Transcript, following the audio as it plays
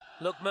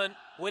Lookman,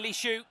 will he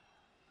shoot?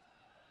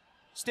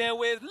 Still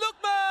with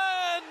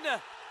Lookman!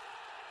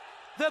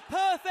 The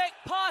perfect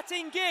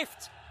parting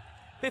gift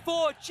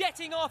before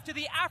jetting off to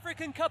the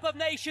African Cup of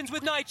Nations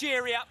with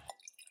Nigeria.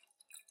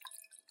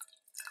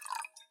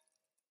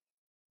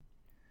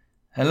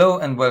 Hello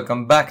and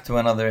welcome back to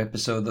another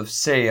episode of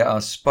Serie A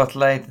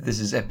Spotlight.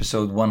 This is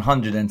episode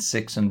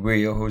 106 and we're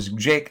your hosts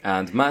Jake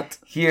and Matt,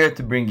 here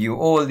to bring you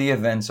all the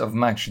events of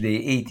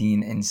Matchday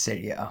 18 in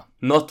Serie A.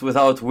 Not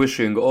without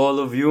wishing all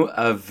of you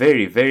a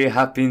very, very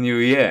happy new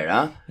year,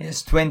 huh?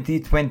 Yes,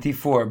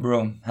 2024,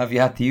 bro. Have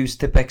you had to use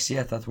Tipex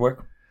yet at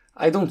work?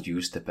 I don't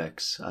use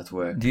Tipex at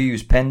work. Do you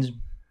use pens?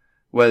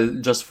 Well,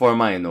 just for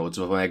my notes,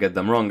 but when I get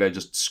them wrong, I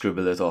just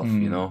scribble it off,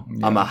 you know?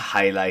 Yeah. I'm a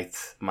highlight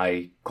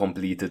my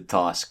completed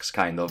tasks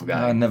kind of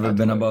guy. I've never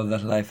been about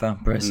that life,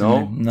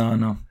 personally.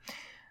 No.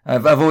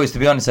 I've always, to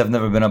be honest, I've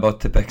never been about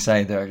Tipex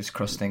either. I just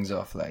cross things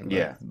off like that.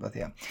 Yeah. But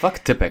yeah.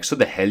 Fuck Tipex. Who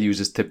the hell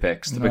uses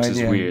Tipex? Tipex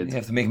is weird. You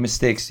have to make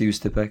mistakes to use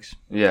Tipex.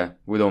 Yeah,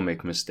 we don't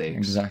make mistakes.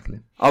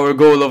 Exactly. Our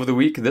goal of the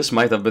week, this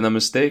might have been a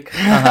mistake.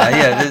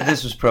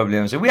 This was probably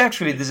a mistake. We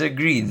actually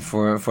disagreed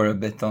for a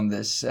bit on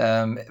this.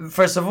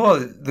 First of all,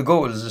 the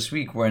goals this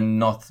week were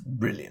not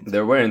brilliant.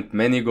 There weren't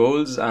many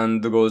goals,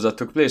 and the goals that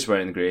took place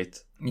weren't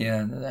great.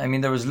 Yeah, I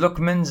mean, there was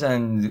Lookman's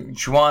and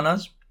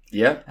Chuana's.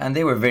 Yeah. And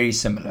they were very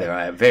similar. They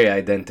are very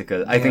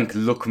identical. I think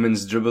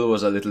Lookman's dribble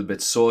was a little bit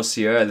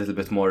saucier, a little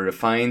bit more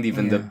refined.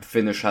 Even the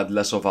finish had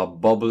less of a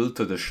bubble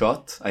to the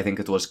shot. I think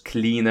it was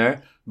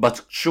cleaner.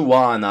 But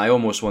Chuana, I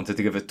almost wanted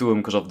to give it to him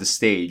because of the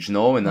stage,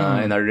 no? In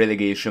a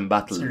relegation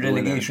battle. It's a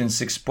relegation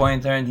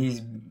 6-pointer, and he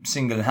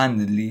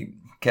single-handedly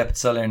kept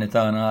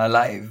Salernitana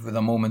alive with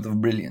a moment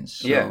of brilliance.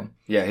 So.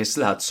 Yeah, he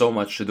still had so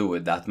much to do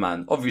with that,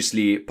 man.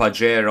 Obviously,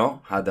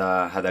 Pajero had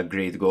a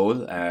great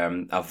goal,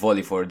 a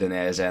volley for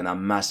Udinese and a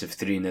massive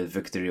 3-0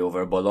 victory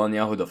over Bologna.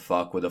 Who the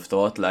fuck would have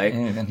thought, like? Yeah,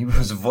 and he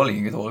was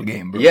volleying it all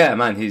game, bro. Yeah,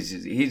 man,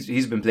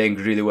 he's been playing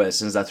really well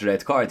since that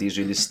red card. He's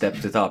really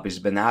stepped it up. He's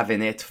been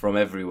having it from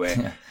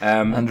everywhere.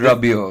 And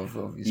Rabiot,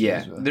 obviously. Yeah,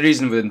 as well. The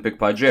reason we didn't pick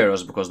Pajero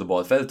is because the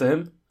ball fell to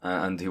him.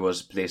 And he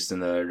was placed in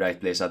the right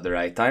place at the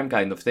right time,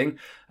 kind of thing.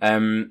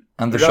 And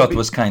the shot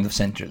was kind of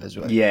central as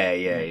well.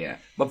 Yeah.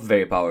 But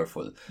very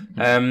powerful.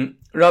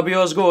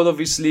 Rabiot's goal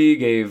obviously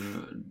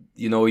gave,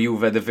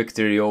 Juve the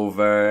victory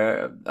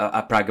over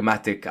a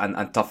pragmatic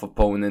and tough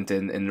opponent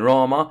in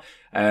Roma.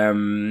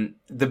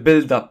 The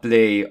build-up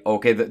play,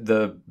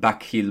 the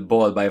backheel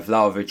ball by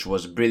Vlahovic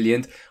was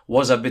brilliant.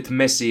 Was a bit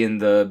messy in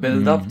the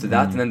build-up to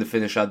that. And then the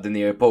finish at the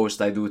near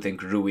post, I do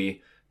think Rui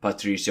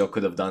Patricio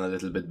could have done a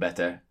little bit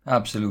better.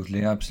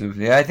 Absolutely.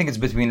 I think it's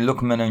between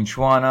Lookman and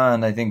Chuana,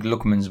 and I think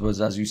Lookman's was,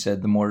 as you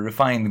said, the more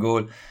refined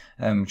goal.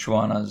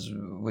 Chuana's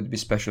would be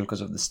special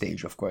because of the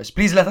stage, of course.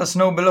 Please let us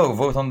know below.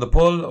 Vote on the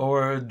poll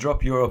or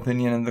drop your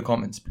opinion in the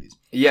comments, please.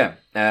 Yeah,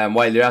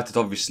 while you're at it,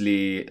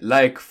 obviously,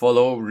 like,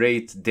 follow,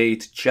 rate,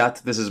 date,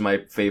 chat. This is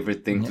my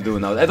favorite thing to do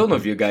now. I don't know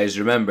if you guys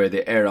remember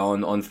the era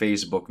on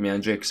Facebook. Me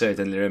and Jake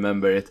certainly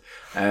remember it.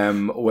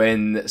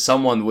 When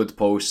someone would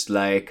post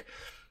like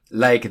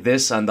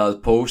this, and I'll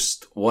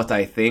post what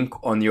I think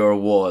on your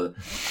wall.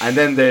 And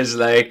then there's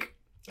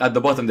at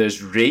the bottom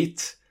there's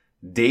rate,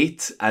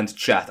 date, and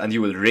chat. And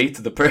you will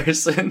rate the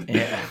person.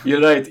 Yeah. You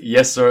write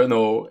yes or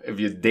no if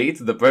you date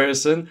the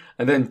person.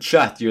 And then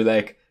chat, you're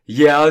like,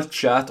 yeah, I'll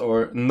chat,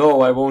 or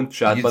no, I won't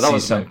chat. You'd but that see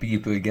was some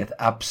people get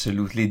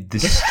absolutely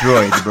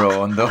destroyed,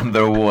 bro, on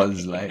their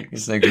walls. Like,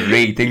 it's like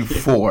rating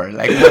 4.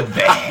 Like, what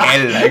the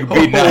hell? Like,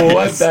 be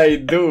nice. What I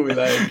do?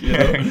 Like,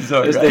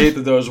 Just they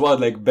hated there was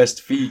one,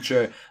 best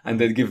feature, and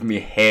they'd give me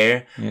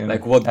hair. Yeah.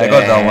 Like, what the I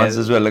got hell? that once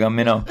as well, like,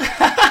 me now.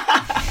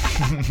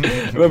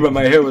 Remember,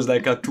 my hair was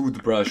like a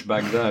toothbrush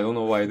back then. I don't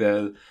know why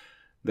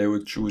they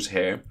would choose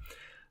hair.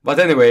 But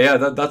anyway, yeah,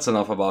 that's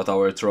enough about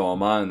our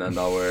trauma and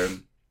our...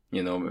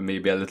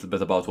 maybe a little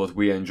bit about what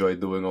we enjoyed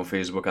doing on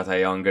Facebook at a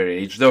younger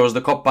age. There was the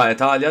Coppa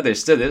Italia. There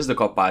still is the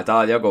Coppa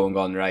Italia going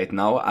on right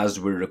now as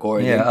we're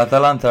recording. Yeah,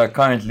 Atalanta are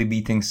currently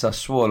beating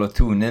Sassuolo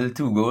 2-0,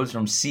 2 goals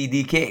from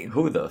CDK.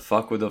 Who the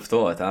fuck would have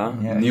thought, huh?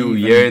 Yeah, new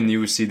year,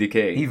 new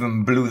CDK.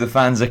 Even blew the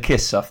fans a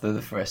kiss after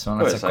the first one.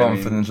 That's a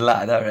confident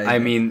lad, alright. I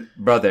mean,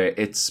 brother,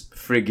 it's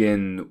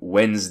friggin'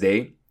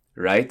 Wednesday.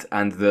 Right,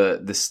 and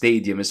the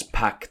stadium is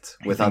packed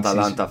with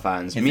Atalanta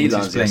fans.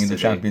 Milan's playing in the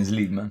Champions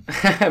League, man.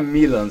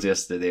 Milan's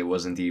yesterday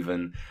wasn't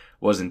even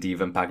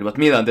packed, but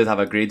Milan did have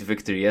a great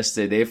victory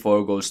yesterday,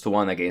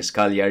 4-1 against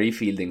Cagliari,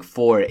 fielding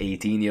 4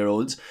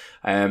 18-year-olds.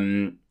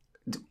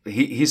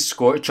 He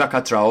scored.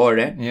 Chaka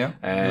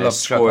Traore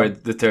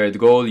scored the third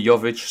goal.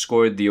 Jovic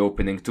scored the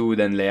opening 2.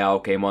 Then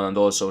Leao came on and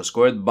also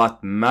scored.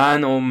 But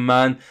man, oh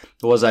man,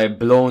 was I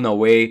blown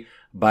away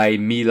by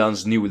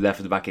Milan's new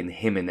left back in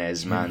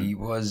Jimenez, man. He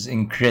was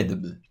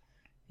incredible.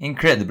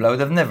 I would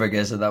have never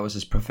guessed that was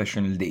his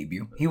professional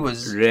debut. He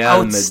was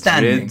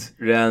outstanding.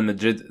 Real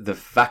Madrid, the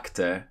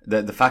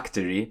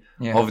factory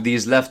of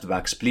these left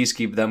backs. Please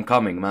keep them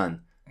coming, man.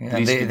 Yeah,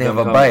 they have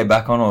a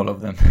buyback on all of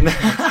them.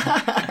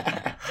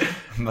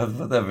 But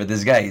whatever,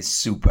 this guy is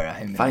super.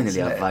 I mean, Finally,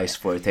 a vice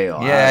for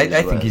Theo. Yeah,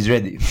 I think he's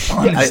ready.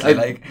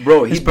 Honestly,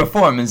 bro, his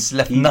performance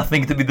left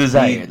nothing to be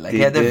desired. He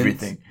had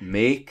everything.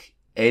 Make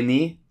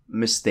any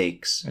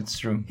mistakes. It's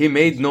true. He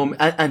made no,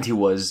 and he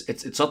was.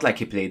 It's not like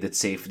he played it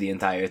safe the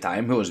entire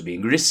time. He was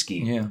being risky.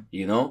 Yeah,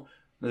 you know.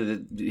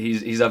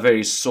 He's a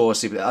very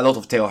saucy. A lot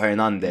of Theo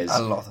Hernandez.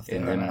 A lot of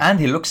Theo Hernandez. And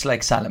he looks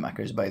like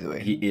Salamakers, by the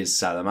way. He is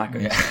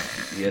Salamakers.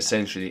 Yeah. He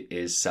essentially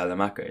is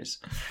Salamakers.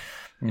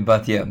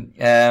 But yeah,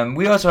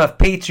 we also have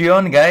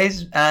Patreon,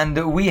 guys,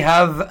 and we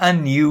have a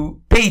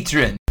new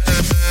patron.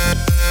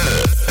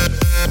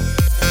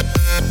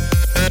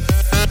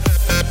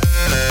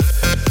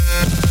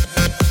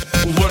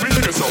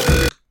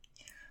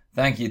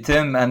 Thank you,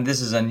 Tim. And this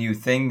is a new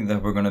thing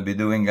that we're going to be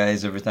doing,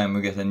 guys. Every time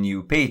we get a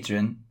new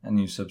patron, a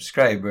new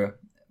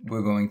subscriber,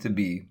 we're going to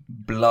be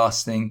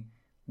blasting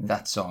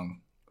that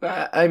song.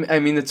 I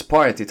mean, it's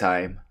party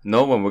time.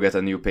 No one will get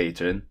a new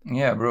patron.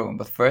 Yeah, bro.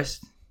 But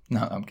first...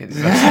 No, I'm kidding.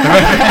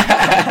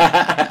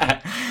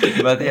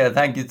 But yeah,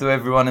 thank you to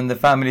everyone in the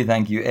family.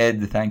 Thank you,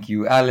 Ed. Thank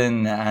you,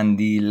 Alan,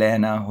 Andy,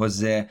 Lena,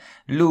 Jose,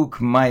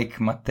 Luke,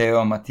 Mike,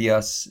 Matteo,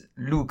 Matthias,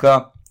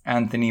 Luca,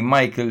 Anthony,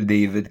 Michael,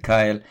 David,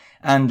 Kyle,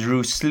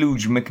 Andrew,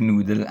 Slooge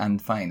McNoodle,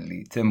 and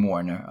finally, Tim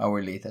Warner,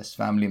 our latest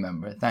family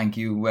member. Thank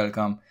you.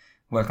 Welcome.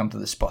 Welcome to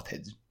the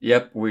Spotheads.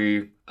 Yep,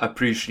 we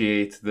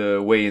appreciate the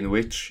way in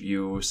which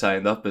you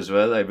signed up as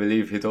well. I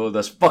believe he told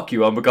us, fuck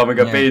you, I'm becoming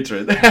a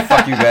patron.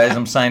 Fuck you guys,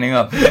 I'm signing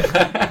up.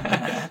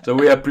 So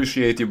we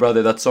appreciate you,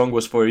 brother. That song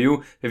was for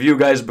you. If you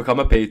guys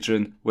become a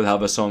patron, we'll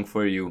have a song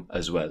for you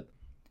as well.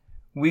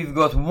 We've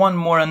got one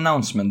more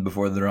announcement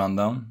before the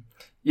rundown.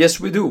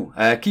 Yes, we do.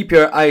 Keep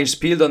your eyes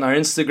peeled on our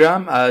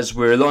Instagram as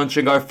we're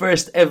launching our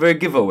first ever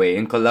giveaway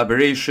in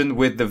collaboration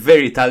with the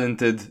very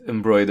talented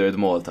Embroidered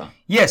Malta.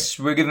 Yes,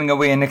 we're giving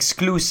away an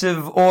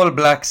exclusive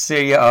all-black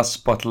Serie A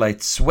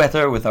Spotlight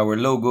sweater with our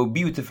logo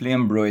beautifully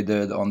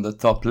embroidered on the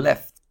top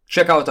left.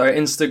 Check out our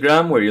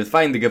Instagram where you'll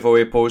find the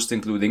giveaway post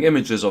including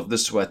images of the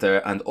sweater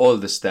and all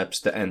the steps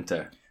to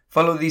enter.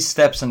 Follow these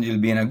steps and you'll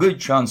be in a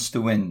good chance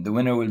to win. The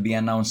winner will be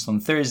announced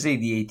on Thursday,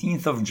 the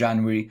 18th of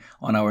January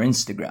on our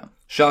Instagram.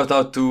 Shout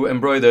out to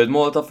Embroidered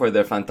Malta for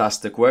their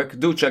fantastic work.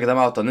 Do check them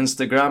out on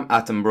Instagram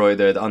at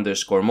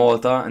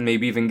embroidered_Malta and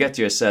maybe even get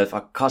yourself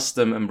a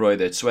custom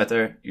embroidered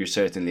sweater. You're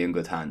certainly in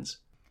good hands.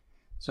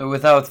 So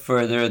without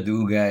further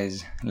ado,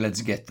 guys,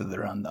 let's get to the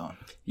rundown.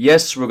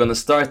 Yes, we're going to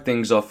start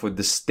things off with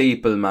the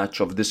staple match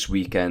of this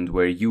weekend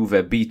where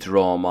Juve beat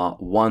Roma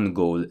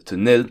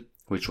 1-0,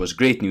 which was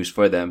great news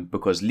for them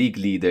because league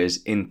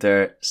leaders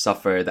Inter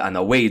suffered an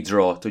away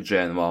draw to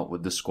Genoa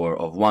with the score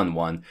of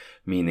 1-1,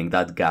 meaning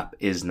that gap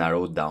is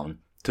narrowed down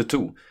to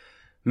 2.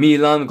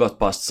 Milan got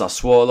past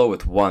Sassuolo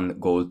with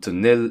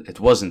 1-0. It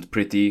wasn't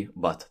pretty,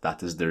 but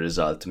that is the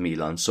result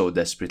Milan so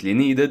desperately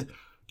needed.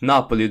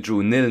 Napoli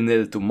drew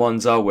 0-0 to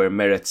Monza where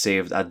Meret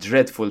saved a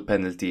dreadful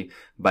penalty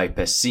by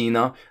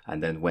Pessina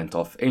and then went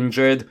off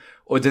injured.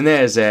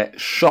 Udinese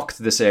shocked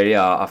the Serie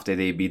A after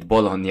they beat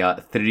Bologna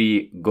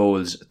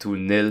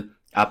 3-0.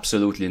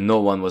 Absolutely no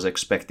one was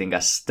expecting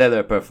a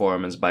stellar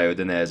performance by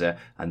Udinese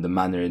and the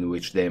manner in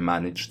which they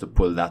managed to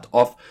pull that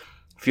off.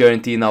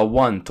 Fiorentina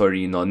won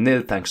Torino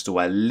 0 thanks to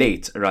a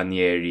late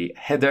Ranieri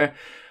header.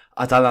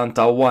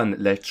 Atalanta won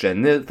Lecce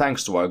 0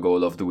 thanks to our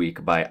goal of the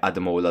week by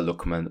Ademola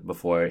Lookman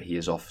before he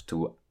is off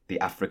to the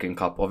African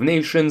Cup of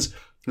Nations.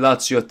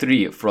 Lazio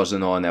 3,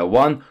 Frosinone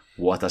 1.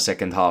 What a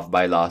second half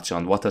by Lazio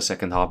and what a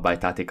second half by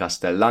Tati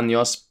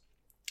Castellanos.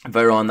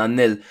 Verona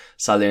 0,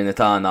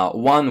 Salernitana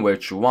 1, where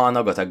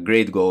Chuana got a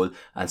great goal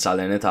and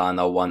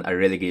Salernitana won a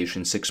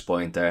relegation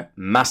 6-pointer.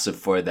 Massive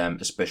for them,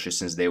 especially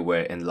since they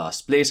were in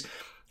last place.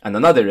 And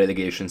another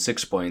relegation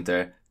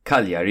 6-pointer,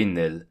 Cagliari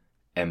 0,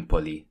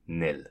 Empoli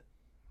 0.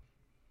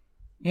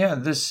 Yeah,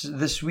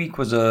 this week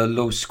was a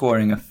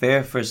low-scoring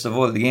affair. First of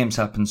all, the games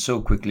happened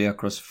so quickly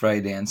across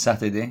Friday and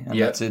Saturday, and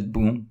that's it,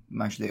 boom,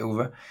 match day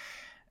over.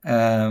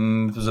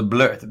 It was a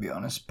blur, to be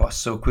honest,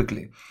 passed so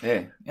quickly.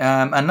 Yeah.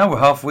 And now we're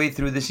halfway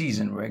through the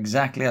season. We're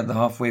exactly at the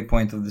halfway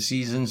point of the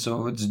season,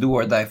 so it's do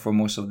or die for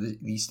most of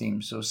these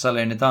teams. So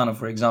Salernitana,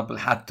 for example,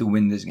 had to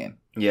win this game.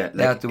 Yeah,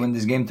 they had to win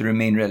this game to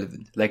remain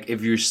relevant. Like,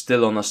 if you're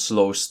still on a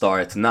slow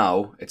start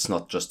now, it's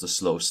not just a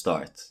slow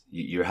start.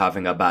 You're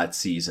having a bad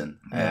season.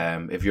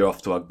 Yeah. If you're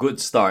off to a good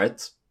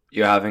start,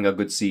 you're having a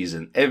good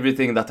season.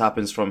 Everything that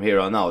happens from here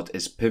on out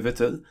is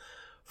pivotal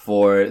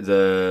for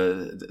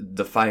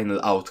the final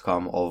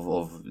outcome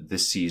of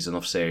this season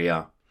of Serie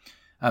A.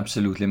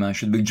 Absolutely, man.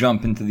 Should we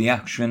jump into the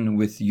action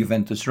with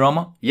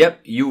Juventus-Roma?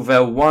 Yep,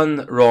 Juve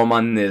won,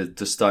 Roma 0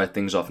 to start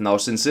things off. Now,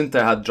 since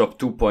Inter had dropped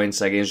 2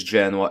 points against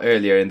Genoa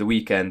earlier in the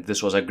weekend,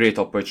 this was a great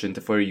opportunity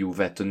for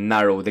Juve to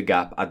narrow the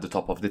gap at the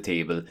top of the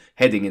table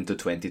heading into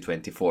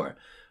 2024.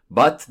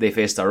 But they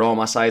faced a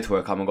Roma side who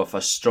are coming off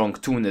a strong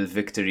 2-0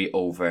 victory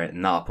over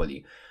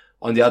Napoli.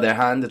 On the other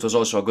hand, it was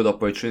also a good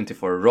opportunity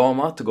for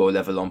Roma to go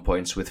level on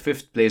points with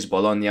 5th place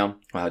Bologna,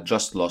 who had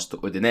just lost to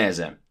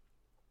Udinese.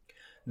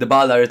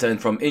 Dybala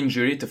returned from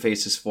injury to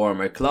face his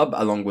former club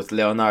along with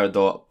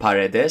Leonardo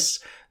Paredes.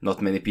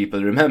 Not many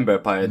people remember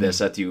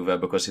Paredes at Juve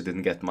because he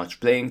didn't get much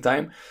playing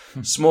time.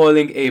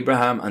 Smalling,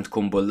 Abraham and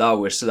Kumbulla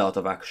were still out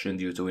of action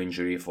due to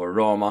injury for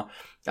Roma.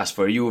 As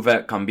for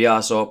Juve,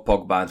 Cambiaso,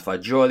 Pogba and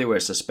Fagioli were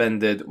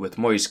suspended, with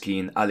Moise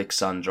Kean,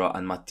 Alexandro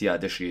and Mattia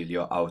De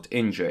Sciglio out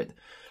injured.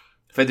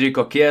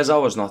 Federico Chiesa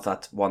was not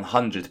at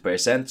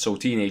 100%, so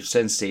teenage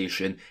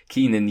sensation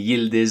Kenan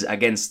Yildiz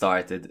again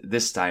started,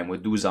 this time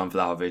with Dusan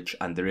Vlahovic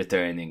and the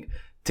returning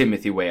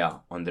Timothy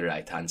Weah on the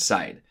right-hand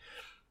side.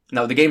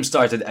 Now, the game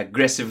started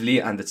aggressively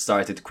and it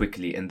started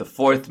quickly. In the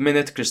 4th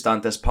minute,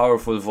 Cristante's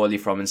powerful volley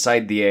from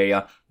inside the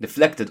area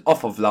deflected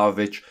off of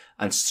Vlahovic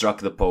and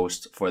struck the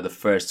post for the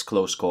first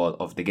close call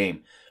of the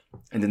game.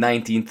 In the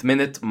 19th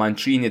minute,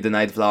 Mancini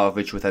denied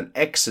Vlahovic with an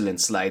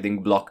excellent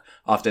sliding block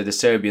after the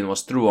Serbian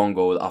was through on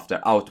goal after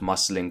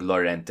out-muscling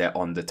Llorente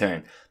on the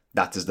turn.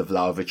 That is the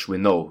Vlahovic we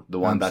know, the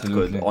one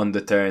Absolutely. that could, on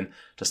the turn,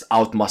 just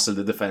out-muscle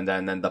the defender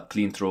and end up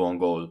clean through on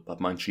goal. But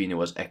Mancini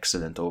was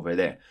excellent over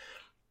there.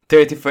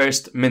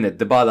 31st minute,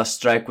 Dybala's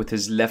strike with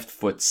his left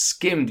foot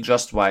skimmed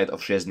just wide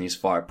of Szczesny's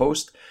far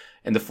post.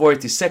 In the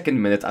 42nd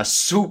minute, a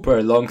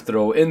super long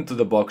throw into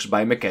the box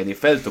by McKennie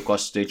fell to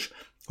Kostic,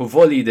 who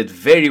volleyed it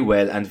very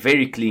well and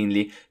very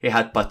cleanly. He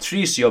had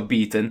Patricio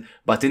beaten,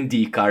 but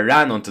Ndika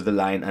ran onto the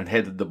line and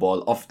headed the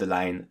ball off the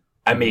line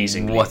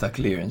amazingly. What a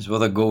clearance.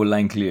 What a goal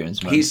line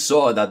clearance, man. He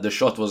saw that the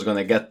shot was going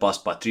to get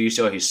past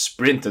Patricio. He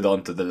sprinted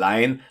onto the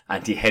line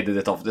and he headed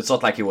it off. It's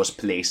not like he was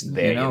placed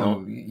there,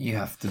 You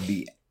have to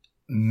be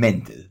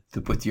mental to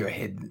put your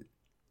head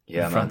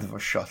in front of a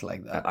shot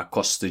like that. A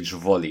Kostic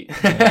volley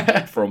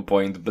from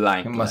point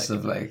blank. He must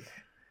have had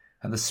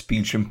a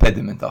speech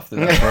impediment after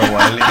that for a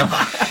while,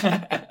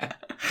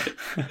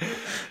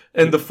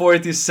 In the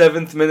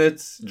 47th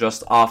minute,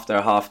 just after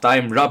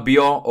half-time,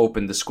 Rabiot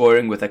opened the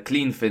scoring with a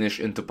clean finish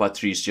into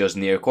Patricio's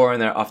near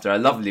corner after a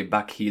lovely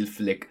back heel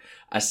flick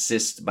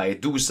assist by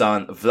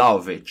Dusan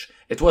Vlahovic.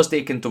 It was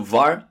taken to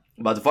VAR,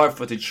 but VAR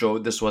footage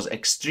showed this was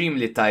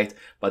extremely tight,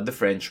 but the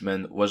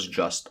Frenchman was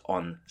just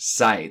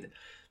onside.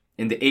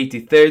 In the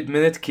 83rd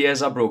minute,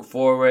 Chiesa broke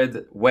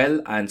forward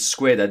well and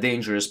squared a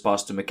dangerous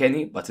pass to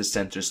McKennie, but his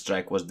centre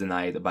strike was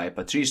denied by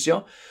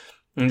Patricio.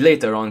 And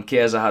later on,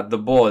 Chiesa had the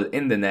ball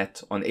in the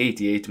net on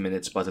 88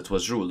 minutes, but it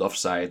was ruled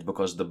offside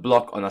because the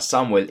block on a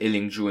Samuel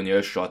Illing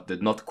Jr. shot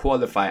did not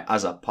qualify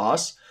as a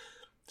pass,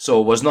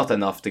 so it was not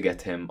enough to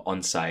get him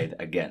onside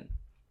again.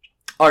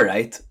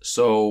 Alright,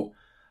 so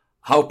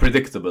how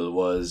predictable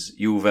was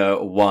Juve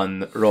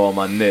 1,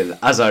 Roma 0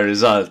 as a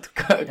result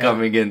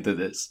coming into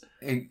this?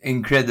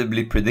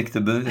 Incredibly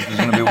predictable. It was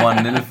going to be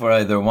 1-0 for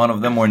either one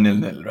of them or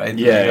 0-0, right?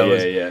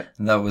 Yeah.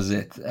 That was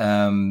it.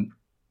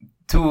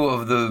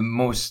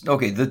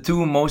 The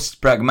two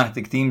most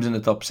pragmatic teams in the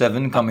top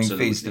 7 coming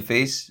face to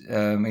face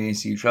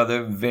against each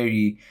other.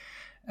 Very,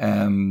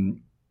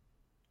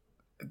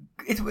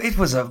 it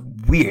was a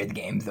weird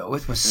game though.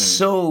 It was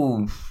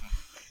so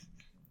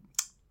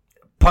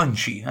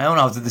punchy. I don't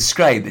know how to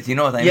describe it. You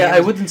know what I mean? Yeah,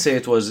 I wouldn't say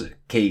it was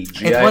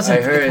cagey. It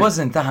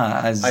wasn't.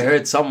 I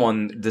heard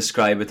someone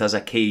describe it as a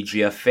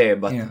cagey affair,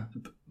 but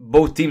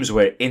both teams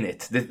were in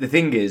it. The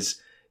thing is,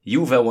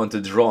 Juve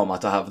wanted Roma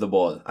to have the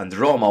ball, and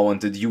Roma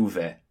wanted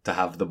Juve to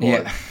have the ball.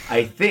 Yeah.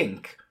 I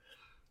think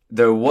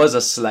there was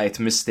a slight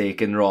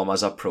mistake in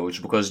Roma's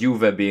approach, because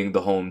Juve being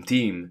the home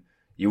team,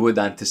 you would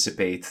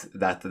anticipate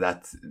that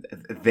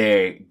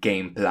their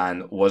game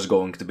plan was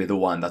going to be the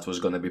one that was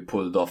going to be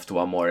pulled off to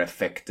a more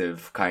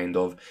effective kind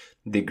of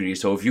degree.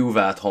 So if Juve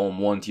at home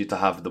want you to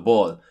have the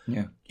ball,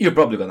 you're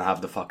probably going to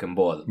have the fucking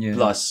ball. Yeah.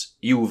 Plus,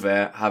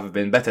 Juve have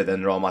been better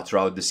than Roma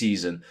throughout the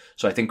season.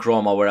 So I think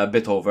Roma were a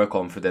bit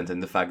overconfident in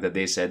the fact that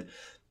they said,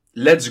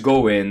 let's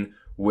go in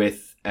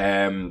with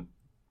the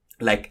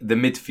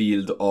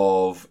midfield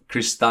of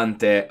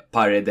Cristante,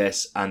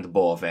 Paredes and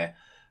Bove.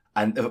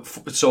 And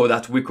so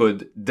that we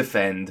could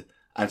defend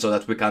and so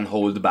that we can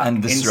hold back.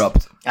 And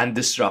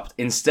disrupt.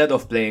 Instead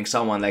of playing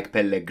someone like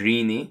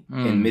Pellegrini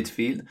in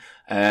midfield,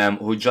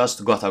 who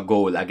just got a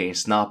goal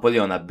against Napoli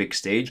on a big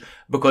stage,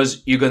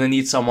 because you're going to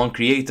need someone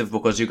creative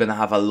because you're going to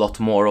have a lot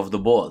more of the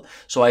ball.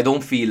 So I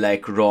don't feel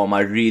like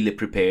Roma really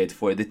prepared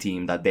for the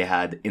team that they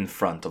had in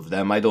front of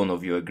them. I don't know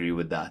if you agree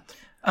with that.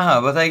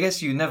 But I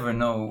guess you never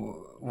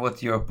know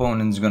what your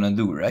opponent's gonna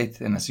do, right?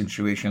 In a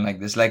situation like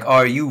this,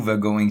 are Juve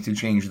going to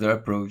change their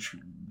approach?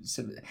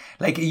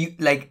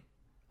 Like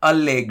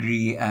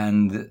Allegri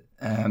and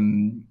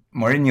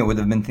Mourinho would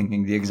have been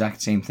thinking the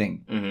exact same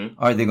thing. Mm-hmm.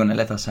 Are they gonna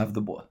let us have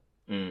the ball?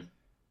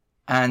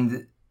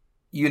 And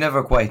you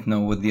never quite know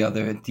what the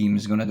other team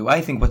is gonna do.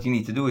 I think what you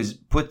need to do is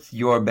put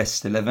your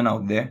best 11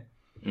 out there.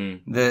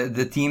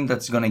 The team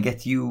that's gonna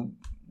get you.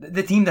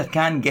 The team that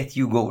can get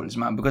you goals,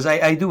 man. Because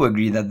I do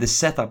agree that the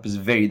setup is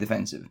very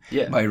defensive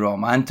by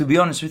Roma. And to be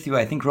honest with you,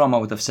 I think Roma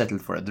would have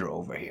settled for a draw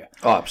over here.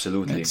 Oh,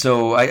 absolutely.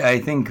 So I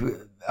think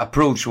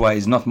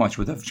approach-wise, not much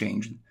would have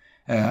changed.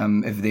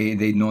 If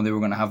they know they were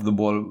going to have the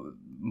ball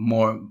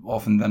more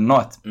often than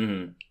not.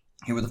 Mm-hmm.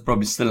 He would have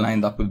probably still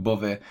lined up with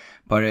Bove,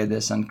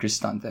 Paredes and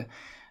Cristante.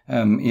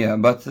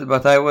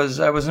 But I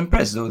was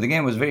impressed though. The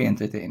game was very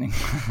entertaining.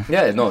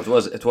 Yeah, no, it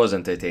was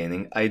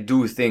entertaining. I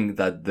do think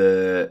that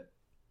the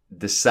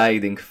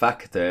deciding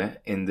factor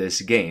in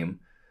this game,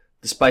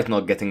 despite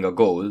not getting a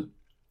goal,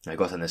 I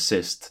got an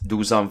assist.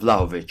 Dusan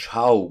Vlahovic,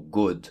 how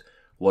good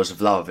was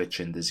Vlahovic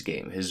in this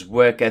game? His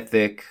work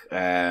ethic,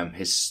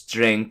 his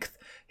strength,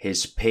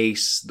 his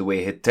pace, the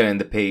way he turned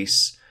the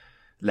pace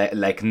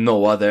like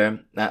no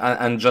other,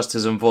 and just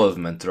his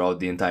involvement throughout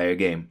the entire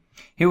game.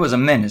 He was a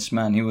menace,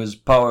 man. He was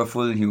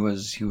powerful. He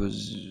was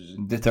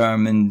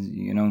determined.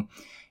 You know,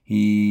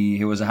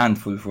 he was a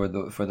handful for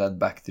that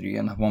back three.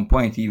 And at one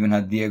point, he even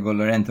had Diego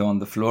Llorente on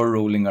the floor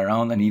rolling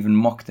around, and he even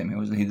mocked him.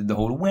 He did the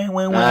whole wah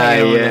wah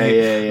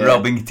wah,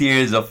 rubbing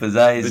tears off his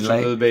eyes,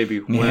 like little baby.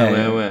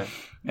 Wah.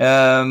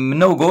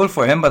 No goal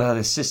for him, but that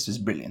assist is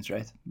brilliant,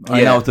 right?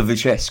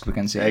 Arnautovic-esque, we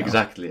can say.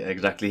 Exactly.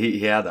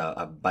 He had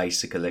a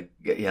bicycle.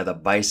 He had a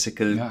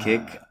bicycle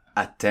kick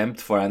attempt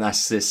for an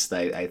assist.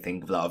 I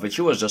think Vlahovic.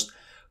 He was just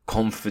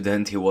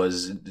confident. He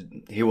was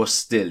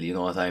still. You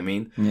know what I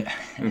mean? Yeah.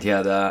 He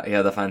had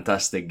a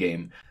fantastic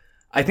game.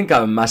 I think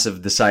a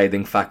massive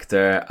deciding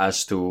factor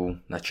as to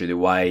naturally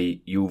why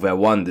Juve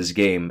won this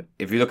game.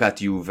 If you look at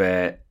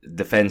Juve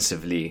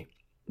defensively,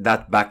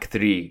 that back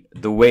three,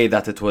 the way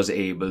that it was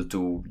able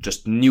to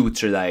just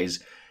neutralize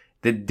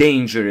the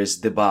dangerous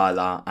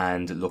Dybala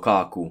and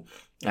Lukaku.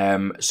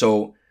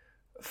 So,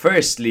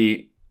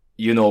 firstly,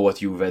 you know what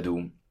Juve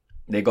do.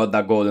 They got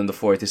that goal in the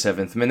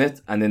 47th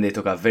minute, and then they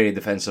took a very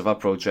defensive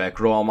approach like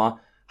Roma,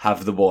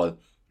 have the ball.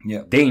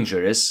 Yeah.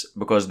 Dangerous,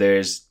 because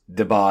there's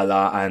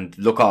Dybala and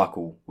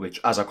Lukaku,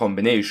 which as a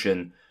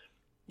combination,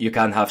 you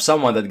can have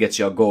someone that gets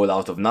you a goal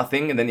out of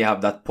nothing, and then you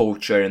have that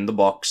poacher in the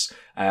box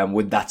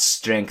with that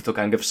strength who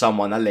can give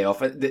someone a layoff.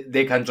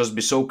 They can just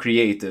be so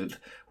creative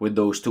with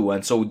those two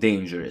and so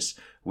dangerous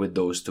with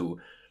those two.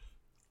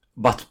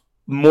 But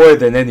more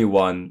than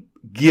anyone,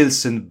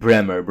 Gilson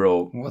Bremer,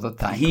 bro. What a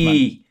tank,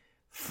 He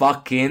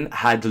fucking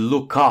had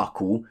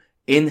Lukaku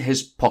in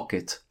his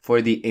pocket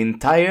for the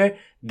entire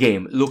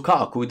game.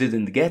 Lukaku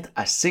didn't get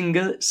a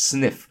single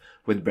sniff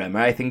with Bremer.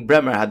 I think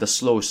Bremer had a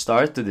slow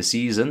start to the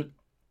season,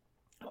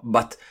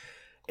 but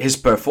his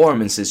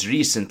performances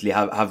recently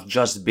have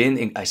just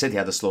been... I said he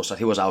had a slow start.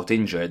 He was out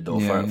injured, though,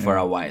 for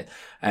a while.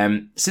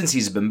 Since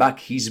he's been back,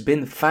 he's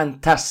been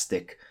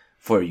fantastic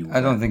for you. I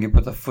don't think he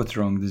put a foot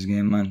wrong this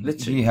game, man.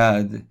 Literally. He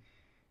had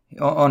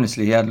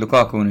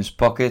Lukaku in his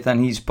pocket,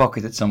 and he's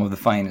pocketed some of the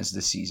finest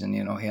this season.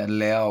 You know, he had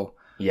Leao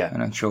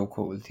in a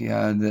chokehold. He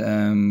had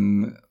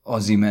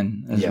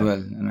Osimhen as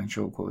well in a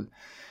chokehold.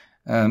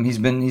 He's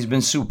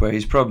been super.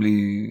 He's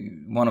probably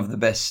one of the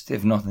best,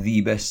 if not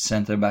the best,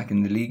 centre back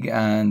in the league,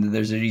 and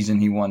there's a reason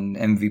he won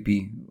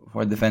MVP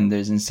for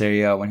defenders in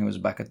Serie A when he was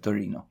back at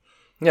Torino.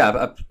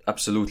 Yeah,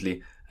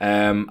 absolutely.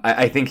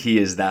 I think he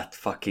is that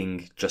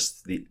fucking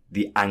just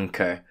the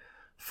anchor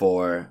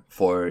for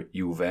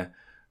Juve.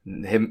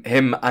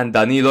 Him and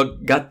Danilo.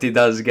 Gatti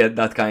does get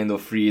that kind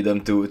of freedom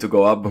to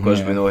go up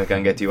because we know he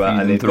can get you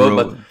a late goal,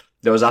 but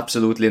there was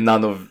absolutely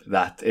none of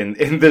that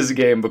in this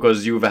game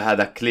because Juve had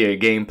a clear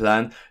game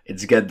plan.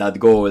 It's get that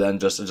goal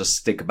and just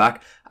stick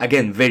back.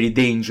 Again, very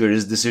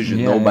dangerous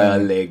decision by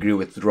Allegri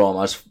with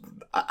Roma's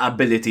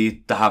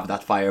ability to have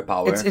that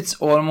firepower. It's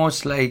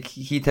almost like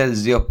he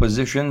tells the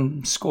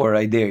opposition, score,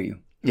 I dare you.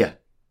 Yeah.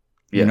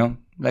 You know,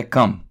 like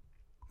come,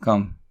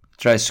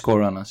 try to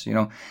score on us, you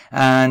know.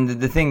 And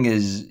the thing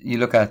is, you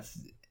look at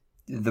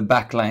the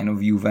back line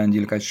of Juve and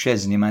you look at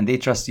Szczesny, man, they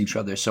trust each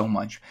other so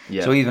much.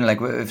 Yeah. So even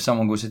like if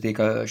someone goes to take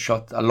a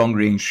long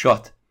range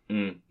shot,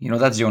 you know,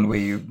 that's the only way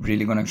you're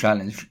really going to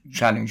challenge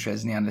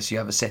Szczesny unless you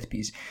have a set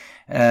piece.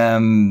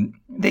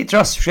 They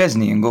trust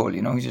Szczesny in goal,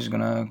 you know, he's just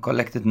going to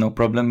collect it, no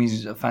problem.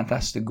 He's a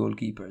fantastic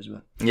goalkeeper as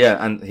well.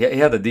 Yeah, and he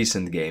had a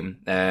decent game.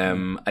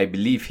 I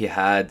believe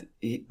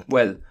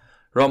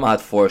Roma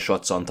had 4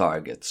 shots on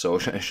target, so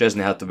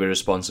Szczesny had to be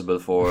responsible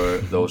for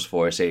those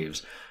 4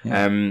 saves.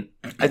 Yeah.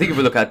 I think if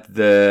we look at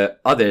the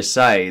other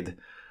side,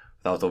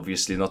 without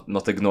obviously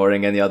not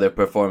ignoring any other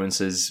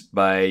performances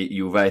by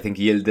Juve, I think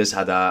Yildiz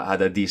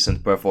had a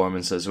decent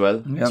performance as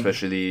well,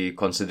 especially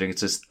considering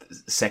it's his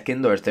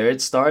second or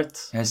third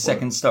start. His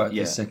second start,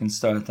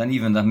 and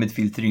even that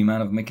midfield 3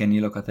 man of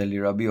McKennie, Locatelli,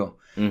 Rabiot.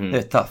 Mm-hmm.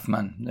 They're tough,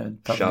 man. They're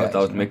tough Shout guys,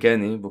 out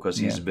McKennie because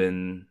he's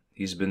been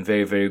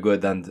very, very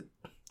good, and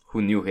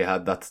who knew he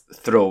had that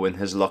throw in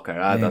his locker,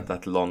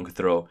 that long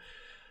throw.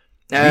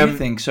 Do you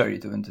think, sorry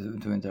to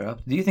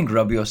interrupt, do you think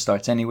Rabiot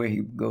starts anywhere he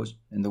goes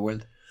in the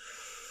world?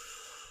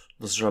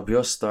 Does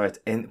Rabiot start?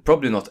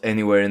 Probably not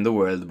anywhere in the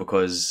world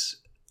because...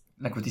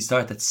 Like would he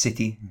start at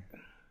City?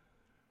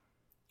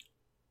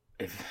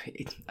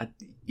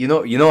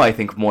 I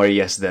think more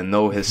yes than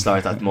no. He'll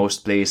start at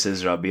most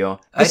places, Rabiot.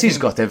 Because he's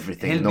got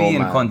everything. He'll be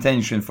in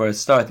contention for a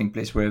starting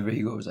place wherever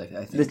he goes, I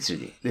think.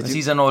 Literally. Because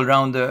he's an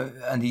all-rounder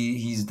and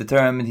he's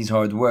determined, he's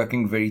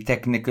hard-working, very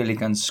technical, he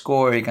can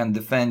score, he can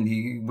defend,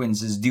 he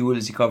wins his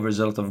duels, he covers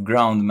a lot of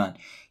ground, man.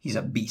 He's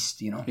a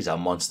beast, you know. He's a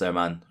monster,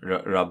 man,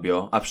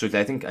 Rabiot. Absolutely.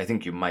 I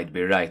think you might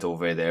be right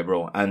over there,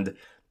 bro. And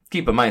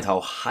keep in mind how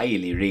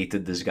highly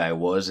rated this guy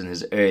was in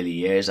his early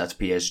years at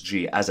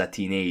PSG as a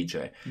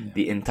teenager. Yeah.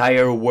 The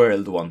entire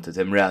world wanted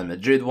him. Real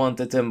Madrid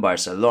wanted him.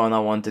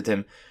 Barcelona wanted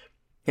him.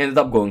 He ended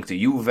up going to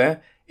Juve.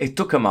 It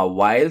took him a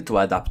while to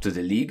adapt to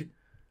the league.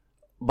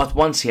 But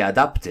once he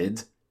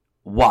adapted,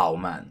 wow,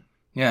 man.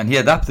 Yeah, and he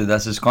adapted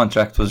as his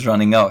contract was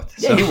running out.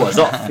 Yeah, so. He was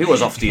off. He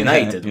was off to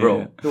United, bro.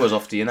 Yeah. He was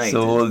off to United.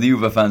 So all the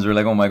Juve fans were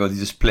like, oh my god, he's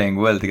just playing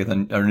well to get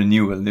a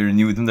renewal. They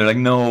renewed him. They're like,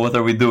 no, what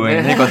are we doing?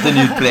 And he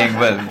continued playing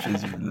well, which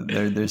is,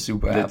 they're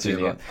super happy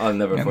about. I'll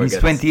never forget. He's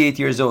 28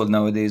 years old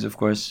nowadays, of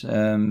course.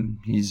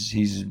 He's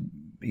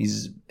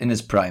in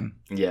his prime.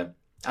 Yeah.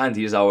 And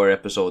he's our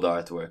episode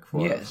artwork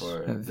for if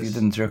you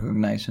didn't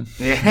recognize him.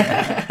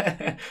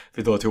 Yeah. If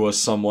you thought he was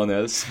someone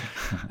else.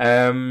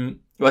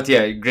 But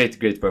yeah,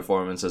 great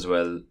performance as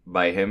well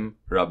by him,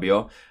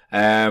 Rabiot.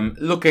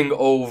 Looking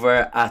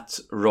over at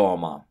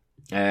Roma,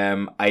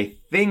 I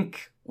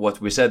think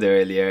what we said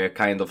earlier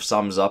kind of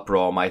sums up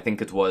Roma. I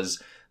think it was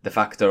the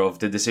factor of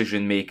the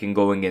decision making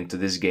going into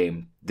this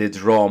game. Did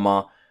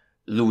Roma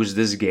lose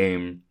this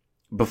game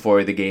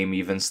before the game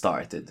even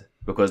started?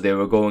 Because they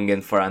were going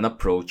in for an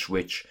approach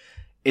which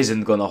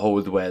isn't going to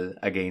hold well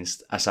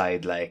against a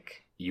side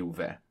like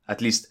Juve. At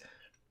least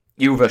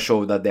Juve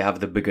showed that they have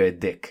the bigger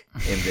dick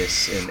in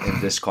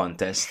this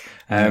contest.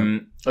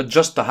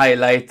 Just to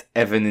highlight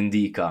Evan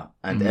Ndika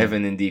and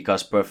Evan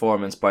Ndika's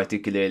performance,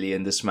 particularly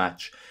in this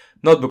match.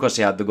 Not because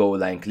he had the goal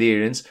line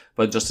clearance,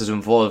 but just his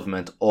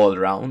involvement all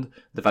round.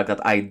 The fact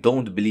that I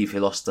don't believe he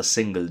lost a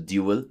single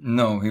duel.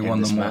 No, he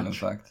won them all, in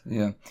fact.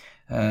 Yeah.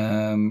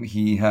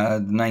 He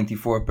had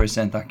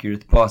 94%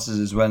 accurate passes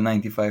as well,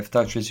 95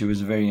 touches. He was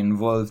very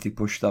involved. He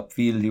pushed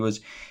upfield. He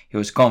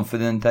was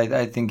confident.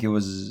 I think he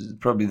was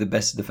probably the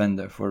best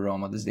defender for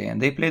Roma this day, and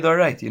they played all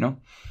right, you know.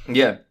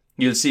 Yeah,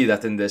 you'll see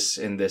that in this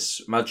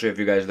match. If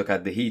you guys look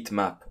at the heat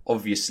map,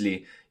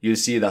 obviously you'll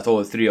see that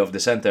all three of the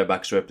centre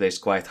backs were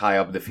placed quite high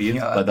up the field.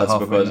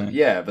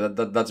 Yeah,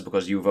 but that's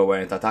because Juve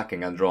weren't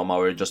attacking and Roma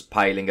were just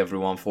piling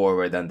everyone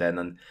forward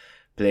and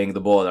playing the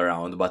ball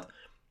around. But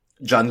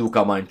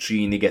Gianluca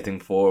Mancini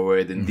getting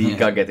forward and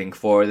Ndika getting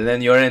forward, and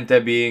then Llorente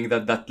being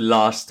that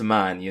last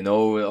man, you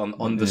know,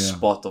 on the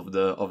spot of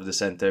the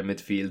center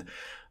midfield.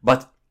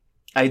 But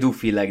I do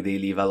feel like they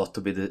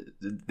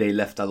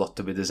left a lot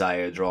to be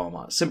desired,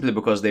 Roma, simply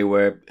because they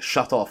were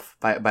shut off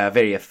by a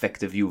very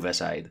effective Juve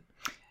side.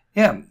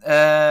 Yeah,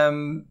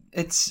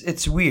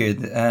 it's weird.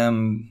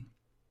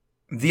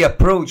 The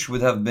approach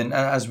would have been,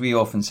 as we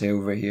often say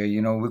over here,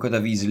 you know, we could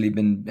have easily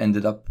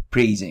ended up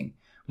praising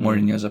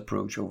Mourinho's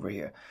approach over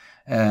here.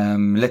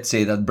 Let's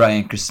say that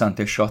Brian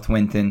Cristante's shot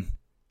went in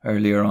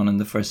earlier on in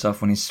the first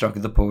half when he struck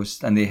the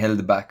post and they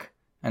held back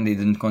and they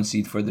didn't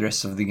concede for the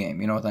rest of the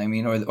game, you know what I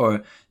mean?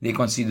 Or they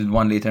conceded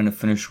one later and it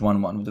finished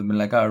 1-1. Would have been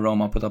like,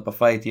 Roma put up a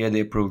fight here,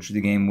 they approached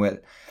the game well.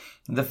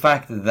 The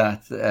fact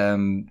that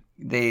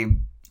they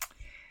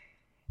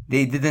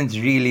didn't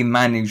really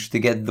manage to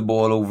get the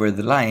ball over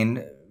the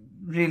line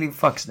really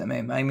fucks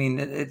them. I mean,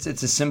 it's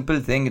a simple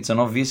thing, it's an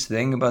obvious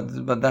thing,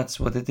 but that's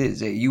what it is.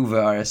 Juve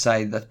are a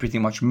side that pretty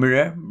much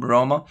mirror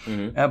Roma,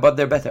 but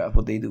they're better at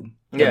what they do.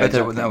 They're better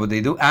at what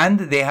they do, and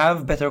they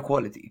have better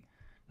quality.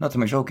 Not to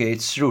mention, okay,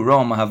 it's true,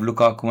 Roma have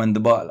Lukaku and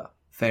Dybala.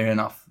 Fair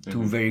enough,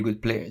 two very good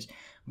players.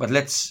 But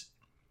let's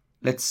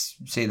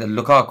say that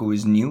Lukaku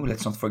is new.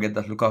 Let's not forget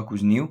that Lukaku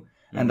is new,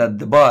 and that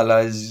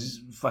Dybala is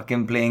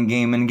fucking playing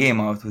game in, game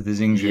out with his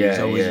injury. It's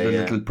always a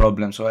little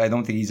problem. So I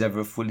don't think he's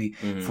ever fully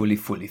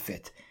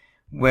fit.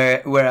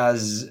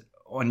 Whereas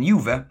on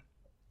Juve,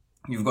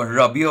 you've got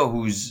Rabiot,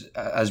 who's,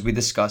 as we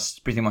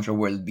discussed, pretty much a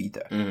world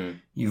beater.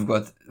 You've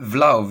got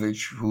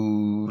Vlahovic,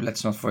 who,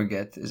 let's not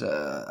forget, is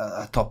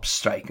a top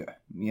striker,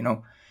 you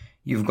know.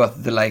 You've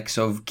got the likes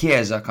of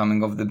Chiesa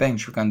coming off the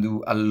bench who can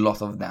do a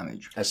lot of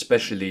damage.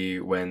 Especially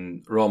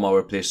when Roma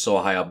were placed so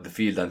high up the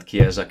field and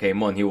Chiesa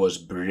came on, he was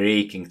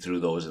breaking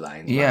through those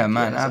lines. Yeah,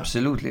 man,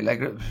 absolutely.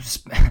 Like,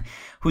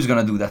 who's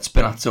going to do that?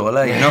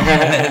 Spinazzola, you know?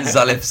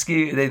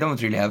 Zalewski, they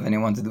don't really have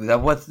anyone to do that.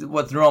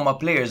 What Roma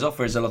players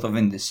offers a lot of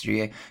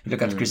industry. You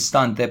look at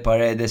Cristante,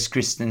 Paredes,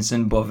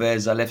 Christensen, Bove,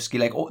 Zalewski,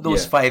 like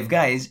those five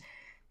guys.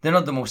 They're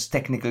not the most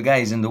technical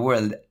guys in the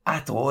world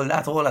at all.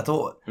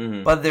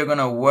 But they're going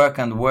to work.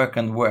 And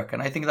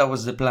I think that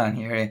was the plan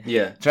here.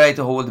 Yeah. Try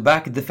to hold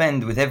back,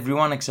 defend with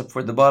everyone except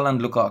for Dybala and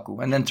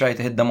Lukaku. And then try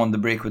to hit them on the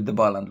break with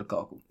Dybala and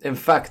Lukaku. In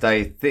fact,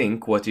 I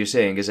think what you're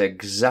saying is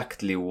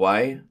exactly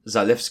why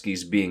Zalewski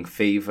is being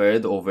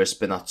favoured over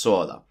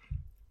Spinazzola.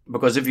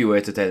 Because if you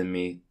were to tell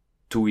me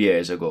 2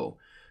 years ago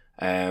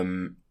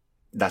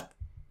that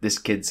this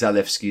kid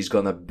Zalewski is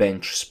going to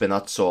bench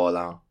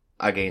Spinazzola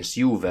against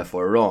Juve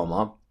for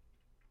Roma,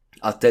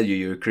 I'll tell you,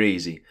 you're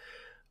crazy.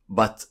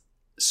 But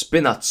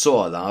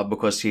Spinazzola,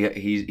 because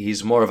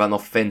he's more of an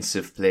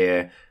offensive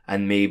player,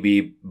 and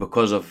maybe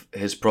because of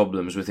his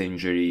problems with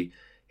injury,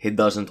 he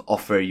doesn't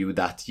offer you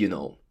that, you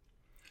know,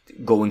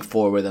 going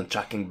forward and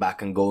tracking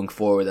back and going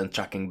forward and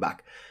tracking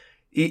back.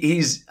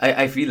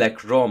 I feel like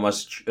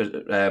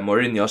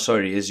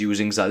Mourinho, is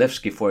using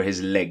Zalewski for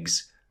his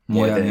legs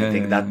more than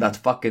anything. That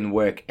fucking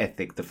work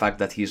ethic, the fact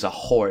that he's a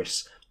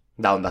horse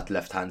down that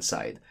left-hand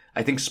side.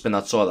 I think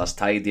Spinazzola's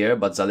tidier,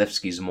 but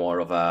Zalewski's more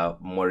of a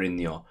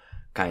Mourinho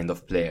kind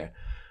of player.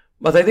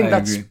 But I think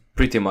that's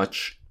pretty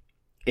much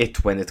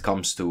it when it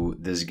comes to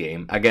this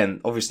game.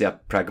 Again, obviously a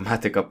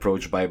pragmatic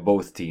approach by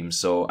both teams,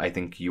 so I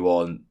think you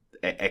all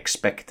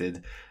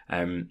expected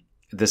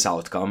this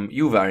outcome.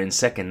 Juve are in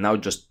second now,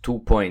 just 2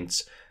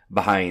 points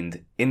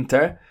behind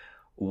Inter,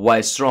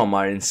 whilst Roma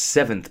are in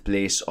 7th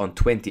place on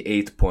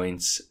 28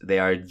 points. They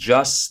are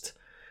just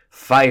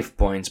 5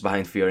 points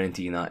behind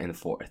Fiorentina in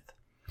 4th.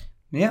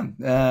 Yeah,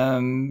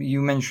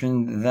 you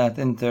mentioned that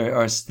Inter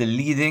are still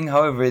leading.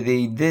 However,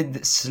 they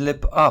did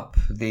slip up.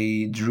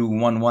 They drew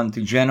 1-1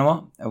 to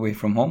Genoa away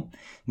from home.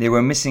 They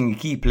were missing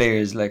key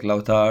players like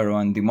Lautaro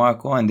and Di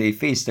Marco, and they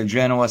faced a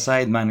Genoa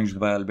side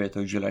managed by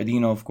Alberto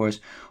Gilardino, of course,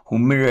 who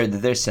mirrored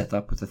their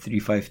setup with a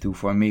 3-5-2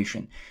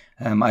 formation.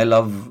 I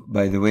love,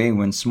 by the way,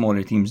 when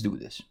smaller teams do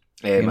this.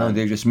 Hey, know,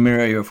 they just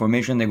mirror your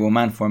formation. They go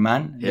man for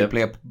man. They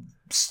play a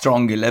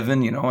strong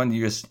 11, and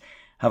you just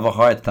have a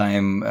hard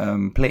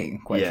time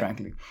playing, quite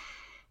frankly.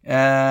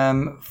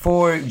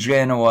 For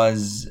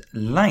Genoa's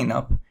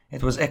lineup,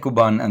 it was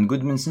Ekuban and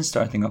Gudmundsson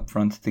starting up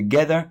front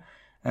together,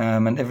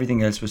 and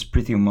everything else was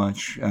pretty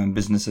much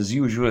business as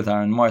usual, with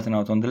Aaron Martin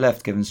out on the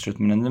left, Kevin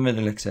Struttman in the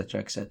middle, etc.,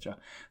 etc.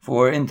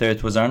 For Inter,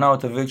 it was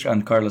Arnautovic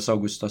and Carlos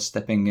Augusto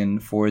stepping in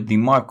for Di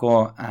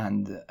Marco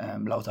and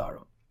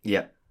Lautaro.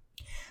 Yeah.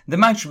 The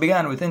match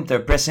began with Inter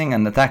pressing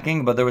and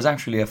attacking, but there was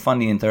actually a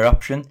funny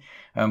interruption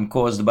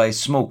caused by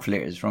smoke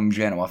flares from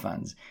Genoa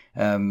fans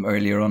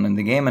earlier on in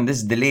the game, and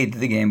this delayed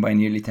the game by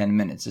nearly 10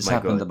 minutes. This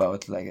happened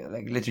about like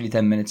literally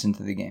 10 minutes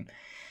into the game.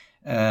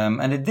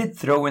 And it did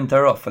throw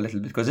Inter off a little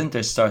bit, because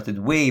Inter started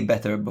way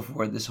better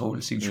before this whole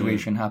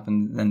situation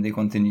happened than they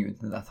continued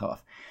in that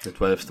half. The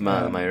 12th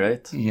man, am I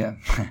right? Yeah.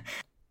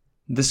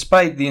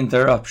 Despite the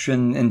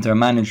interruption, Inter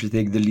managed to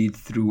take the lead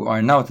through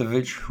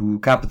Arnautovic, who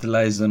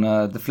capitalized on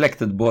a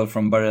deflected ball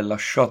from Barella's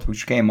shot,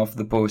 which came off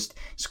the post,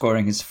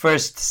 scoring his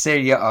first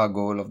Serie A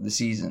goal of the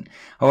season.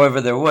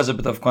 However, there was a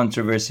bit of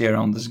controversy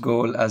around this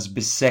goal, as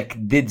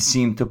Bissek did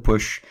seem to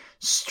push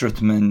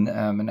Struttman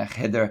in a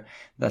header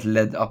that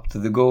led up to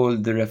the goal.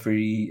 The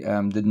referee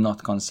did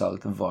not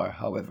consult VAR,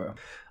 however.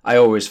 I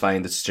always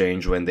find it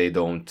strange when they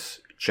don't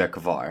check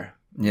VAR.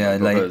 Yeah,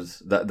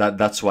 because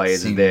that's why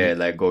it's there.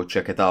 Like, go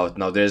check it out.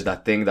 Now, there's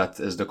that thing that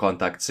is the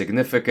contact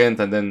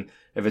significant, and then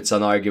if it's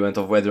an argument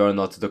of whether or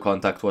not the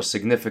contact was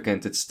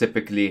significant, it's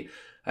typically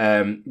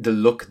the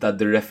look that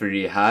the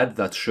referee had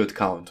that should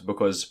count,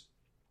 because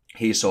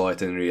he saw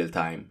it in real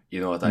time.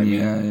 You know what I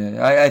mean?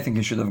 Yeah. I think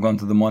he should have gone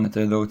to the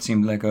monitor, though. It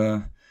seemed like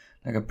a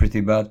pretty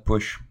bad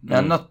push.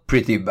 Not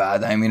pretty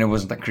bad. I mean, it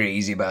wasn't a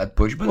crazy bad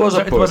push, but it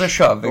was a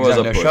shove.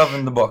 Exactly, a shove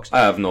in the box. I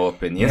have no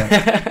opinion.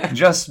 Yeah.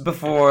 Just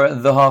before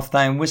the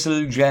halftime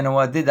whistle,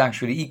 Genoa did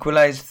actually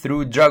equalize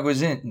through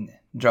Dragusin.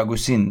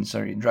 Dragonara.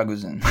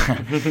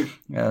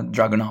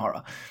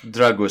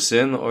 Dragus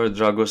in or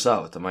Dragus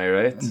out, am I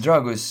right?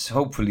 Dragus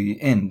hopefully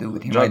in,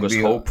 dude.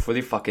 Dragus hopefully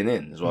fucking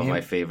in is one of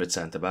my favourite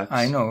centre-backs.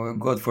 I know,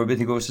 God forbid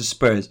he goes to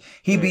Spurs.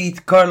 He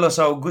beat Carlos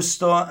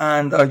Augusto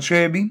and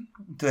Acerbi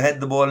to head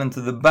the ball into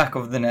the back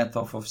of the net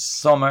off of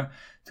Sommer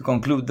to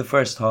conclude the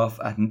first half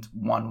at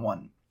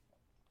 1-1.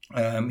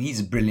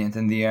 He's brilliant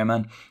in the air,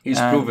 man. He's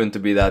proven to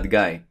be that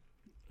guy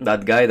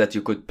that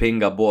you could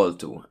ping a ball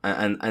to,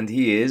 and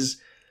he is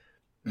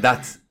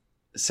that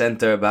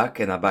centre back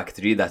in a back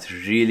three that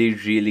really,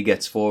 really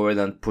gets forward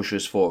and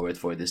pushes forward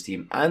for this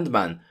team. And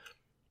man,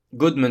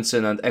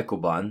 Gudmundsson and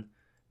Ekuban,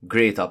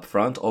 great up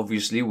front.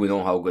 Obviously, we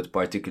know how good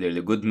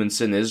particularly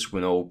Gudmundsson is.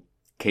 We know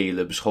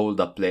Caleb's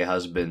hold-up play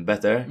has been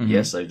better. Mm-hmm.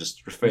 Yes, I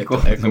just refer to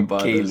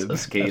Ekuban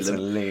as Caleb. That's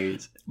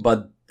hilarious.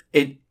 But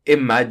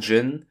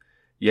imagine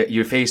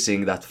you're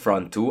facing that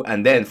front two,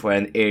 and then for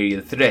an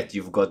aerial threat,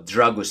 you've got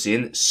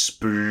Dragusin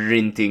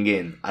sprinting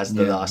in as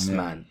the last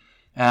man.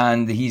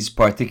 And he's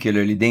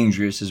particularly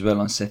dangerous as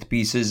well on set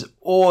pieces.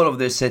 All of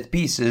their set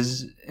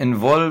pieces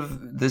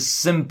involve the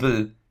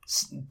simple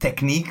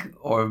technique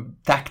or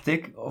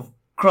tactic of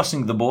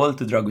crossing the ball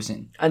to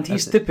Dragusin. And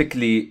he's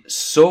typically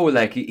so,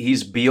 like,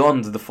 he's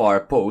beyond the far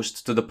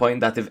post to the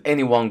point that if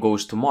anyone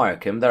goes to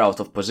mark him, they're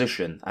out of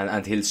position,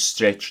 and he'll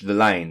stretch the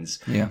lines.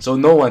 Yeah. So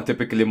no one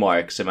typically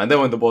marks him. And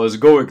then when the ball is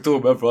going to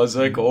him, everyone's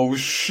like, oh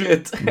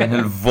shit. And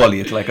he'll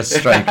volley it like a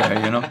striker,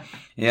 you know?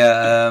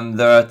 Yeah,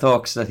 there are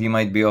talks that he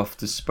might be off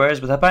to Spurs,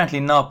 but apparently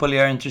Napoli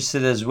are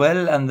interested as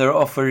well, and they're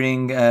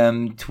offering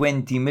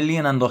 20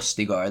 million and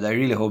Ostigard. I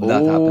really hope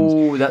that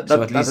happens.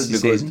 So at least he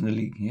stays in the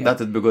league. Yeah.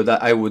 That'd be good.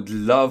 I would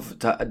love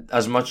to,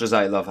 as much as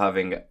I love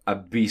having a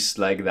beast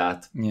like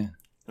that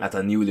at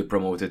a newly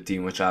promoted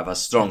team, which I have a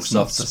strong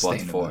soft spot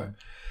for.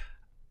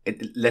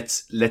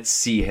 Let's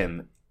see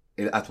him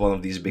at one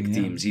of these big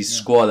teams. He's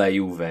Scuola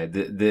Juve.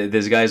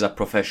 This guy's a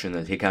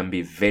professional. He can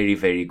be very,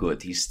 very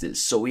good. He's still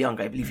so young.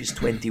 I believe he's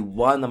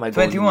 21. Am I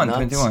going nuts?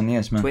 21,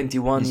 yes, man.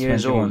 21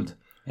 years 21. Old.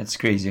 It's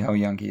crazy how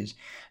young he is.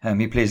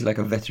 He plays like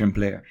a veteran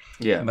player.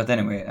 Yeah. But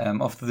anyway,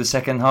 off to the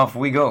second half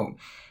we go.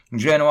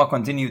 Genoa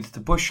continued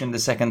to push in the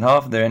second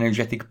half. Their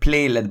energetic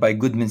play, led by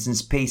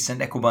Goodmanson's pace and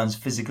Ekuban's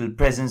physical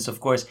presence, of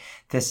course,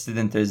 tested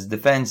Inter's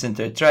defence.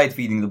 Inter tried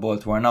feeding the ball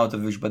to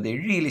Arnautovic, but they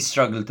really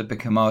struggled to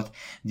pick him out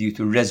due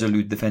to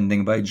resolute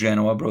defending by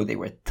Genoa, bro. They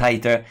were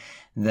tighter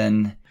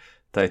than...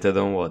 Tighter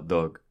than what,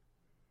 dog?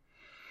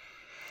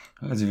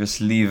 Let's just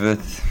leave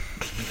it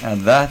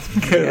at that.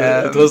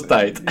 It was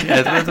tight.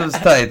 It was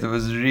tight. It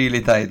was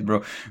really tight,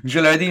 bro.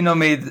 Gilardino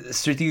made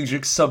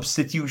strategic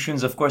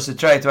substitutions, of course, to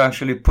try to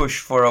actually push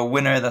for a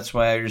winner. That's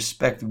why I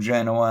respect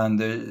Genoa,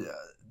 and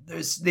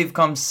they've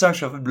come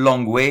such a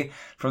long way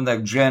from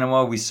that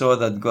Genoa we saw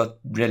that got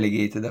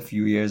relegated a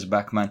few years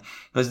back, man.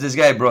 Because this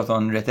guy brought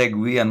on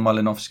Retegui and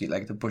Malinovsky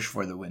to push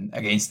for the win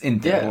against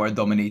Inter, who are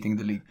dominating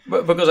the league.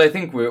 But because I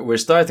think we're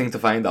starting to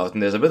find out,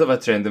 and there's a bit of a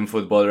trend in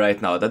football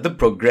right now, that the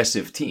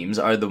progressive teams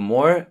are the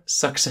more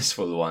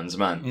successful ones,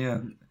 man. Yeah.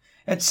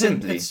 It's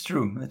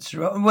true. It's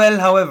true. Well,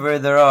 however,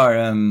 there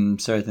are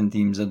certain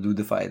teams that do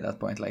defy that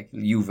point, like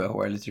Juve,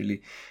 who are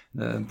literally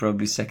the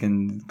probably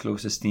second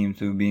closest team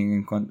to being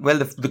in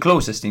the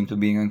closest team to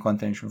being in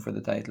contention for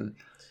the title,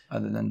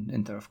 other than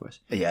Inter, of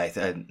course. Yeah,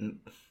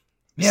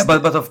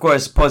 but of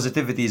course,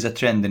 positivity is a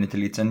trend in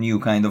Italy. It's a new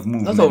kind of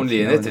movement. Not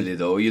only in Italy,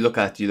 though. You look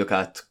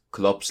at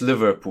Klopp's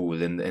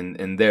Liverpool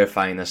in their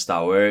finest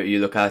hour. You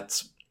look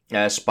at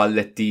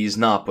Spalletti's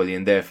Napoli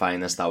in their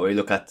finest hour. You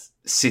look at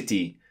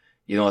City.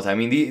 You know what I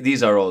mean?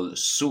 These are all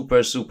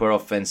super, super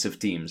offensive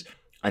teams.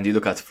 And you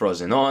look at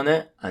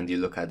Frosinone, and you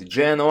look at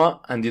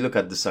Genoa, and you look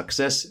at the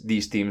success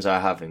these teams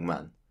are having,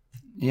 man.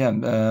 Yeah,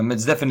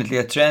 it's definitely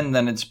a trend,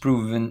 and it's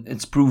proving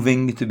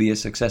to be a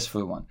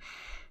successful one.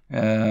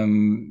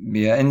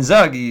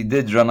 Inzaghi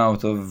did run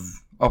out of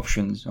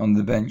options on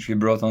the bench. He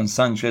brought on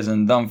Sanchez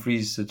and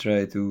Dumfries to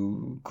try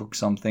to cook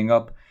something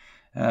up.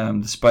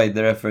 Despite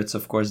their efforts,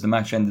 of course, the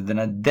match ended in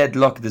a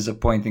deadlock,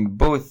 disappointing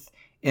both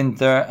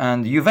Inter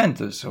and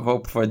Juventus, who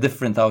hope for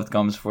different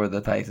outcomes for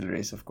the title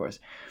race, of course.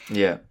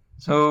 Yeah.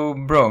 So,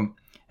 bro,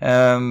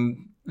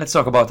 let's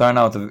talk about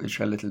Arnautovic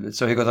a little bit.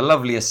 So he got a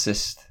lovely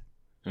assist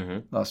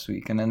last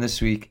week, and then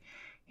this week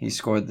he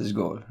scored this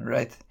goal,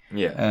 right?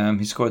 Yeah.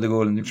 He scored a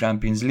goal in the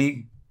Champions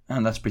League,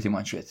 and that's pretty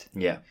much it.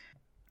 Yeah.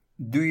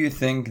 Do you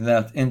think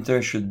that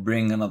Inter should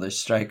bring another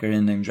striker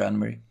in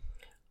January?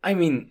 I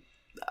mean,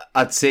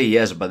 I'd say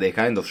yes, but they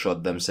kind of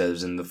shot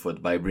themselves in the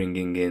foot by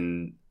bringing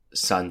in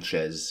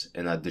Sanchez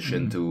in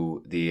addition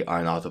to the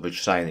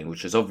Arnautovic signing,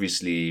 which is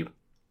obviously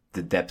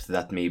the depth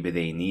that maybe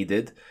they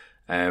needed.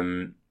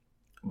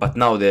 But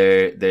now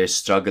they're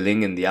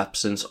struggling in the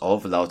absence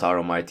of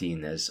Lautaro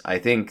Martinez. I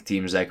think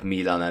teams like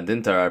Milan and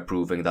Inter are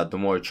proving that the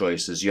more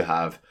choices you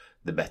have,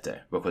 the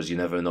better, because you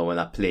never know when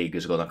a plague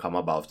is going to come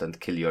about and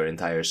kill your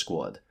entire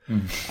squad.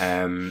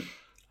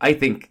 I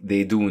think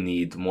they do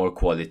need more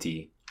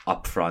quality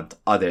up front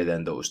other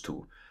than those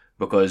two,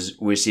 because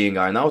we're seeing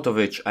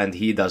Arnautovic and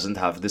he doesn't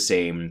have the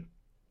same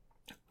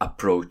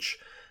approach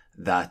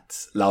that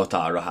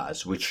Lautaro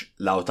has, which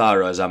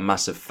Lautaro is a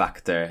massive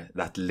factor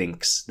that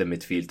links the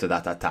midfield to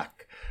that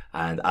attack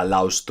and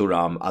allows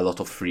Thuram a lot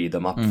of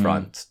freedom up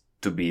front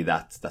to be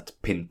that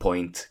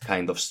pinpoint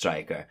kind of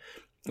striker.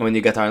 When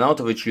you get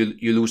Arnautovic,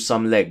 you lose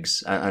some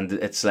legs, and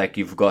it's like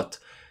you've got,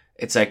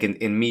 it's like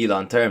in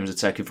Milan terms,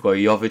 it's like you've got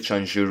Jovic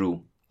and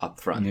Giroud up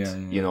front. Yeah.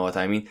 You know what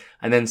I mean?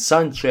 And then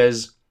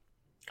Sanchez,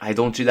 I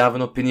don't really have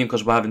an opinion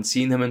because we haven't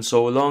seen him in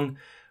so long.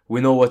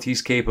 We know what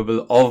he's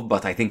capable of,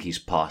 but I think he's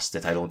past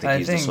it. I don't think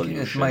he's the solution.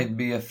 I think it might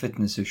be a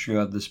fitness issue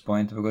at this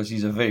point, because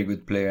he's a very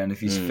good player, and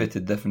if he's fit,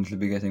 he'd definitely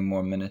be getting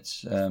more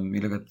minutes.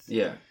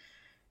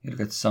 You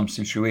look at some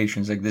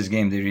situations like this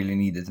game, they really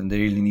needed him. They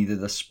really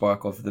needed a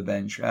spark off the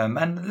bench.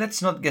 And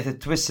let's not get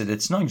it twisted.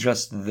 It's not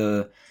just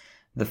the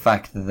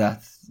fact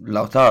that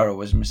Lautaro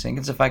was missing.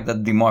 It's the fact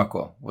that Di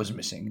Marco was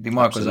missing. Di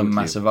Marco is a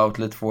massive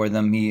outlet for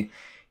them.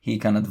 He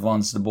can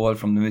advance the ball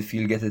from the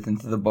midfield, get it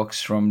into the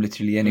box from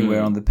literally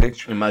anywhere on the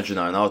pitch. Imagine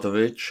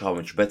Arnautovic, how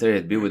much better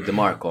it'd be with Di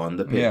Marco on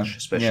the pitch,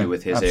 especially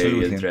with his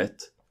aerial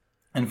threat.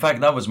 In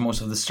fact, that was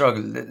most of the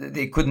struggle.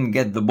 They couldn't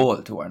get the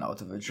ball to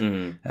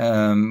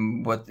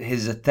Arnautovic. But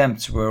his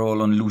attempts were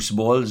all on loose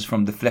balls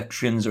from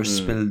deflections or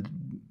spilled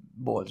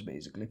balls,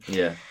 basically.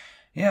 Yeah.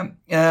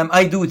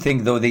 I do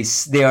think, though,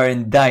 they are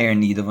in dire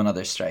need of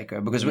another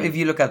striker, because if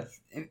you look at,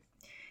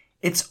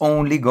 it's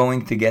only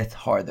going to get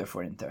harder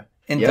for Inter.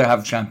 Inter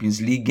have Champions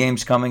League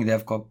games coming. They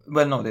have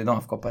they don't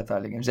have Coppa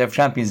Italia games. They have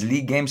Champions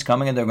League games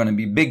coming, and they're going to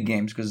be big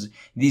games because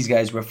these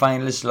guys were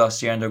finalists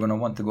last year and they're going to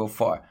want to go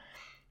far.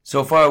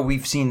 So far,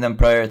 we've seen them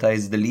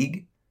prioritize the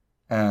league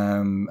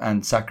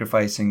and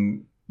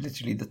sacrificing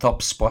literally the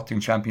top spot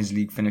in Champions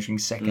League, finishing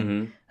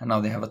second. And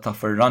now they have a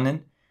tougher run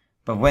in.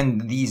 But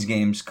when these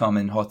games come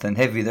in hot and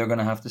heavy, they're going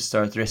to have to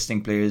start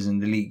resting players in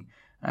the league.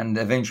 And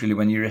eventually,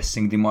 when you're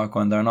resting Di Marco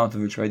and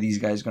Arnautovic, are these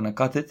guys going to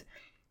cut it?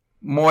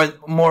 More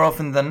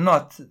often than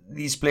not,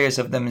 these players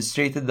have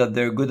demonstrated that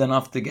they're good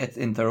enough to get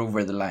Inter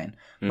over the line.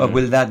 But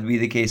will that be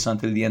the case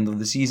until the end of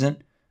the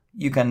season?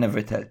 You can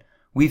never tell.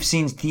 We've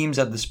seen teams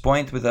at this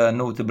point with a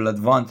notable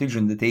advantage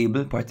in the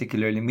table,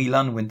 particularly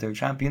Milan, winter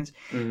champions.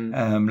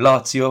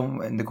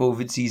 Lazio in the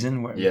COVID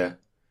season.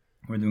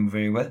 We're doing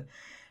very well.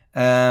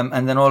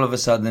 And then all of a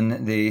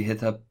sudden they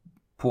hit a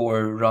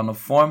poor run of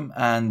form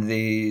and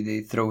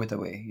they throw it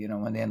away,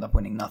 when they end up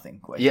winning nothing,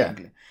 quite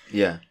frankly.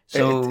 Yeah.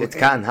 So it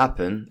can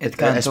happen. It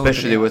can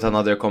especially totally with happen.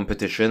 another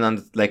competition.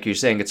 And like you're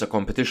saying, it's a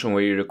competition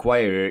where you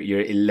require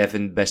your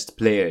 11 best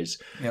players.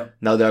 Yeah.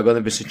 Now, there are going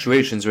to be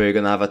situations where you're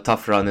going to have a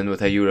tough run-in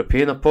with a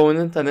European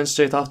opponent, and then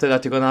straight after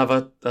that, you're going to have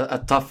a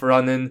tough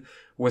run-in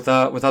with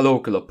a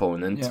local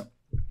opponent. Yeah.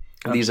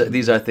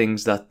 These are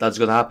things that's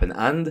going to happen.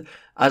 And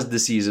as the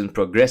season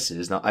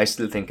progresses, now I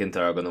still think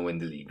Inter are going to win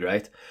the league,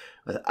 right?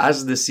 But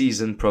as the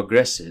season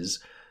progresses,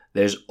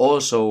 there's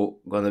also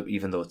going to,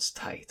 even though it's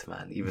tight,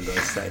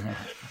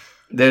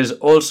 there's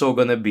also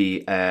going to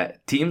be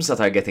teams that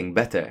are getting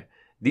better.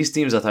 These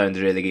teams that are in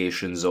the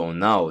relegation zone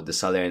now, the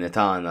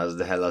Salernitanas,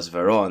 the Hellas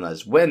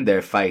Veronas, when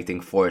they're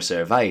fighting for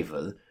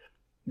survival,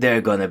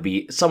 they're going to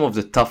be some of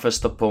the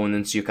toughest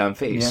opponents you can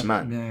face,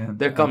 man. Yeah,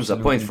 There comes a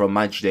point from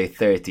Matchday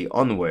 30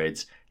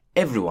 onwards,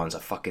 everyone's a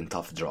fucking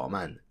tough draw,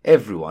 man.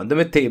 Everyone. The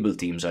mid-table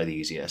teams are the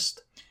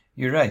easiest.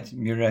 You're right,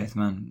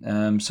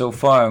 man. So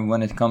far,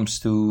 when it comes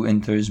to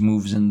Inter's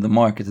moves in the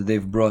market,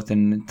 they've brought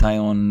in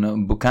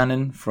Tyon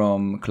Buchanan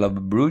from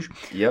Club Brugge,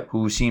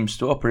 who seems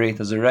to operate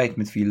as a right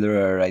midfielder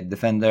or a right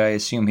defender. I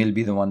assume he'll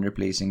be the one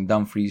replacing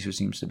Dumfries, who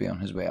seems to be on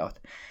his way out,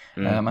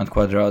 and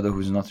Cuadrado,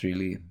 who's not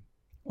really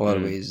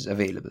always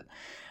available.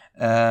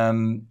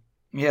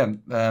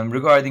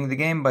 Regarding the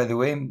game, by the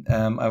way,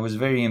 I was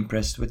very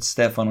impressed with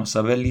Stefano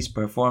Sabelli's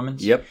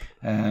performance.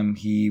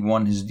 He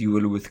won his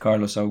duel with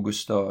Carlos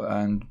Augusto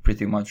and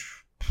pretty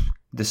much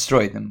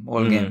destroyed him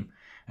all game.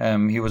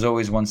 He was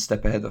always one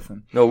step ahead of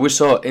him. No, we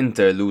saw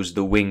Inter lose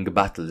the wing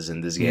battles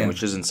in this game,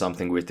 which isn't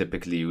something we're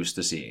typically used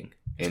to seeing.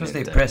 Because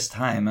they pressed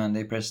high, man.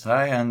 They pressed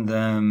high, and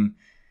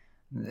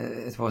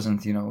it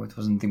wasn't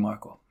Di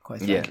Marco,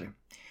 quite frankly.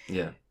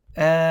 Yeah.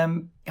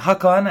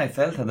 Hakan, I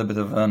felt, had a bit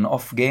of an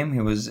off game.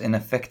 He was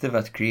ineffective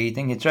at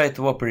creating. He tried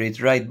to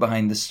operate right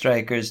behind the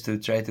strikers to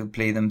try to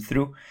play them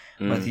through,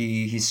 but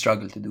he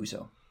struggled to do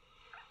so.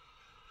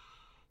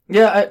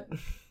 Yeah,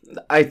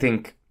 I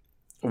think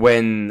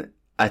when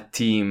a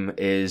team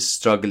is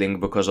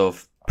struggling because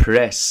of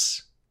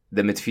press,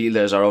 the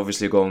midfielders are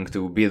obviously going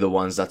to be the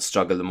ones that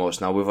struggle the most.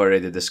 Now, we've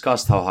already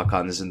discussed how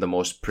Hakan isn't the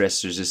most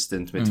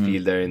press-resistant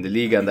midfielder in the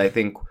league, and I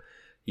think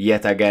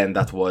yet again,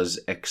 that was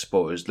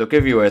exposed. Look,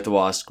 if you were to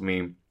ask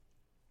me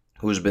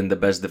who's been the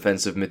best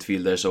defensive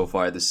midfielder so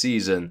far this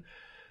season,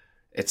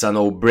 it's a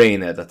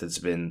no-brainer that it's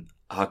been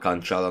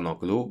Hakan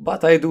Çalhanoğlu.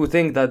 But I do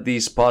think that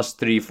these past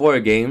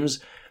 3-4 games,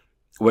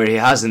 where he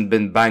hasn't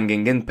been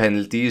banging in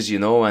penalties,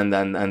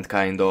 and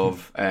kind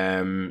of,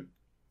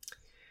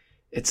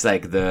 it's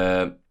like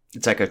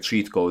a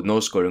cheat code, no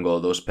scoring all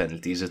those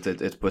penalties.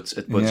 It puts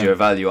your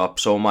value up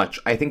so much.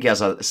 I think he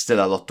has still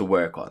a lot to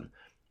work on.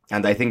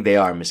 And I think they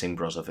are missing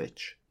Brozovic.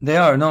 They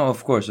are, no,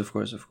 of course.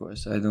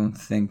 I don't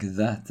think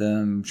that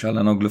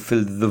Çalhanoğlu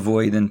filled the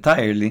void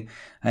entirely.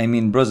 I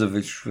mean,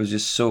 Brozovic was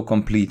just so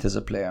complete as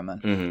a player, man.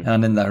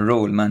 And in that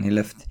role, man,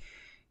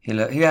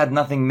 he had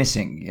nothing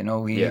missing,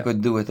 he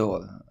could do it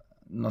all.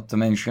 Not to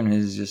mention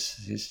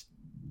his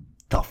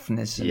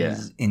toughness and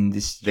his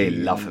industry. They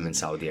love him in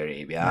Saudi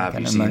Arabia. Have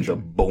you seen the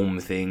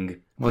boom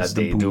thing? What's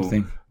the boom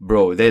thing?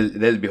 Bro,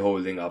 they'll be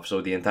holding up, so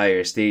the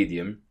entire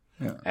stadium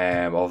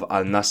of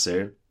Al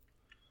Nassr,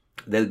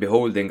 they'll be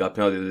holding up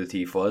not the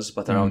tifos,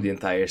 but around the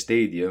entire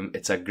stadium,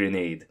 it's a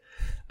grenade.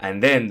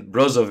 And then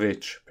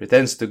Brozovic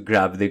pretends to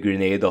grab the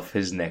grenade off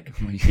his neck.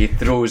 He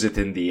throws it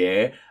in the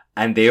air,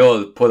 and they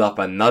all pull up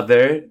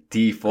another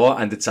tifo,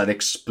 and it's an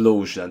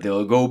explosion. And they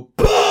all go,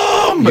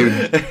 BOOM!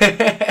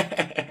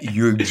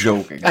 You're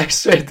joking. I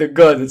swear to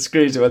God, it's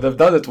crazy. But I've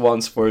done it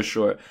once for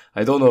sure.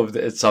 I don't know if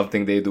it's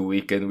something they do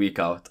week in, week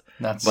out.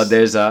 But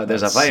there's a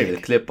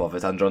viral clip of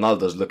it, and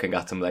Ronaldo's looking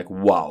at him like,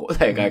 wow,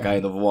 I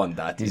kind of want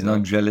that. He's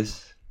not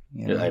jealous.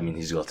 I mean,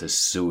 he's got his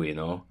sue,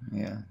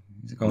 Yeah.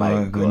 He's going,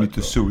 I need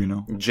to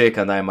sue, Jake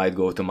and I might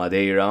go to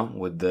Madeira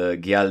with the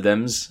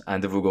Gyaldems,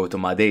 and if we go to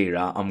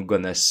Madeira, I'm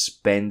gonna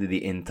spend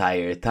the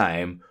entire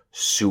time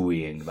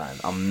suing, man.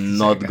 I'm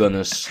not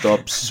gonna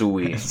stop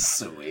suing.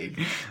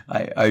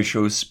 I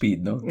show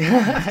speed, no?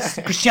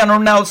 Cristiano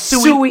Ronaldo,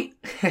 suing.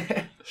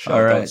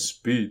 Shout out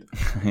speed.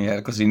 Yeah,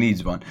 because he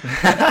needs one.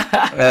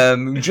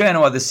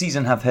 Genoa this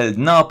season have held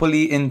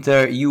Napoli,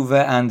 Inter, Juve,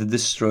 and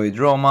destroyed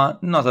Roma.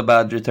 Not a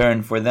bad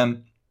return for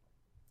them.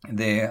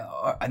 They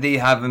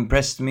have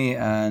impressed me,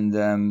 and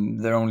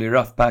their only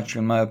rough patch,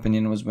 in my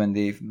opinion, was when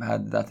they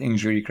had that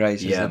injury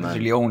crisis that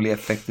really only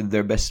affected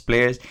their best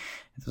players.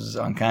 It was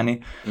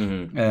uncanny.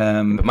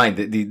 But mind,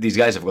 these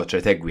guys have got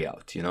Tretegui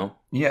out,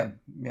 Yeah.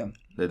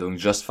 They're doing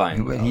just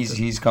fine.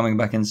 He's coming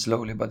back in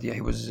slowly, but he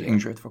was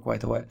injured for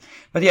quite a while.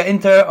 But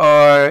Inter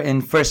are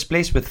in first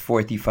place with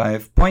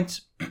 45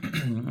 points,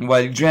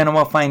 while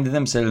Genoa find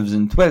themselves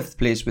in 12th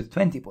place with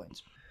 20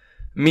 points.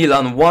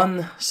 Milan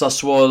 1,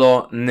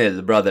 Sassuolo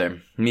 0,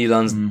 brother.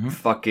 Milan's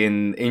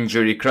fucking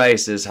injury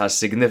crisis has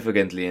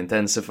significantly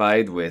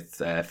intensified with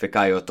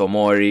Fikayo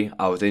Tomori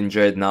out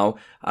injured now,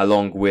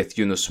 along with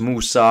Yunus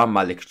Musa,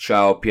 Malik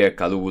Chow, Pierre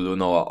Kalulu,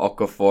 Noah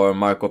Okafor,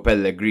 Marco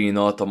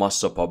Pellegrino,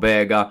 Tommaso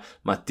Pobega,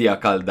 Mattia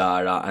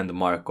Caldara and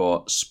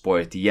Marco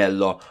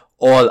Sportiello,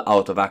 all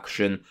out of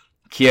action.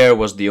 Kier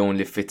was the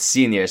only fit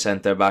senior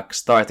centre-back,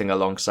 starting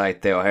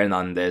alongside Theo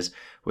Hernandez,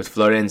 with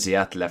Florenzi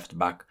at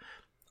left-back.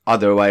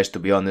 Otherwise, to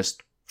be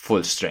honest,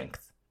 full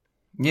strength.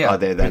 Yeah.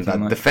 Other than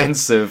that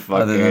defensive...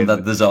 Other than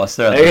that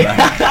disaster at the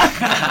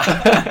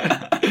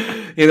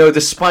back.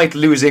 Despite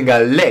losing a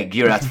leg,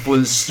 you're at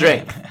full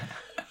strength.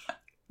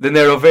 The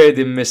Nero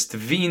Verde missed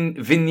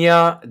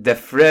Vigna,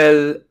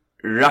 Defrel,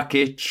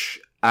 Rakic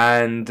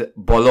and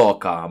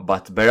Boloka,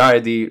 but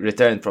Berardi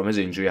returned from his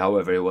injury.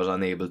 However, he was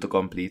unable to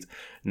complete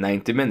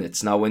 90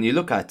 minutes. Now, when you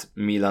look at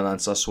Milan and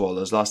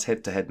Sassuolo's last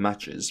head-to-head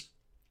matches,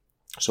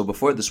 so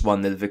before this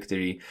 1-0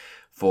 victory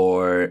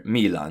for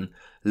Milan,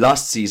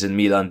 last season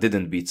Milan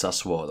didn't beat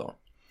Sassuolo.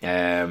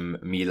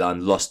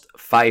 Milan lost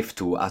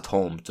 5-2 at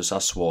home to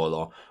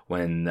Sassuolo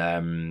when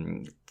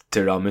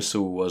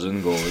Tiramisu was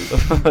in goal.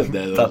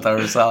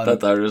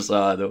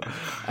 Tatarusado.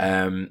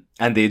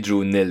 And they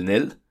drew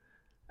 0-0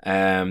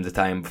 the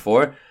time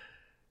before.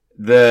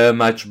 The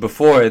match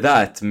before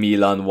that,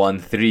 Milan won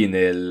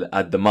 3-0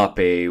 at the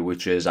Mappe,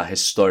 which is a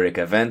historic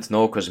event,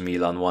 because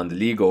Milan won the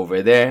league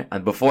over there.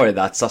 And before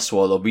that,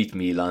 Sassuolo beat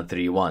Milan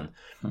 3-1.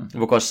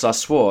 Because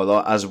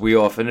Sassuolo, as we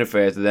often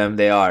refer to them,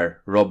 they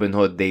are Robin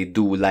Hood. They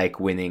do like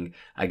winning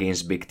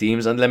against big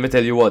teams. And let me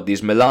tell you what,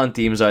 these Milan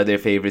teams are their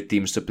favourite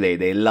teams to play.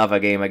 They love a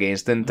game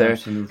against Inter.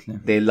 Absolutely.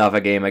 They love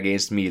a game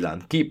against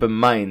Milan. Keep in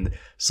mind,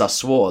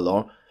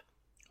 Sassuolo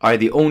are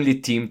the only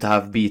team to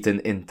have beaten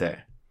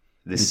Inter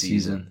this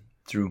season.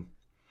 True.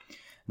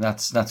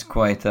 That's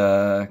quite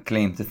a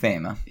claim to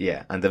fame, huh?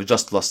 Yeah, and they've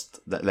just lost,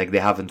 they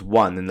haven't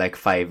won in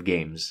 5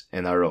 games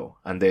in a row,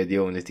 and they're the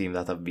only team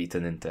that have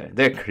beaten Inter.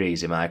 They're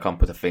crazy, man. I can't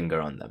put a finger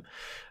on them.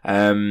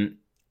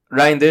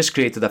 Reinders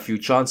created a few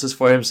chances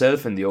for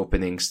himself in the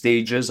opening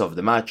stages of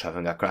the match,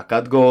 having a crack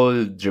at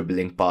goal,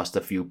 dribbling past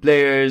a few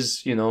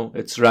players.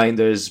 It's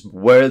Reinders'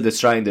 world,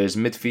 it's Reinders'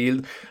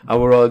 midfield,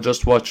 and we're all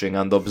just watching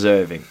and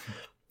observing.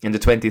 In the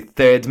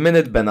 23rd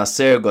minute,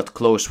 Benacer got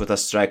close with a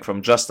strike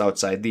from just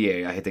outside the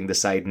area, hitting the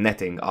side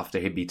netting after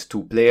he beat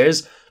 2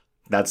 players.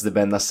 That's the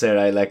Benacer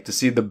I like to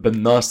see, the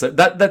Benacer.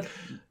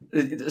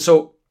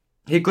 So,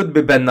 he could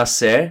be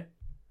Benacer,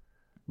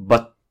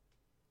 but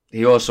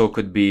he also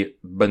could be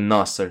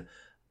Benacer.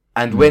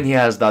 And when he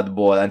has that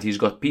ball and he's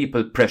got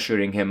people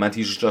pressuring him and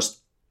he's just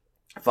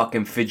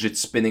fucking fidget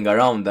spinning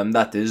around them,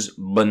 that is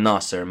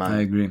Benacer, man.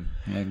 I agree.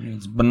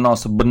 It's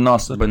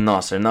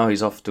Benacer. Now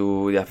he's off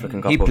to the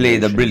African Cup. He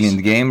played a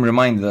brilliant game,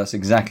 reminded us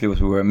exactly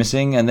what we were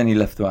missing, and then he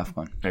left to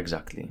AFCON.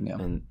 Exactly. Yeah.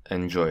 And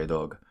enjoy,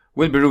 dog.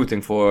 We'll be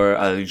rooting for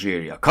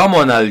Algeria. Come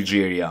on,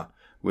 Algeria.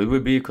 Will we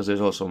be? Because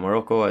there's also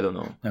Morocco. I don't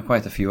know. There are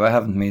quite a few. I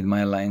haven't made my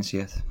alliance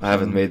yet. I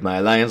haven't made my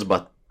alliance,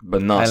 but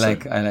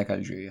Benacer. I like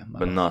Algeria.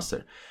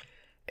 Benacer.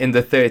 In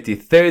the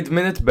 33rd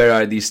minute,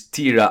 Berardi's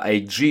Tira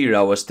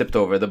Aigira was tipped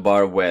over the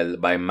bar well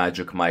by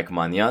Magic Mike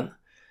Manyan.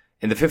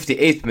 In the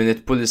 58th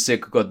minute,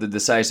 Pulisic got the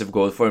decisive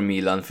goal for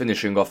Milan,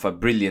 finishing off a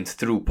brilliant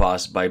through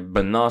pass by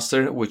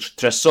Benacer, which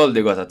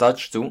Tresoldi got a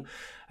touch to,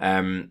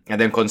 and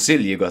then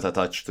Consigli got a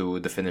touch to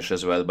the finish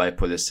as well by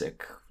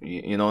Pulisic.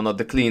 Not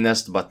the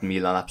cleanest, but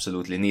Milan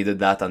absolutely needed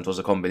that, and it was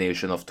a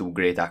combination of 2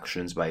 great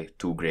actions by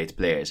 2 great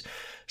players.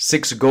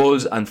 6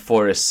 goals and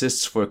 4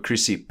 assists for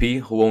Chrissy P,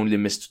 who only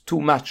missed 2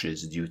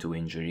 matches due to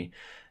injury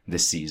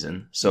this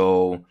season.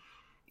 So,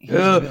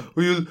 you'll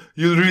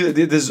really,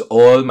 this is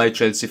all my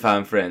Chelsea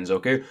fan friends,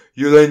 okay?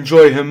 You'll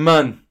enjoy him,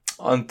 man,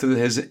 until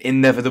his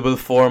inevitable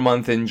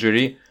 4-month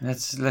injury.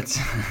 Let's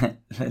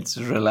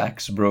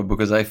relax, bro,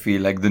 because I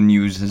feel like the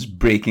news is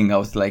breaking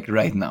out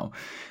right now.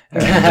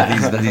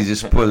 That he's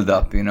just pulled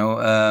up,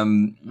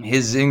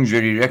 His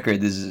injury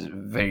record is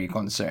very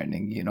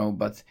concerning,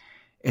 but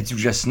it's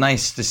just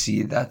nice to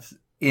see that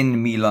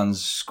in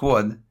Milan's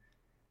squad,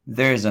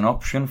 there's an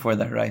option for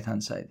that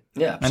right-hand side.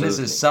 Yeah, absolutely. And this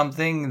is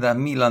something that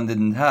Milan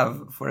didn't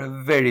have for a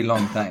very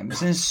long time,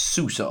 since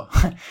Suso.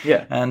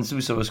 Yeah. And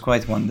Suso was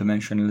quite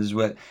one-dimensional as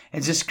well.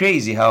 It's just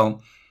crazy how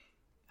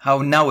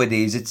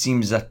nowadays it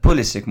seems that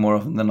Pulisic more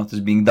often than not is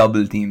being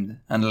double-teamed,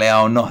 and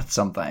Leao not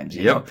sometimes,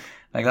 you know?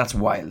 That's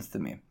wild to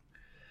me.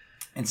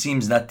 It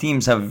seems that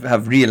teams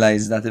have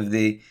realized that if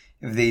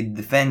they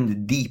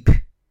defend deep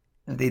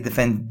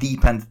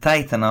and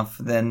tight enough,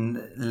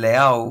 then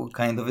Leao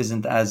kind of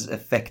isn't as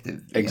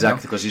effective.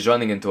 Exactly, because he's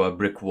running into a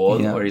brick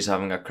wall or he's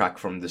having a crack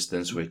from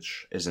distance,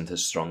 which isn't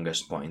his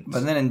strongest point.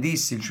 But then in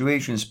these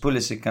situations,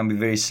 Pulisic can be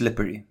very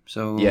slippery.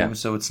 So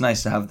it's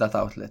nice to have that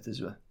outlet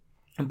as well.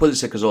 And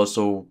Pulisic is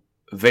also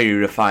very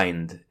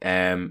refined.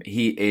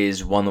 He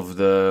is one of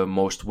the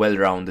most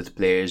well-rounded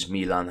players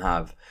Milan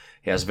have.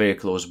 He has very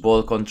close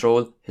ball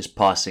control. His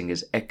passing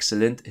is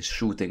excellent. His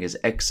shooting is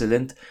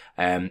excellent.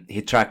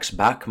 He tracks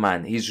back,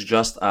 man. He's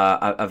just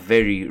a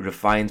very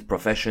refined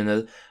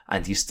professional,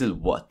 and he's still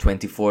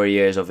 24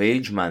 years of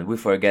age, man. We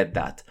forget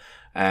that.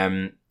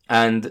 And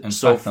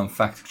so I'm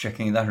fact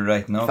checking that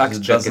right now. Fact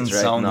it check doesn't it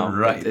right sound now.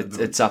 right.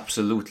 It's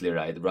absolutely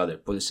right, brother.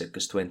 Pulisic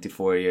is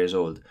 24 years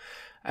old.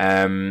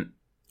 And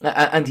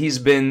he's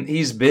been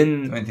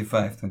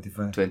 25. 20,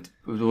 it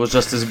was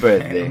just his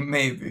birthday.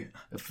 Maybe.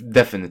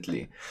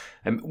 Definitely.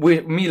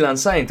 Milan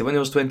signed him when he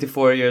was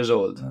 24 years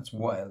old. That's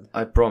wild.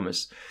 I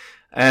promise.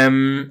 I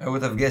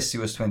would have guessed he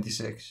was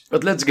 26.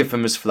 But let's give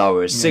him his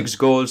flowers. 6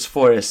 goals,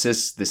 4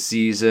 assists this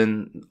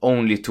season,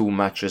 only 2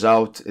 matches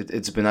out.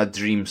 It's been a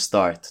dream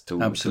start to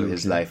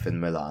his life in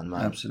Milan,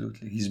 man.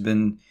 Absolutely.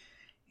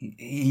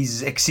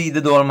 He's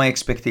exceeded all my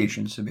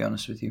expectations, to be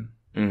honest with you.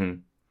 Mm-hmm.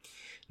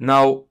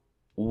 Now,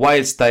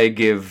 whilst I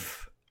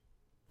give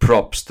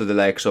props to the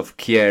likes of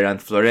Kier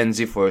and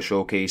Florenzi for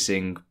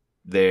showcasing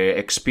their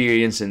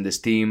experience in this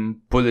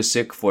team,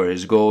 Pulisic for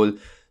his goal,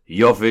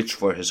 Jovic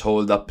for his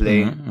hold-up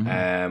play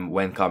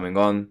when coming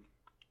on,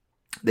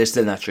 there's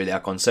still naturally a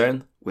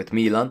concern with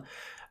Milan,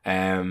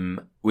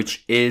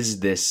 which is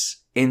this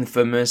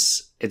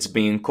infamous, it's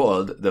being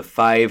called the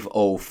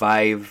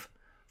 5-0-5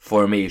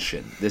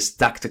 formation. This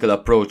tactical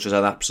approach is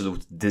an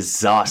absolute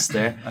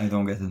disaster. I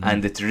don't get it.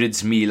 And it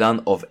rids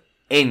Milan of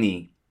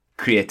any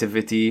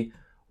creativity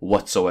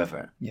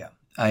whatsoever. Yeah,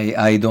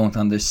 I don't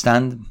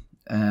understand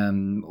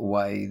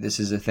why this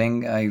is a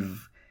thing.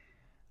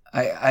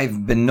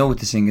 I've been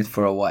noticing it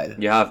for a while.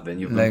 You have been.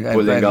 You've been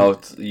pulling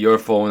out your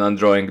phone and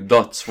drawing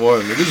dots for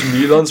me. This is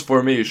Milan's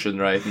formation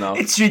right now.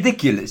 It's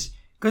ridiculous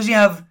because you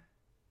have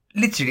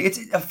literally it's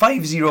a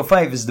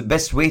 5-0-5 is the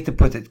best way to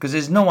put it because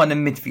there's no one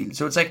in midfield.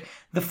 So it's like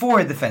the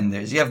 4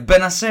 defenders. You have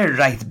Benacer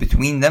right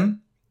between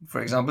them,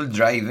 for example,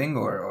 driving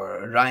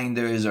or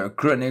Reinders or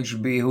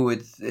Krunic, be who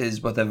it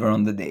is, whatever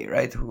on the day,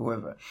 right?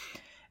 Whoever.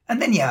 And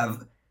then you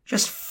have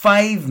just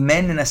 5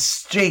 men in a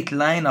straight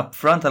line up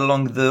front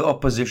along the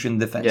opposition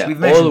defense. Yeah, We've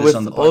mentioned this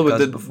on the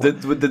podcast before.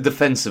 With the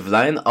defensive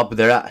line up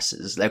their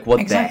asses. Like, what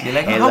exactly.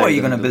 the hell? Like, how are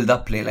you going to build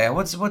up play? Like,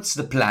 what's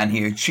the plan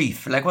here,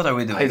 Chief? Like, what are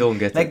we doing? I don't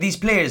get it. Like, these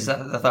players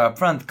that are up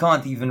front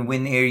can't even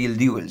win aerial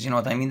duels. You know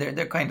what I mean?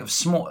 They're kind of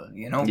small,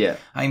 you know? Yeah.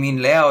 I mean,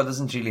 Leao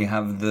doesn't really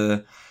have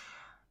the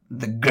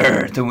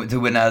grr to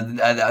win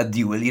a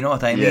duel, you know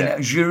what I mean? Yeah.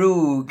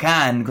 Giroud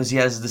can because he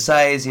has the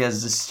size, he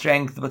has the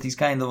strength, but he's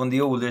kind of on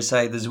the older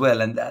side as well,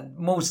 and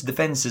most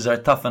defenses are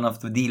tough enough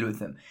to deal with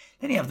him.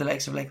 Then you have the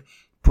likes of like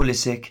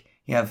Pulisic,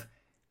 you have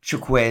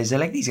Chukwueze,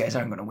 like these guys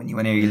aren't going to win you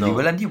an aerial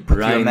duel, and you put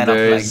your men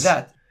up like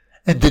that.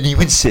 And then you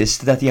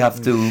insist that you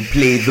have to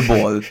play the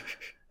ball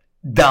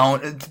down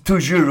to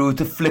Giroud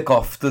to flick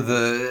off to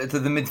the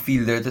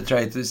midfielder to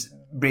try to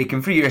break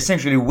him free. You're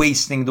essentially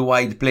wasting the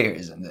wide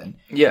players, and then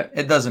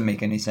it doesn't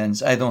make any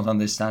sense. I don't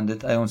understand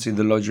it. I don't see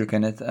the logic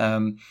in it.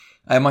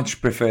 I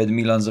much preferred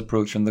Milan's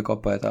approach in the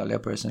Coppa Italia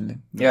personally.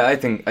 Yeah, I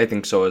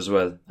think so as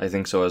well. The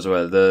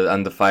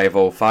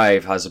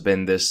 5-0-5 has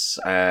been this.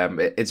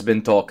 It's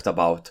been talked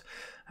about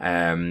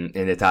in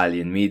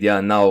Italian media,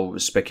 and now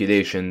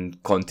speculation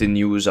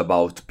continues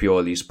about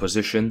Pioli's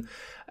position.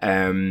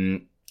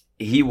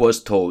 He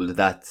was told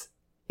that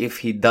if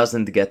he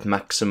doesn't get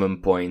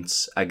maximum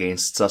points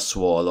against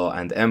Sassuolo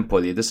and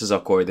Empoli, this is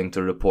according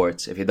to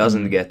reports, if he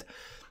doesn't get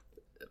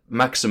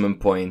maximum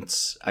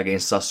points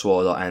against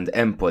Sassuolo and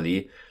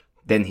Empoli,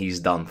 then he's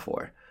done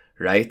for,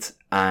 right?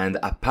 And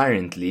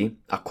apparently,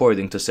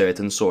 according to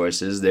certain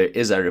sources, there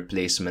is a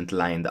replacement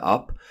lined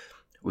up,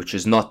 which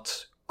is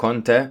not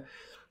Conte,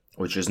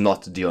 which is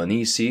not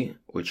Dionisi,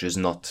 which is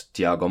not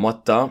Thiago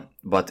Motta,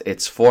 but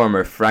it's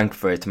former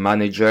Frankfurt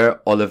manager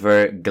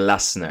Oliver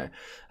Glasner,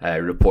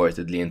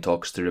 reportedly in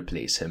talks to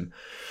replace him.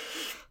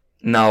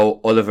 Now,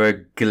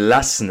 Oliver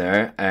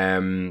Glasner,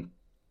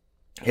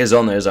 his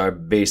honors are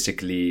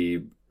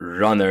basically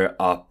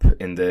runner-up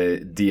in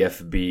the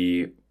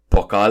DFB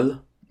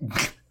Pokal,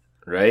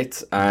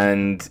 right?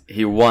 And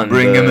he won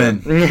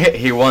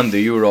he won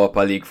the Europa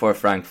League for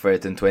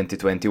Frankfurt in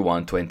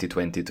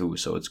 2021-2022,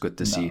 so it's good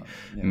to see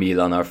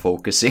Milan are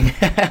focusing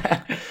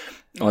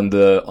on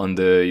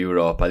the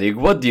Europa League.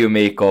 What do you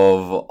make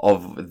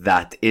of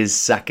that? Is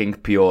sacking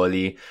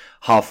Pioli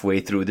halfway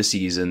through the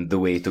season the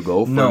way to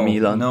go for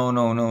Milan?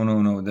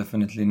 No,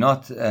 definitely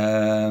not.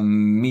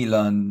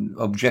 Milan,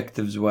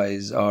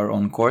 objectives-wise, are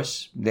on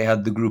course. They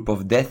had the group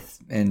of death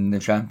in the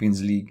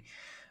Champions League,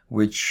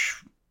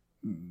 which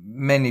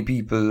many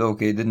people,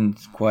 didn't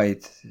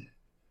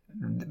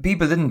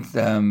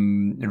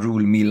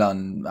rule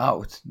Milan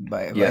out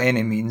by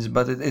any means,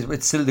 but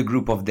it's still the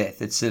group of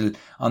death. It's still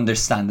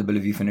understandable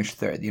if you finish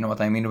third. You know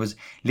what I mean? It was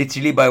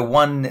literally by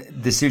one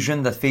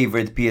decision that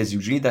favoured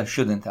PSG that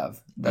shouldn't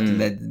have, that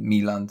led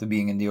Milan to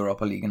being in the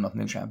Europa League and not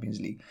in the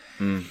Champions League.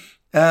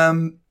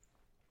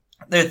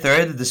 They're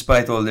third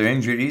despite all their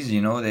injuries.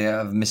 They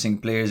have missing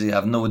players. They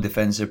have no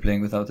defense. They're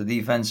playing without a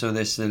defense, so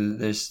they're still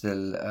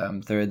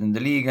third in the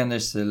league, and they're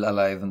still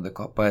alive in the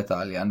Coppa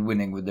Italia and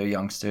winning with their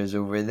youngsters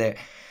over there.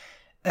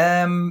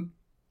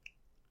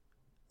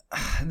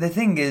 The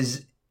thing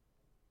is,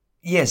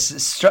 yes,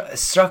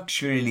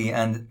 structurally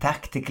and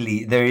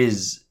tactically, there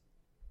is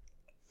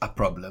a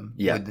problem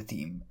with the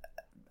team,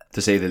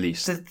 to say the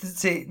least.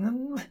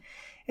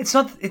 It's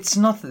not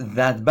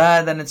that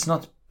bad, and it's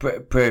not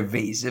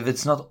pervasive.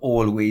 It's not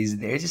always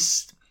there.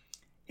 It's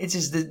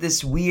just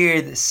this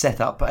weird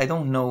setup. I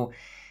don't know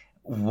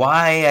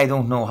why. I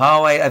don't know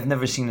how. I've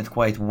never seen it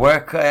quite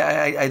work.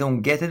 I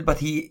don't get it, but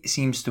he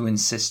seems to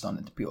insist on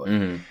it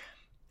purely.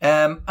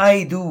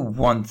 I do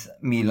want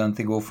Milan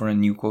to go for a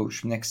new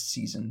coach next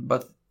season,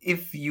 but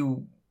if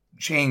you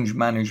change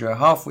manager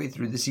halfway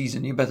through the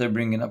season, you better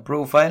bring in a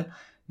profile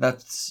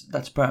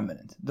that's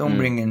permanent. Don't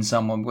bring in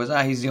someone because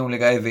he's the only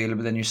guy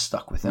available, then you're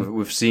stuck with him.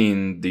 We've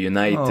seen the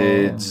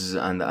Uniteds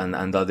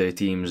and other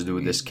teams do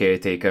this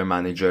caretaker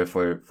manager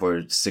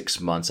for 6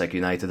 months. Like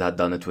United had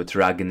done it with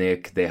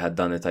Ragnick, they had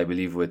done it, I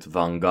believe, with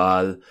Van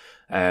Gaal.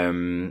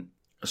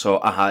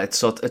 So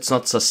it's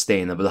not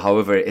sustainable.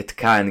 However, it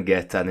can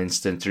get an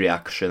instant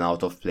reaction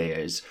out of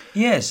players.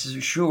 Yes,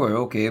 sure,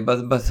 okay,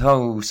 but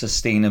how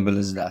sustainable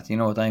is that? You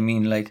know what I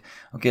mean? Like,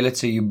 okay, let's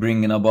say you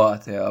bring in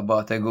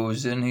Abate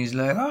goes in, he's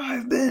like,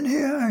 I've been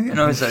here.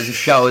 Starts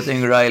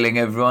shouting, riling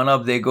everyone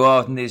up. They go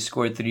out and they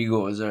score 3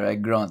 goals. All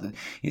right, granted.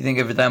 You think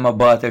every time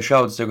Abate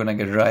shouts, they're gonna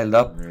get riled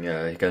up?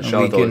 Yeah, he can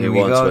shout all he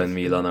wants when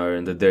Milan are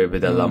in the Derby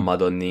della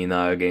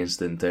Madonnina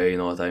against Inter. You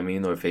know what I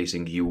mean? Or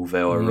facing Juve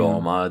or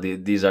Roma.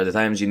 These are the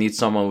times you need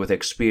someone with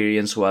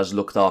experience who has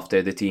looked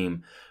after the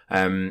team.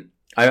 I'm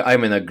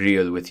in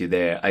agreement with you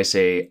there. I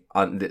say,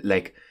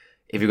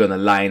 if you're going to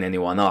line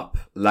one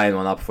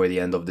up for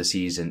the end of the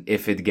season.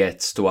 If it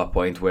gets to a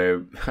point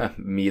where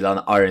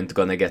Milan aren't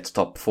going to get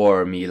top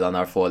 4, Milan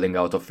are falling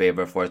out of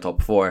favour for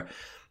top 4,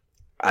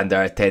 and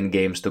there are 10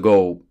 games to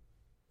go,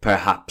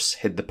 perhaps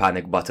hit the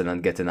panic button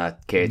and get in a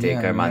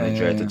caretaker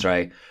manager to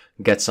try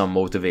get some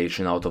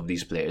motivation out of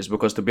these players.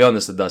 Because to be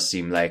honest, it does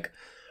seem like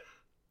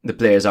the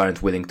players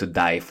aren't willing to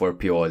die for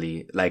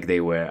Pioli like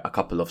they were a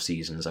couple of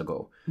seasons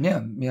ago.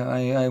 Yeah,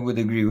 I would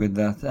agree with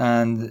that.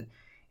 And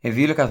if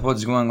you look at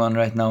what's going on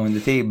right now in the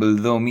table,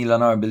 though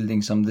Milan are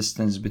building some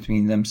distance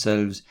between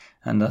themselves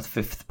and that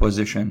 5th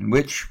position,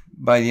 which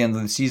by the end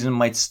of the season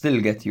might still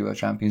get you a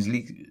Champions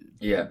League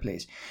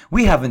place.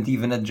 We haven't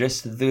even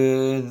addressed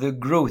the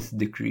growth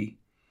decree.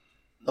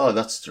 Oh,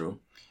 that's true.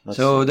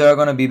 There are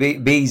going to be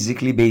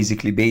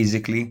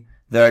basically,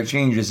 there are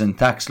changes in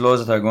tax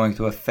laws that are going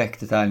to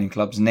affect Italian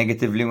clubs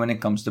negatively when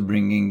it comes to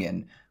bringing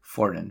in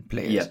foreign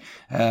players.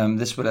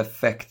 This will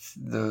affect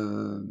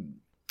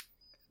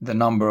the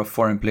number of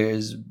foreign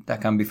players that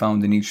can be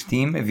found in each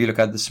team. If you look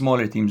at the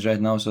smaller teams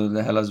right now, so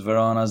the Hellas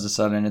Veronas, the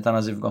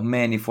Salernitanas, they've got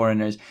many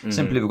foreigners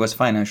simply because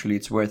financially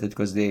it's worth it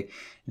because they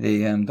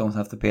don't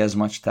have to pay as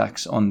much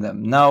tax on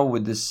them. Now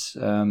with this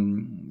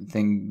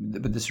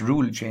with this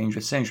rule change,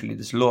 essentially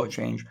this law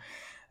change,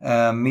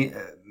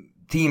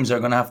 teams are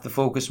going to have to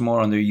focus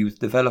more on their youth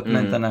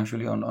development and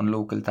actually on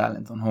local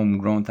talent, on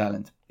homegrown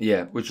talent.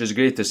 Yeah, which is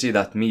great to see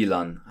that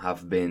Milan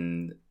have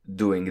been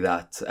doing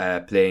that,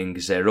 playing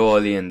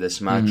Zeroli in this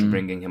match,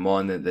 bringing him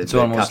on. It's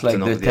almost like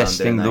they're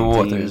testing the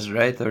waters,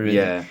 right? Already.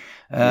 Yeah.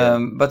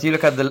 But you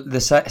look at the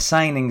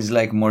signings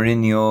like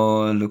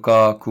Mourinho,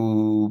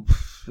 Lukaku,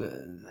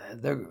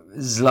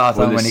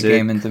 Zlatan when he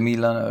came into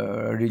Milan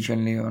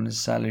originally on his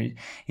salary.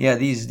 Yeah,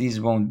 these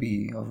won't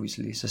be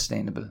obviously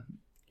sustainable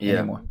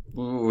anymore.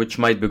 Which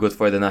might be good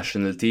for the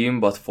national team,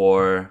 but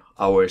for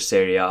our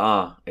Serie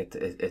A,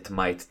 it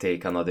might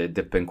take another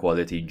dip in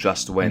quality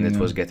just when it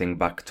was getting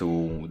back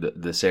to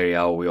the Serie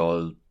A we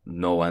all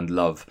know and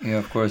love. Yeah,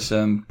 of course,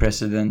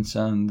 presidents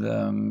and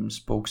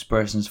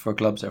spokespersons for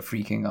clubs are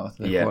freaking out.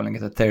 They're calling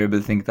it a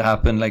terrible thing to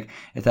happen. Like,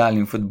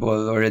 Italian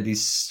football already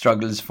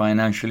struggles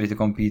financially to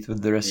compete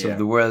with the rest of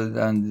the world,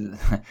 and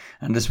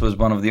this was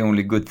one of the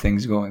only good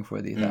things going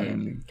for the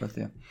Italian league. But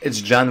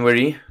it's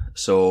January,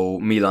 so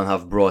Milan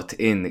have brought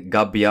in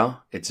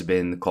Gabbia. It's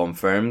been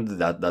confirmed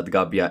that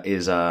Gabbia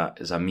is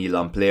a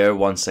Milan player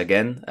once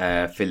again,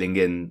 filling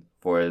in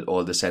for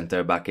all the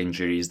centre-back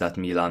injuries that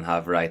Milan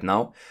have right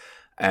now.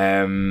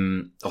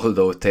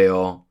 Although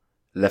Theo,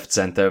 left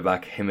centre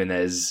back,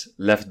 Jimenez,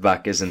 left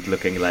back isn't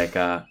looking like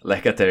a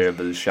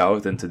terrible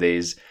shout in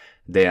today's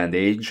day and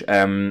age.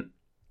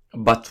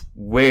 But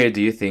where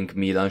do you think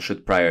Milan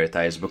should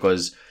prioritise?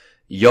 Because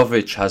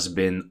Jovic has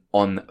been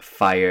on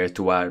fire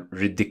to a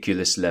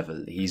ridiculous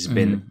level. He's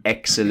been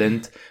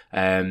excellent.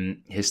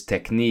 His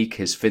technique,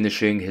 his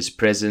finishing, his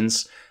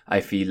presence, I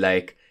feel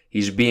like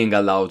he's being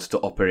allowed to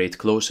operate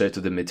closer to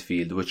the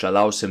midfield, which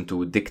allows him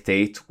to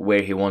dictate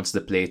where he wants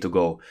the play to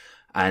go.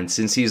 And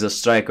since he's a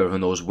striker who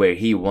knows where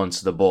he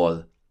wants the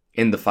ball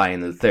in the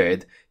final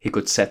third, he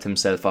could set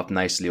himself up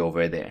nicely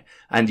over there.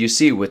 And you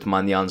see with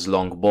Manjan's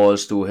long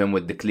balls to him,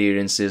 with the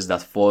clearances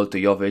that fall to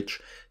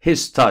Jovic,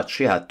 his touch,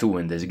 he had 2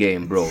 in this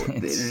game, bro.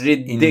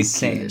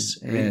 Ridiculous.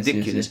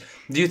 Ridiculous. Yes.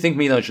 Do you think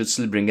Milan should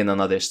still bring in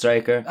another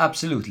striker?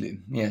 Absolutely.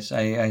 Yes,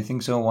 I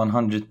think so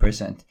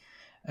 100%.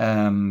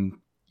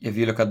 If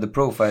you look at the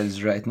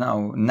profiles right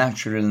now,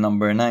 natural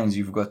number 9s,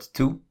 you've got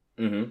 2.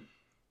 Mm-hmm.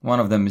 One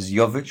of them is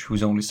Jovic,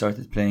 who's only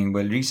started playing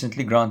well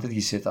recently. Granted,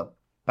 he's hit a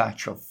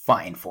patch of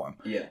fine form.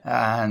 Yeah.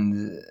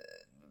 And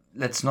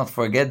let's not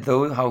forget,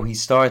 though, how he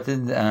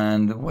started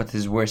and what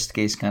his worst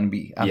case can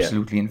be.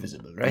 Absolutely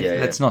invisible, right?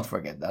 Let's not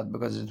forget that,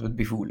 because it would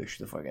be foolish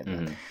to forget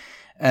that.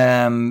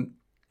 And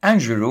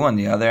Giroud, on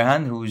the other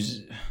hand,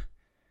 who's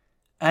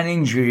an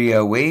injury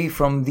away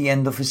from the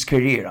end of his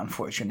career,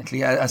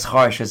 unfortunately, as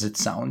harsh as it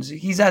sounds.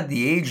 He's at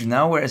the age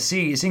now where a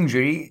serious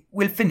injury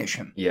will finish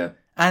him. Yeah.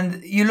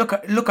 And you look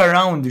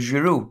around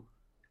Giroud.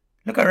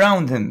 Look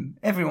around him.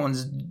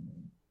 Everyone's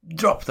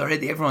dropped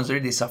already. Everyone's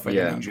already suffered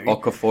an injury.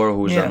 Okafor,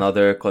 who's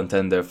another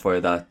contender for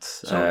that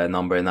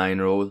number 9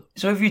 role.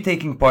 So if you're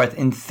taking part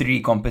in 3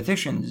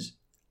 competitions,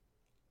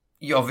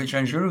 Jovic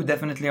and Giroud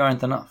definitely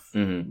aren't enough.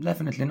 Mm-hmm.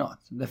 Definitely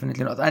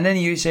not. And then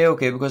you say,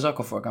 okay, because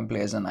Okafor can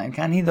play as a 9.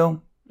 Can he,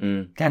 though?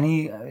 Can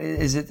he?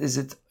 Is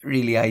it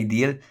really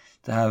ideal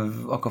to have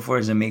Okafor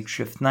as a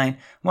makeshift 9?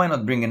 Why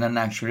not bring in a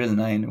natural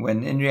 9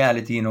 when in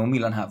reality,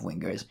 Milan have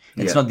wingers?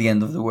 It's not the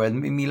end of the world.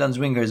 Milan's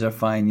wingers are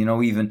fine,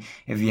 even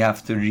if you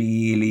have to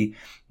really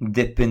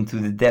dip into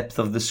the depth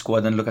of the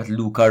squad and look at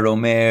Luca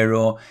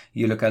Romero,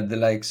 you look at the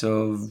likes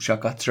of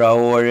Chaka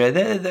Traore,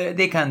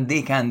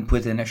 they can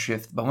put in a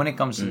shift. But when it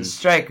comes to the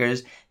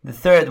strikers, the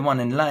third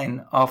one in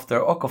line after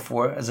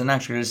Okafor as a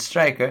natural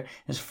striker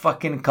is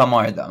fucking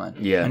Camarda, man.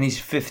 Yeah. And he's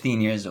 15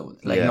 years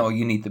old. No,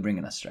 you need to bring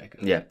in a striker.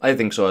 Yeah, I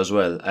think so as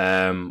well.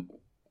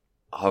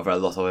 However, a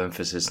lot of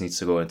emphasis needs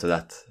to go into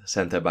that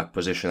centre-back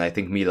position. I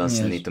think Milan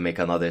still need to make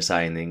another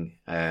signing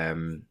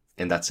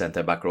in that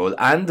centre-back role.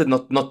 And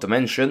not to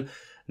mention,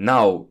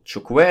 now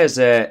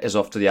Chukwueze is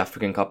off to the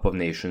African Cup of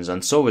Nations,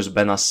 and so is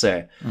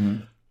Benasser.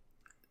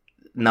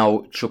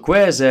 Now,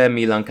 Chukwueze,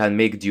 Milan can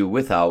make do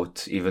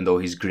without, even though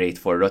he's great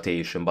for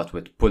rotation, but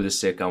with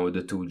Pulisic and with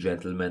the 2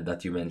 gentlemen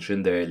that you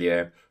mentioned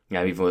earlier,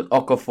 even with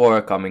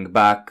Okafor coming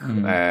back,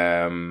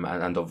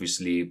 and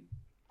obviously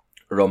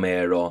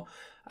Romero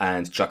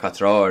and Chaka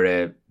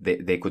Traore,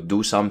 they could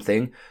do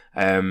something.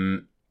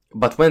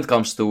 But when it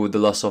comes to the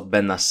loss of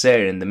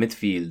Benasser in the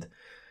midfield,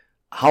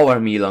 how are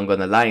Milan going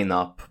to line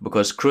up?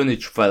 Because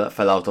Krunic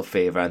fell out of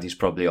favour and he's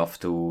probably off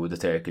to the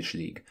Turkish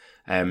league.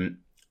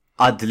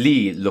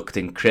 Adli looked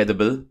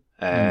incredible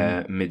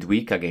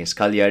midweek against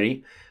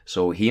Cagliari,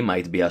 so he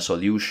might be a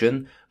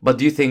solution. But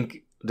do you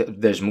think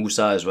there's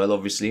Musa as well,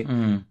 obviously,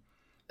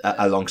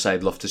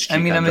 alongside Loftus-Cheek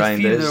and Reinders? I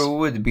mean, a midfielder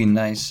would be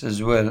nice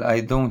as well. I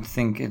don't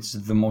think it's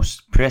the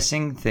most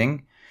pressing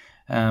thing.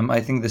 I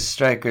think the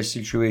striker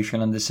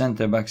situation and the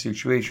centre-back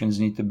situations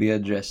need to be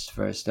addressed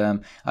first.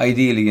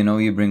 Ideally,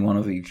 you bring one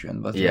of each,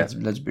 but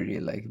let's be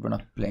real. We're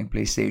not playing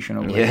PlayStation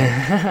over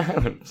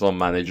here. It's on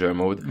manager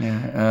mode.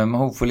 Yeah.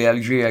 Hopefully,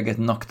 Algeria get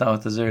knocked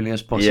out as early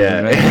as possible. Yeah.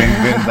 Right?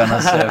 Bring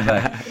Benasser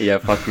back. Yeah,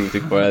 fuck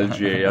rooting for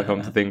Algeria.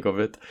 Come to think of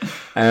it.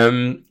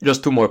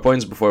 Just 2 more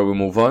points before we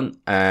move on.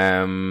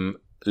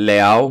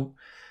 Leao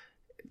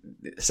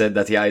said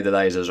that he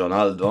idolizes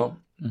Ronaldo.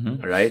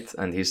 Right?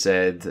 And he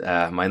said,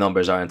 my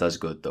numbers aren't as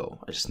good though.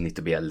 I just need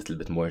to be a little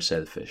bit more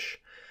selfish.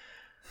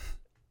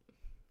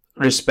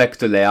 Respect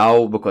to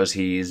Leao, because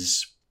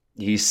he's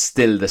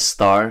still the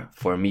star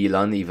for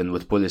Milan, even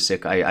with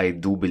Pulisic. I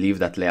do believe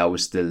that Leao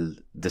is still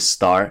the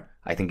star.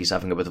 I think he's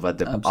having a bit of a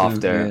dip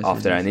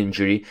after an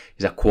injury.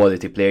 He's a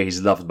quality player.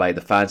 He's loved by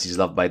the fans. He's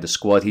loved by the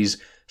squad. He's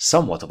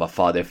somewhat of a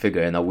father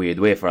figure in a weird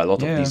way for a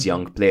lot of these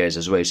young players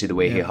as well. You see the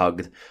way he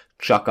hugged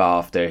Chaka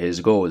after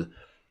his goal.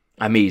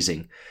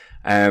 Amazing.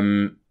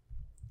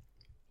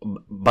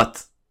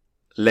 But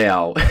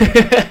Leao,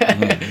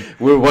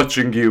 we're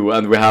watching you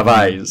and we have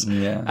eyes,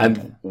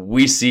 and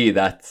we see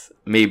that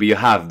maybe you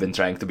have been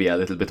trying to be a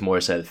little bit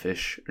more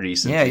selfish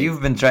recently. Yeah,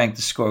 you've been trying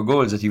to score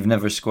goals that you've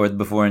never scored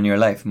before in your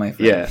life, my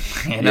friend.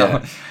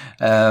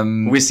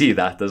 We see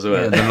that as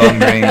well. The long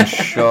range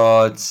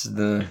shots,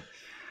 the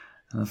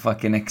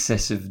fucking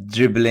excessive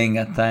dribbling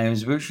at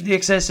times, which the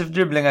excessive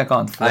dribbling I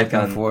can't fault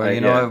him for.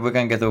 We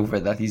can get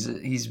over that.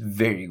 He's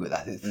very good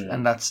at it,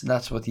 and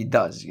that's what he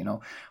does.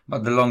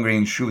 But the long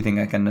range shooting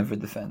I can never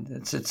defend.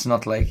 It's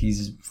not like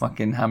he's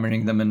fucking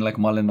hammering them in like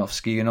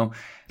Malinovsky.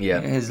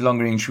 His long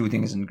range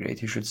shooting isn't great.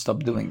 He should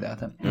stop doing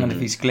that. And if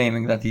he's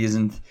claiming that he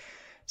isn't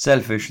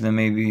selfish, then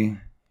maybe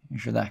he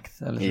should act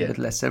a little bit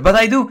less. But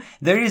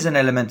there is an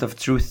element of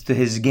truth to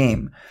his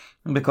game.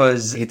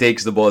 Because he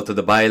takes the ball to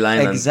the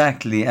byline.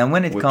 Exactly. And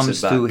when it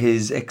comes to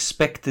his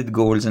expected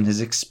goals and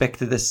his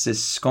expected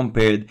assists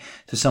compared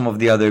to some of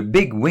the other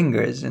big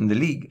wingers in the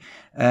league,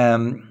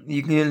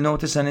 you'll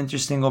notice an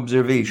interesting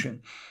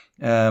observation.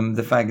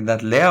 The fact that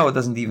Leao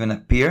doesn't even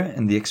appear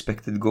in the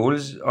expected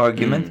goals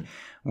argument,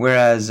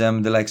 whereas the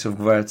likes of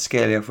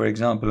Kvaratskhelia, for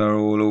example, are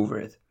all over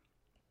it.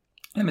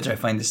 Let me try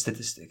to find the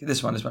statistic.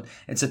 This one.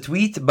 It's a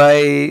tweet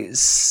by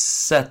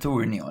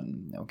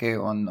Saturnion, okay,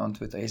 on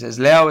Twitter. He says,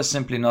 Leao is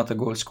simply not a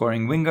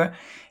goal-scoring winger.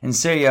 In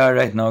Serie A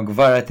right now,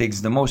 Guevara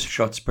takes the most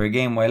shots per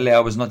game, while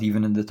Leao is not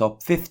even in the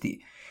top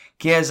 50.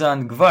 Chiesa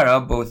and Guevara,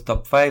 both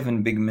top 5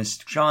 in big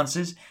missed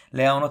chances.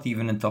 Leao not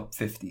even in top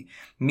 50.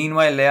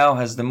 Meanwhile, Leao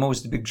has the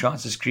most big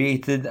chances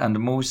created and the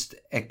most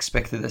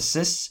expected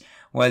assists,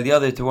 while the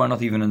other two are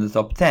not even in the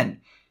top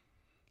 10.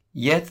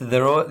 Yet, they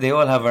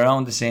all have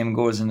around the same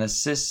goals and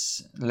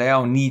assists.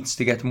 Leao needs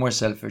to get more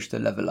selfish to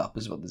level up,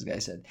 is what this guy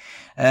said.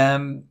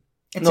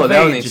 It's a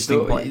very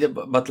interesting point.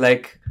 But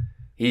like,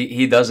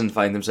 he doesn't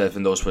find himself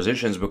in those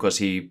positions because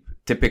he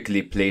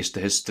typically plays to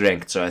his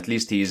strengths, or at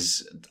least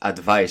he's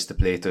advised to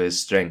play to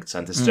his strengths,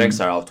 and his strengths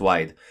are out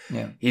wide.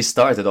 Yeah. He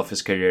started off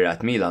his career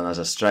at Milan as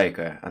a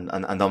striker, and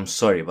I'm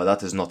sorry, but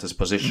that is not his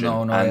position.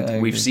 I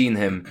we've agree. seen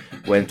him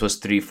when it was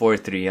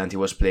 3-4-3 and he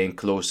was playing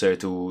closer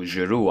to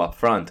Giroud up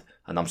front,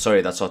 and I'm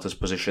sorry, that's not his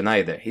position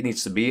either. He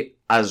needs to be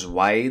as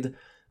wide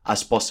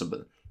as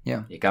possible.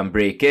 Yeah. He can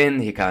break in,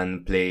 he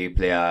can play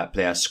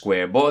a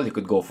square ball, he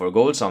could go for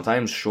goal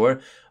sometimes,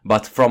 sure,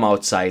 but from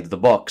outside the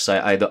box,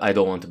 I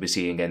don't want to be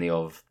seeing any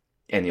of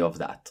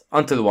that.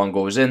 Until one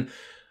goes in,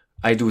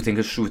 I do think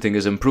his shooting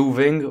is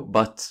improving,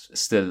 but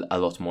still a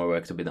lot more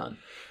work to be done.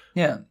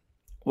 Yeah.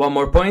 One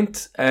more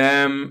point.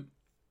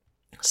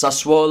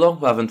 Sassuolo,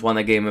 who haven't won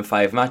a game in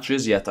 5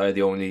 matches, yet are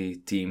the only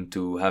team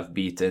to have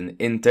beaten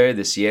Inter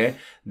this year.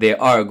 They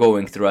are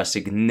going through a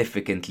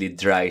significantly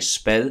dry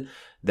spell.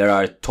 There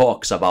are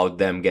talks about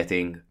them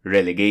getting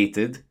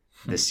relegated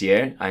this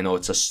year. I know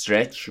it's a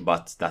stretch,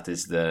 but that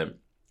is the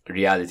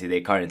reality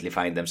they currently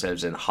find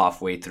themselves in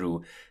halfway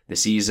through the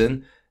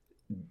season.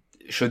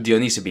 Should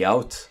Dionisi be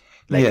out?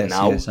 Yes,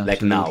 now?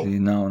 absolutely.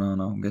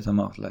 No. Get them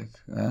out.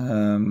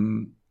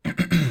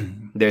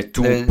 They're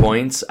 2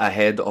 points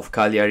ahead of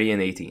Cagliari in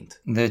 18th.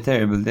 They're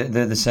terrible.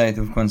 They're the side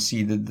who've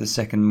conceded the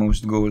second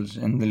most goals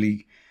in the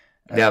league.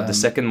 They have the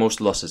second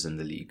most losses in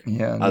the league.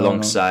 Yeah,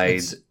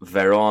 alongside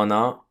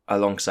Verona,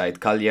 alongside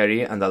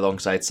Cagliari, and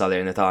alongside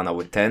Salernitana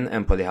with 10.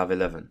 Empoli have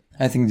 11.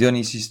 I think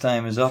Dionisi's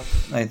time is up.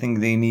 I think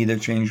they need a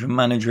change of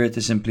manager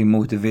to simply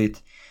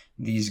motivate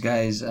these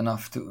guys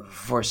enough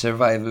for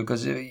survival,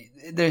 because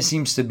there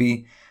seems to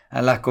be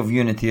a lack of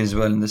unity as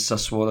well in the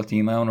Sassuolo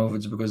team. I don't know if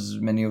it's because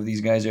many of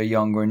these guys are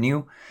young or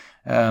new,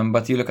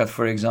 but you look at,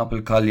 for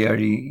example,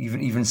 Cagliari,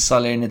 even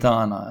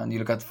Salernitana, and you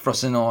look at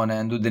Frosinone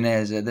and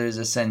Udinese, there's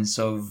a sense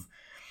of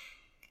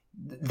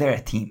they're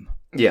a team.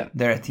 Yeah.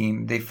 They're a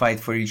team. They fight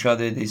for each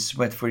other, they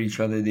sweat for each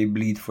other, they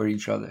bleed for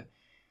each other.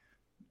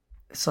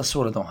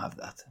 Sassuolo don't have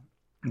that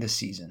this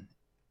season.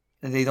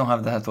 They don't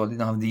have that at all. They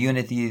don't have the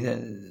unity.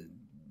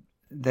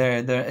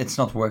 It's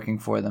not working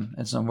for them.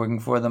 It's not working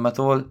for them at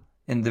all.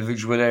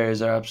 Individual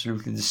errors are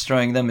absolutely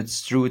destroying them.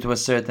 It's true to a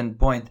certain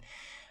point.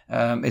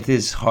 It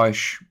is a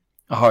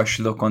harsh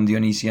look on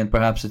Dionisi, and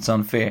perhaps it's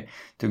unfair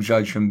to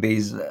judge him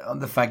based on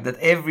the fact that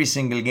every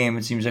single game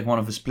it seems like one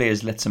of his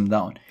players lets him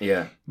down.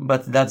 Yeah.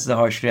 But that's the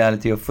harsh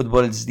reality of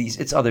football.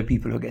 It's other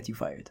people who get you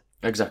fired.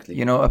 Exactly.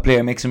 You know, a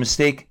player makes a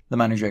mistake, the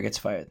manager gets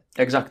fired.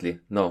 Exactly.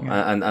 No,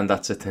 yeah. and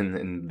that's it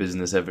in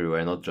business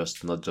everywhere, not just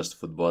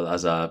football.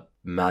 As a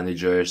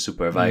manager,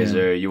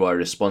 supervisor, you are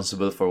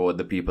responsible for what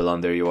the people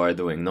under you are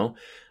doing, no?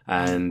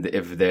 And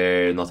if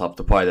they're not up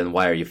to par, then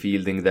why are you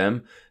fielding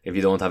them? If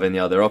you don't have any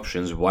other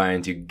options, why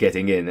aren't you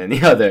getting in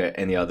any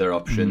other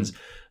options?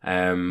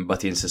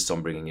 But he insists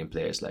on bringing in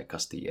players like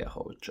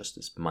Castillejo, which just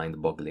is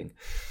mind-boggling.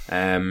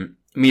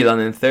 Milan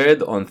in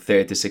third on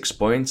 36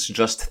 points,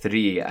 just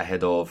 3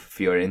 ahead of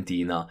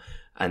Fiorentina,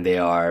 and they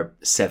are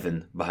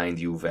 7 behind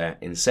Juve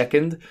in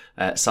second.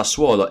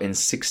 Sassuolo in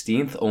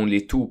 16th,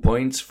 only 2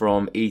 points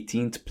from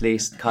 18th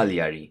placed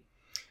Cagliari.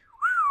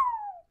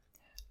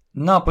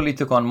 Napoli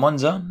took on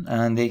Monza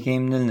and they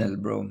came 0-0,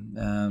 bro.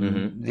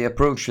 The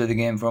approach to the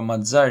game from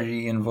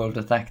Mazzarri involved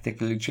a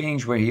tactical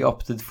change where he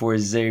opted for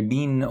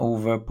Zerbin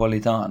over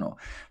Politano.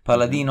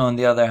 Palladino, on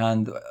the other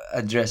hand,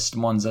 addressed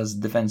Monza's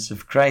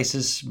defensive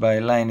crisis by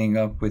lining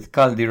up with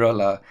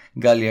Caldirola,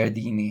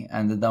 Gagliardini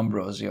and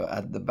D'Ambrosio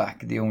at the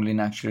back, the only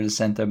natural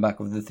centre-back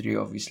of the three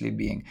obviously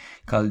being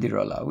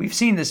Caldirola. We've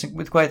seen this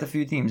with quite a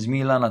few teams.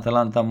 Milan,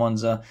 Atalanta,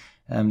 Monza,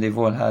 they've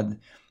all had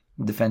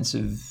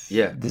defensive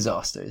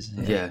disasters.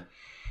 Yeah.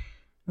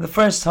 The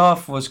first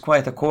half was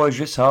quite a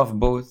gorgeous half.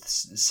 Both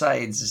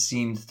sides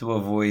seemed to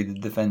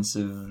avoid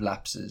defensive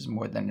lapses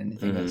more than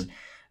anything else.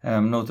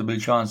 Notable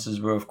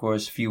chances were, of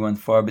course, few and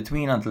far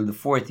between until the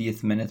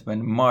 40th minute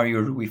when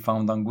Mario Rui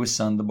found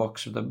Anguissa in the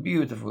box with a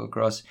beautiful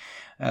cross.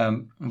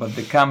 But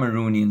the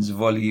Cameroonian's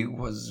volley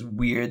was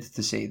weird,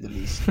 to say the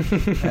least.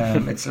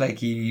 It's like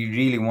he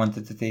really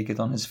wanted to take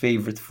it on his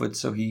favourite foot,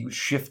 so he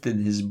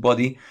shifted his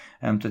body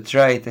to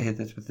try to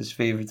hit it with his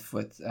favourite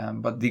foot.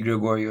 But Di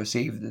Gregorio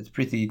saved it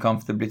pretty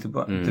comfortably, to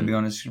be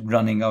honest,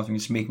 running out and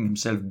just making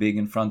himself big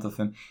in front of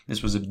him.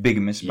 This was a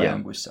big miss by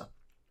Anguissa.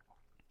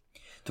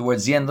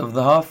 Towards the end of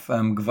the half,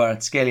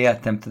 Kvaratskhelia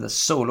attempted a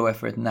solo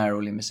effort,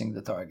 narrowly missing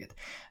the target.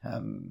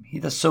 He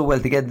does so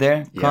well to get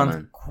there,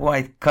 can't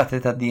quite cut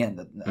it at the end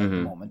at the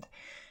moment.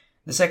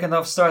 The second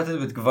half started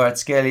with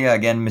Kvaratskhelia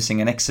again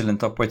missing an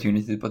excellent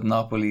opportunity to put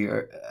Napoli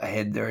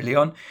ahead early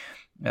on.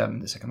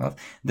 The second half.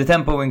 The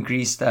tempo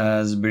increased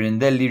as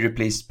Birindelli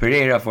replaced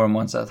Pereira for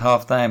once at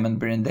halftime, and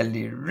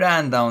Birindelli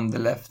ran down the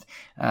left,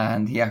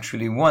 and he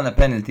actually won a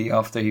penalty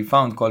after he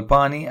found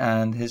Colpani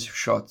and his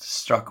shot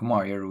struck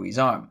Mario Rui's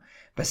arm.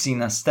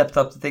 Pessina stepped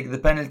up to take the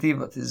penalty,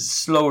 but his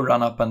slow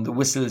run-up and the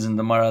whistles in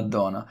the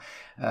Maradona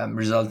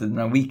resulted in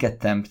a weak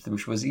attempt,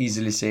 which was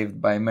easily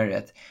saved by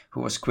Meret,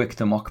 who was quick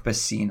to mock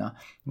Pessina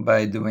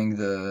by doing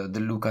the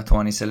Luca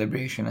Toni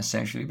celebration,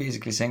 essentially,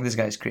 basically saying this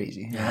guy's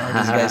crazy. You know?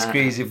 This guy's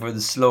crazy for the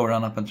slow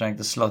run-up and trying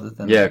to slot it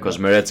in. Yeah, because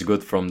Meret's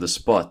good from the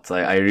spot.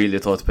 I really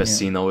thought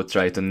Pessina would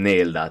try to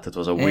nail that. It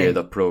was a weird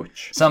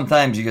approach.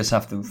 Sometimes you just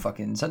have to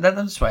fucking... So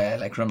that's why I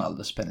like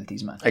Ronaldo's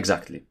penalties, man.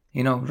 Exactly.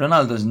 You know,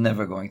 Ronaldo's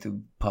never going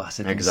to pass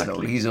it in slow.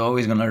 He's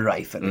always going to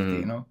rifle it,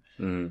 you know?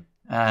 Mm.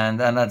 And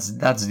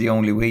that's the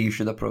only way you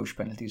should approach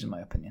penalties, in my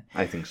opinion.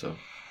 I think so.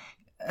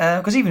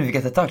 Because even if you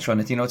get a touch on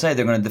it, you know, it's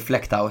either going to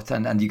deflect out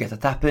and you get a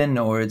tap in,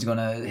 or it's going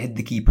to hit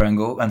the keeper and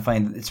go and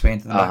find its way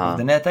into the back of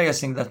the net. I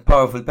just think that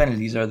powerful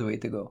penalties are the way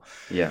to go.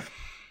 Yeah.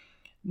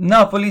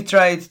 Napoli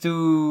tried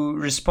to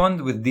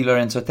respond with Di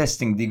Lorenzo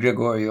testing Di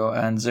Gregorio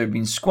and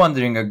Zerbin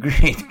squandering a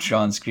great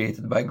chance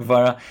created by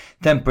Guevara.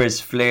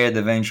 Tempers flared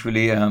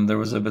eventually. There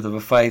was a bit of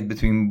a fight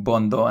between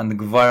Bondo and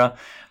Guevara.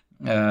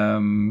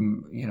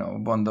 You know,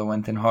 Bondo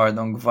went in hard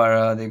on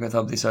Guevara. They got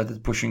up, they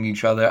started pushing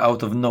each other.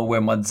 Out of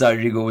nowhere,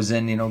 Mazzarri goes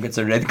in, you know, gets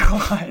a red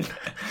card.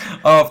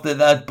 After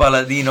that,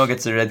 Palladino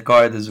gets a red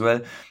card as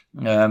well.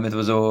 It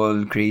was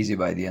all crazy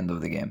by the end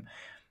of the game.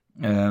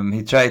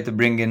 He tried to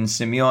bring in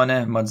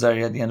Simeone.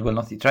 Mazzarri at the end, well,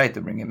 not he tried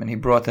to bring him in, he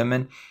brought him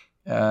in.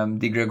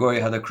 Di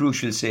Gregorio had a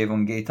crucial save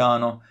on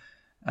Gaetano,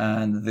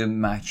 and the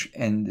match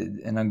ended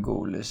in a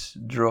goalless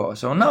draw.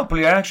 So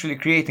Napoli are actually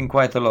creating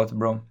quite a lot,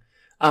 bro.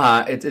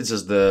 It's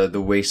just the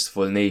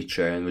wasteful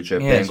nature in which they're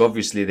playing.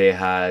 Obviously, they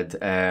had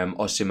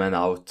Osimhen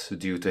out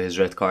due to his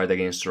red card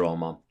against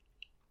Roma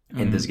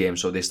in this game.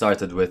 So they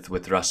started with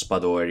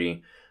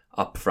Raspadori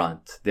up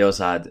front. They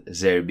also had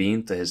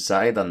Zerbin to his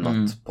side and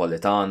not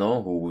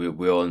Politano, who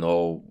we all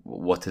know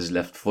what his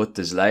left foot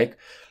is like.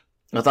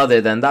 But other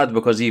than that,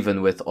 because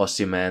even with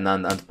Osimhen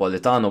and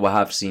Politano, we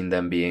have seen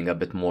them being a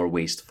bit more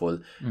wasteful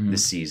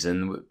this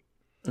season,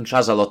 which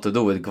has a lot to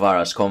do with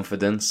Guevara's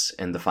confidence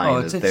in the final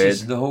it's third.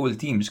 just the whole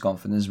team's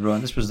confidence, bro.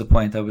 And this was the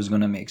point I was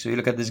going to make. So you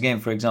look at this game,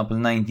 for example,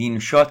 19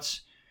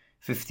 shots,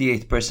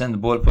 58%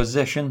 ball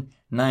possession,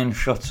 9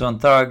 shots on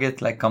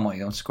target. Like, come on,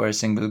 you don't score a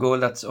single goal.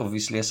 That's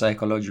obviously a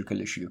psychological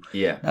issue.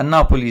 Yeah. And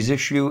Napoli's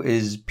issue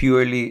is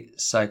purely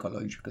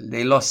psychological.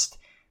 They lost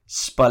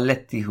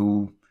Spalletti,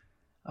 who,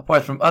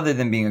 apart from, other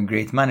than being a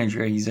great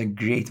manager, he's a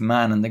great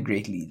man and a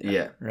great leader.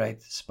 Yeah.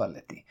 Right?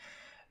 Spalletti.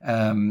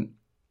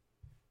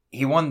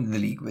 He won the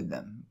league with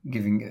them,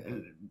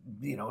 giving,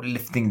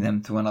 lifting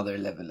them to another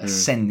level,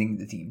 ascending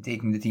the team,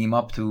 taking the team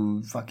up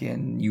to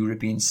fucking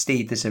European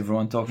status.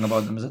 Everyone talking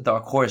about them as a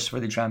dark horse for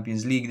the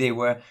Champions League. They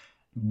were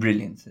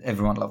brilliant.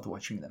 Everyone loved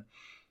watching them.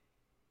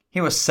 He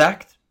was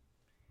sacked.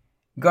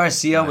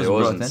 Garcia was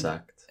brought in.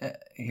 Sacked.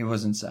 He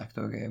wasn't sacked,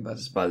 okay, but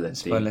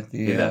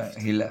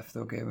Spalletti he left,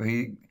 okay, but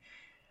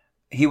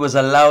he was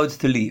allowed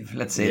to leave.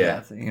 Let's say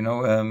that. He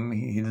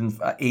didn't.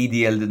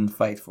 ADL didn't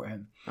fight for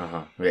him.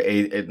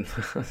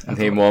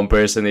 Name one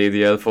person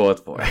ADL fought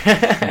for,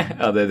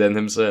 other than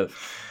himself.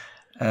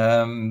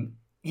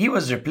 He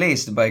was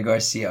replaced by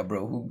Garcia,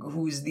 bro,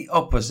 who is the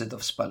opposite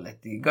of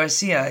Spalletti.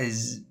 Garcia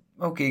is,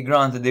 okay,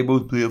 granted they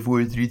both play a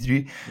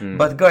 4-3-3,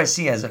 but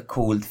Garcia is a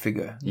cold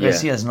figure.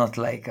 Garcia is not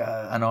like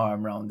an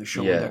arm around the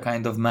shoulder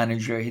kind of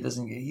manager.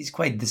 He's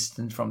quite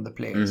distant from the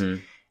players.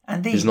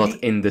 And he's not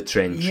in the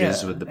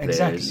trenches with the players.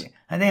 Exactly.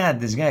 And they had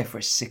this guy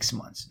for 6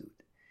 months, dude.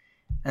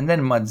 And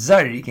then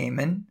Mazzarri came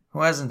in,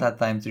 who hasn't had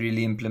time to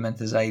really implement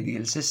his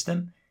ideal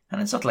system.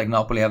 And it's not like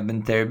Napoli have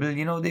been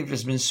terrible, they've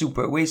just been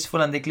super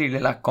wasteful, and they clearly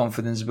lack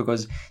confidence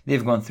because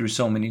they've gone through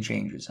so many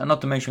changes. And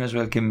not to mention as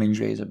well, Kim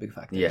Min-jae is a big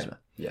factor as well.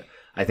 Yeah.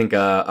 I think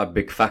a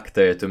big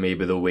factor to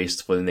maybe the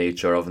wasteful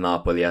nature of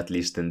Napoli, at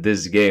least in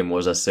this game,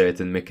 was a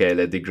certain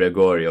Michele Di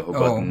Gregorio, who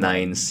got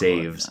 9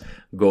 saves,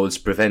 goals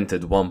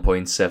prevented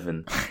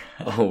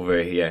 1.7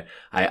 over here.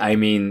 I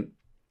mean,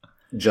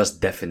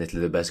 just definitely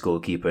the best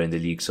goalkeeper in the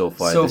league so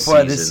far.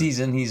 This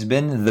season, he's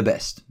been the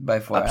best by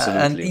far.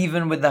 Absolutely. And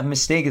even with that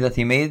mistake that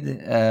he made,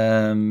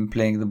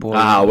 playing the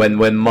ball.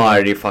 When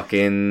Mari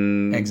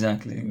fucking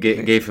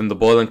gave him the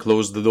ball and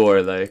closed the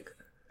door,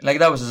 like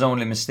that was his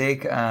only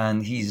mistake,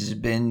 and he's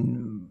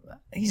been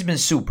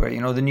super.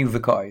 The new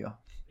Vicario.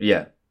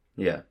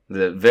 Yeah,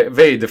 the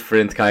very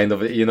different kind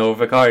of,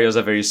 Vicario's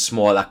a very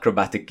small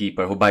acrobatic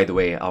keeper who, by the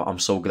way, I'm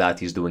so glad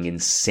he's doing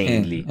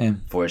insanely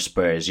for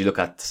Spurs. You look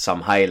at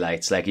some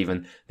highlights, like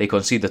even they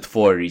conceded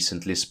 4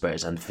 recently,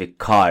 Spurs, and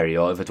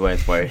Vicario, if it weren't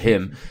for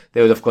him,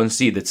 they would have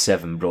conceded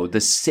 7, bro.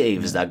 The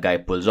saves that guy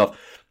pulls off.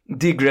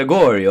 Di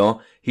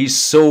Gregorio, he's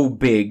so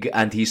big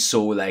and he's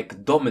so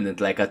dominant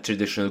like a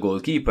traditional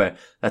goalkeeper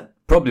that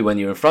probably when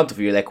you're in front of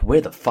you, you're like,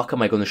 where the fuck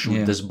am I going to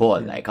shoot this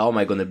ball? How am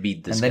I going to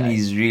beat this guy? And then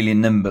he's really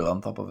nimble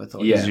on top of it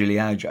all. He's really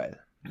agile.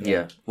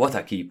 Yeah, what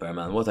a keeper,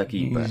 man. What a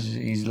keeper.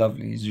 He's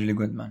lovely. He's really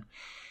good, man.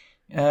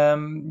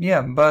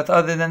 But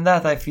other than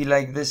that, I feel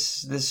like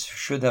this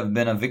should have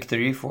been a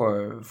victory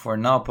for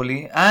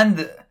Napoli,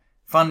 and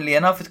funnily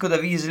enough, it could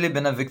have easily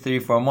been a victory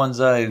for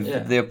Monza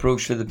if the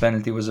approach to the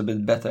penalty was a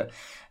bit better.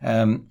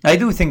 I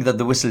do think that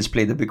the whistles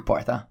played a big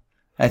part.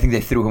 I think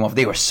they threw him off.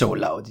 They were so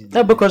loud.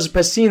 No, because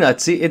Pessina,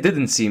 it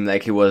didn't seem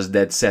like he was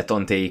dead set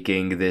on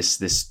taking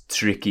this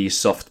tricky,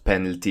 soft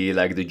penalty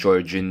like the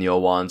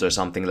Jorginho ones or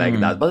something like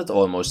that. But it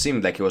almost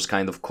seemed like he was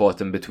kind of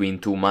caught in between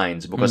two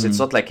minds, because it's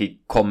not like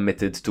he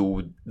committed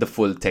to the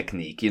full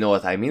technique. You know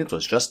what I mean? It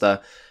was just a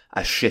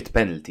shit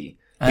penalty.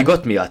 He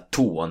got me at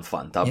 2 on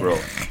Fanta, bro.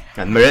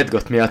 And Meret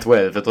got me at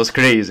 12. It was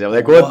crazy. I'm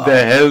like, what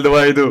the hell do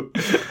I do?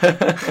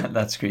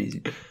 That's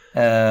crazy.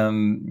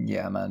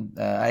 Man.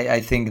 I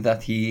think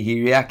that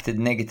he reacted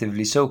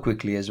negatively so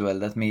quickly as well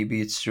that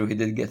maybe it's true he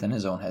did get in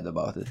his own head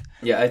about it.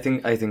 Yeah, I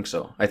think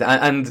so.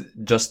 And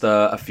just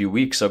a few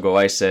weeks ago,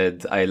 I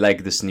said I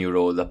like this new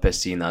role that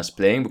Pessina is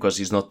playing because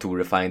he's not too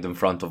refined in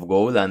front of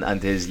goal,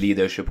 and his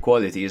leadership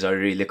qualities are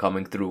really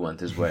coming through, and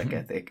his work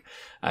ethic.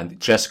 And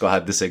Cesco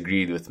had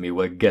disagreed with me.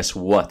 Well, guess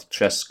what,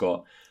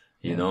 Cesco?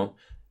 You know.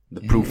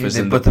 The proof is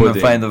in the pudding.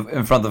 They put him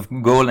in front of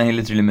goal and he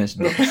literally missed.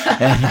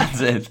 And that's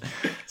it.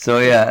 So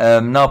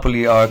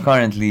Napoli are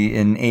currently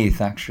in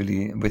 8th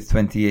actually with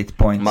 28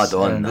 points.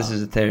 Madonna. This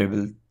is a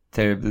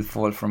terrible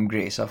fall from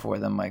grace for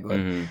them, my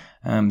God.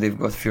 They've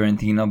got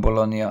Fiorentina,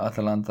 Bologna,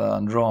 Atalanta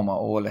and Roma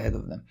all ahead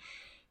of them.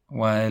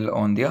 While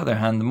on the other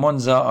hand,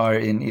 Monza are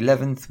in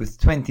 11th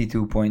with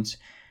 22 points.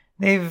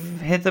 They've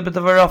hit a bit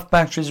of a rough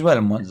patch as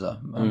well,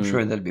 Monza. I'm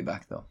sure they'll be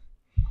back though.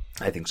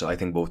 I think so. I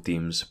think both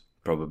teams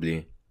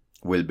probably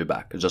will be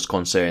back. It's just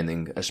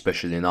concerning,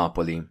 especially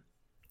Napoli,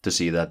 to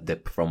see that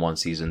dip from one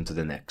season to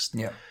the next.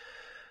 Yeah.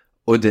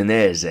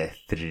 Udinese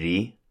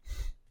 3,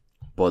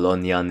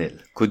 Bologna 0.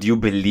 Could you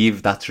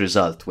believe that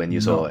result when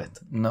you saw it?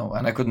 No,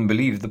 and I couldn't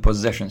believe the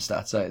possession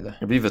stats either.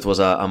 I believe it was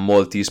a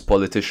Maltese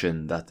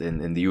politician that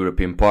in the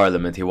European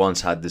Parliament, he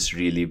once had this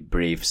really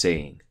brave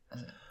saying,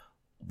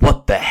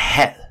 "What the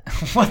hell?"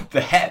 What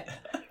the hell?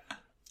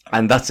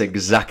 And that's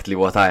exactly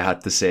what I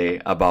had to say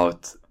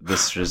about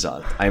this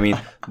result. I mean,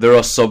 the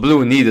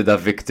Rossoblu needed a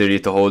victory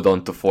to hold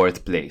on to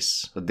 4th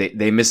place.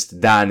 They missed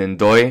Dan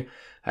Ndoye,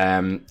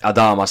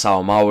 Adama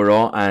Sao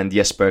Mauro, and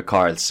Jesper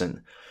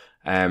Karlsson.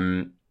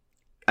 And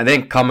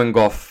then coming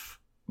off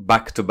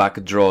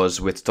back-to-back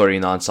draws with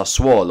Torino and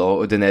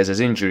Sassuolo, Udinese's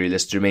injury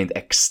list remained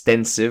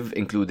extensive,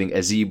 including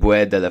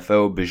Ezibwe,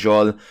 Delefeu,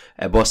 Bijol,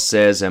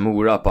 Bosse,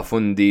 Zemura,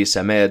 Pafundi,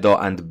 Semedo,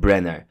 and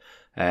Brenner.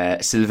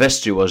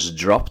 Silvestri was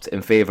dropped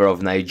in favour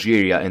of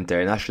Nigeria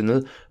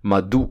international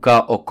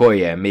Maduka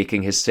Okoye,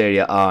 making his Serie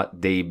A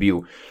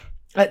debut.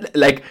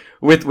 Like,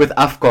 with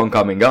AFCON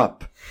coming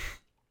up,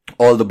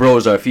 all the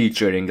bros are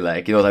featuring,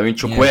 like, you know what I mean?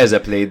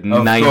 Chukwueze played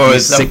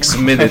 96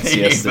 minutes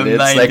yesterday.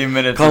 It's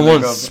like, come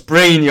on,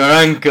 sprain your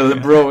ankle,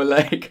 bro.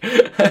 Like,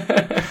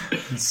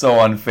 it's so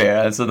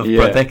unfair. Instead of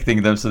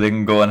protecting them so they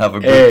can go and have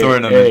a good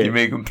tournament, you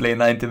make them play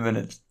 90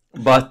 minutes.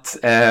 But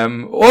oh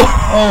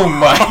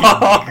my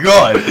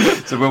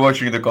God! So we're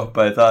watching the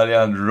Coppa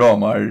Italia, and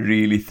Roma are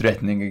really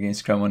threatening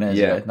against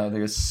Cremonese right now. They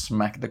just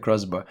smack the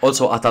crossbar.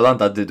 Also,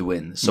 Atalanta did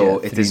win, so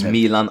it is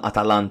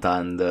Milan-Atalanta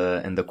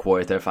in the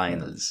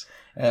quarterfinals.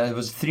 It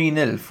was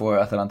 3-0 for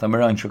Atalanta.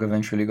 Miranchuk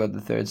eventually got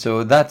the third.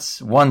 So that's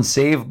one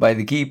save by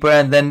the keeper,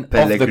 and then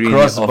Pellegrini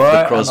off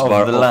the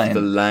crossbar, off the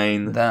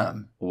line.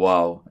 Damn!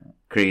 Wow.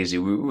 Crazy.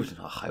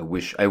 I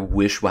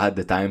wish we had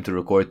the time to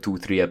record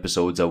 2-3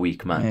 episodes a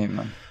week, man. Hey,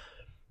 man.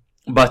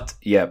 But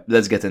yeah,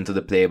 let's get into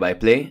the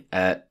play-by-play.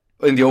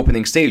 In the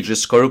opening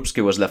stages,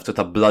 Skorupski was left with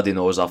a bloody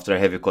nose after a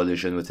heavy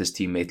collision with his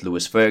teammate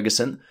Lewis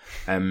Ferguson.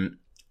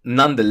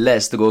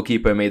 Nonetheless, the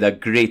goalkeeper made a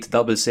great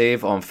double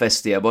save on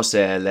Festi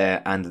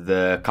Ebosele and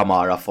the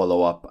Kamara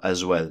follow-up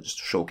as well, just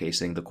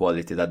showcasing the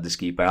quality that this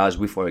keeper has.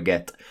 We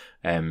forget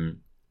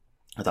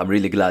that I'm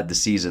really glad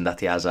this season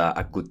that he has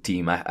a good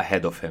team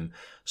ahead of him,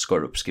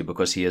 Skorupski,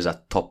 because he is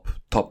a top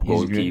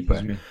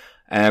goalkeeper.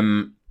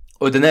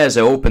 Udinese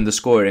opened the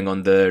scoring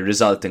on the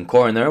resulting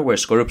corner, where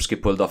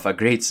Skorupski pulled off a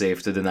great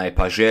save to deny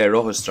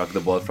Pajero, who struck the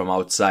ball from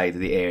outside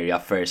the area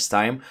first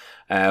time,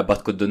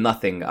 but could do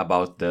nothing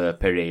about the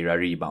Pereira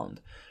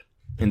rebound.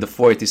 In the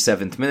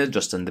 47th minute,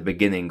 just in the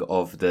beginning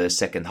of the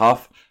second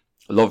half,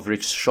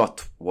 Lovric's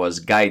shot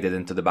was guided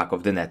into the back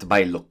of the net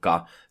by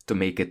Lucca to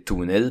make it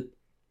 2-0.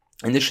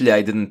 Initially,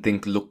 I didn't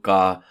think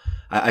Lucca...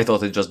 I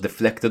thought it just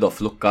deflected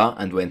off Lucca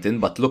and went in,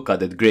 but Lucca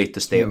did great to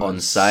stay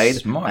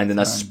onside, and in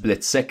a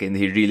split second,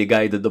 he really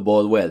guided the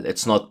ball well.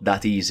 It's not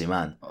that easy,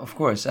 man. Of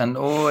course, and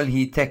all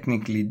he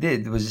technically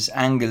did was just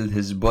angled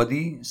his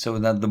body so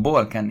that the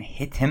ball can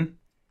hit him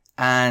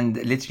and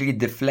literally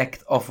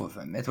deflect off of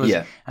him. It was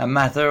a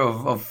matter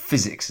of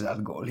physics,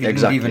 that goal. He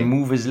didn't even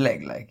move his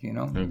leg, like, you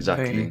know.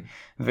 Exactly. Very,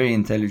 very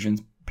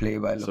intelligent play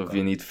by Lucca. So if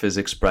you need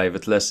physics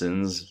private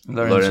lessons,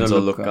 Lorenzo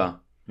Lucca.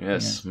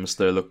 Yes,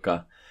 Mr.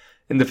 Lucca.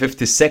 In the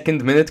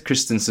 52nd minute,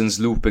 Christensen's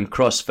looping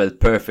cross fell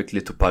perfectly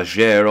to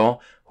Pajero,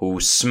 who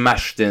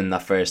smashed in a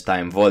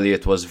first-time volley.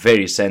 It was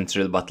very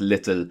central, but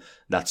little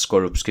that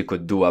Skorupski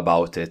could do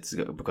about it,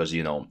 because,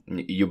 you know,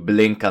 you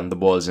blink and the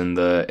ball's in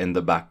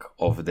the back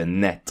of the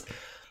net.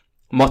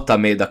 Motta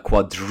made a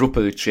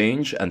quadruple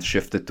change and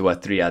shifted to a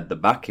 3 at the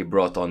back. He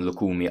brought on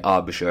Lukumi,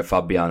 Abisher,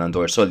 Fabian and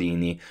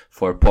Orsolini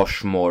for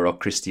Posh, Moro,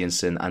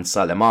 Christiansen and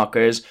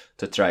Salemakers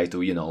to try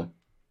to, you know,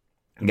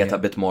 get a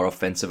bit more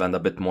offensive and a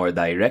bit more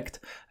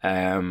direct,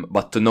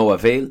 but to no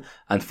avail,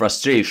 and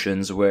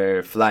frustrations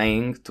were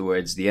flying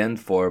towards the end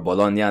for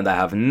Bologna, and I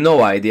have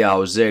no idea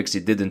how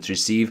Xerxes didn't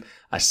receive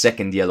a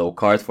second yellow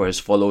card for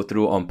his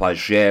follow-through on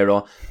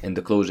Pajero in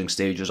the closing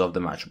stages of the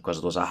match, because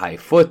it was a high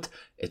foot,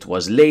 it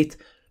was late.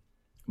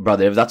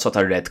 Brother, if that's not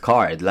a red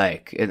card,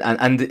 like,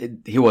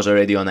 and he was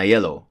already on a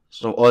yellow,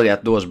 so all he had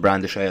to do was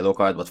brandish a yellow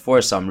card, but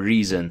for some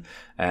reason,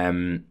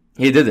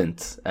 he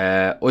didn't.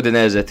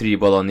 Udinese 3,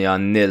 Bologna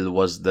 0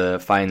 was the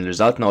final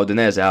result. Now,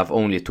 Udinese have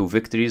only 2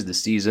 victories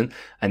this season,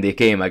 and they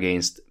came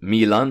against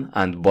Milan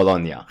and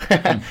Bologna,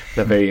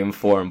 the very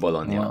informed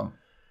Bologna. Wow.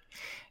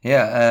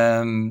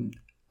 Yeah,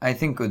 I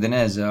think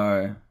Udinese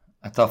are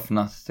a tough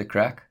nut to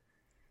crack.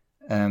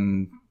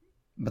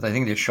 But I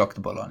think they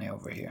shocked Bologna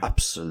over here.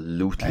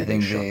 Absolutely. I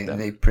think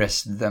they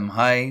pressed them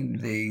high.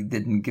 They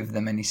didn't give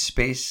them any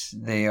space.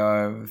 They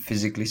are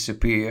physically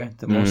superior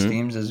to most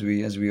teams, as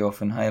we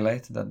often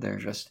highlight, that they're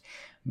just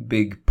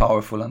big,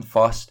 powerful and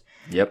fast.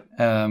 Yep.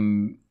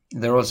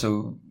 They're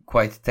also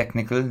quite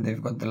technical.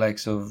 They've got the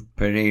likes of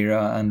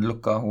Pereira and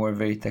Luca, who are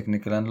very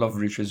technical, and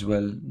Lovrich as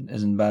well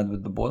isn't bad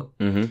with the ball.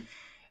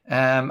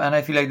 And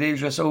I feel like they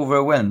just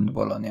overwhelmed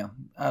Bologna.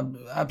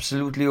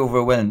 Absolutely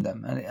overwhelmed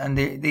them. And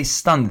they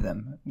stunned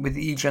them with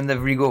each and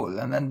every goal.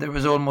 And then there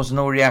was almost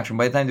no reaction.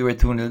 By the time they were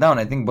 2-0 down,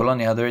 I think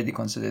Bologna had already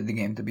considered the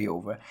game to be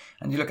over.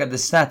 And you look at the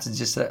stats, it's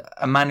just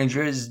a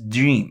manager's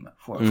dream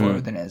for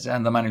Udinese,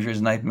 and the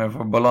manager's nightmare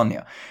for Bologna.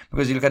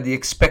 Because you look at the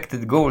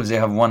expected goals, they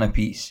have 1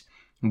 apiece.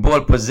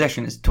 Ball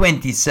possession is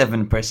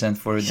 27%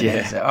 for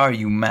Udinese. Yeah. Are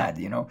you mad,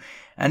 you know?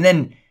 And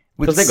then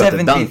with they got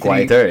it done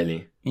quite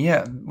early.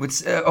 Yeah,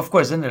 which, of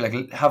course, then they're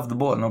like, have the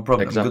ball, no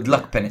problem. Exactly. Good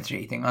luck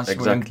penetrating. Us,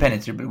 we're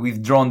impenetrable.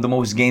 We've drawn the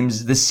most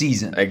games this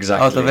season.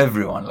 Exactly. Out of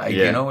everyone. Like,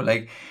 you know,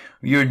 like,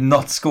 you're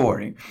not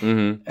scoring.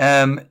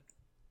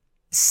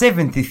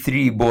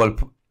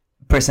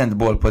 73%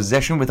 ball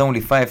possession with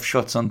only 5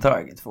 shots on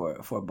target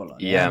for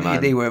Bologna. Yeah,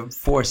 man. They were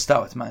forced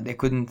out, man. They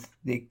couldn't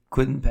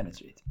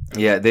penetrate.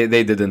 Yeah,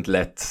 they didn't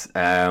let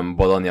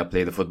Bologna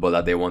play the football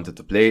that they wanted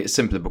to play,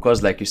 simply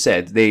because, like you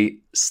said, they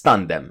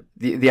stunned them.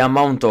 The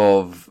amount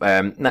of...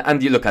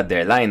 and you look at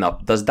their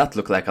lineup, does that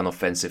look like an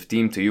offensive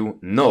team to you?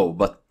 No,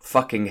 but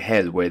fucking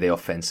hell were they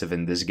offensive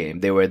in this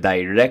game. They were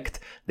direct,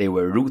 they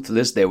were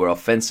ruthless, they were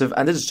offensive,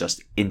 and it's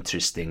just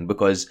interesting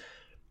because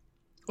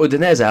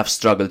Udinese have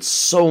struggled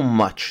so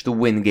much to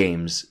win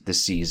games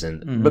this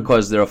season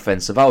because their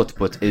offensive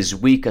output is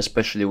weak,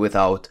 especially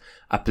without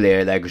a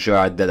player like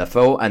Gerard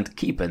Deulofeu. And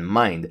keep in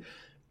mind,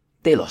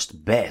 they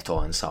lost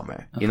Beto in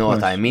summer. You know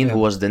what I mean? Yeah. Who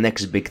was the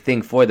next big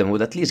thing for them,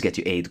 would at least get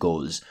you 8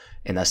 goals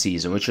in a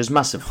season, which is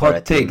massive for a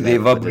team. They've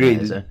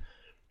upgraded.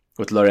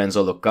 With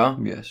Lorenzo Lucca?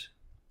 Yes.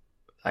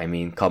 I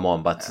mean, come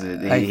on, but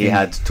he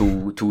had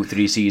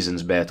 3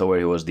 seasons better where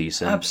he was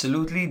decent.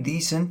 Absolutely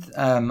decent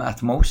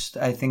at most.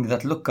 I think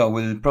that Lucca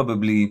will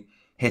probably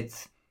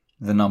hit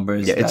the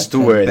numbers. Yeah, it's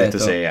too early to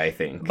say, I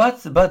think.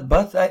 But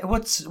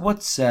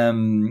what's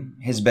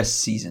his best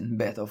season,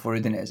 Beto, for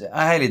Udinese?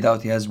 I highly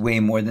doubt he has way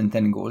more than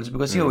 10 goals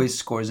because he always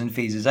scores in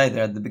phases,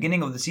 either at the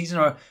beginning of the season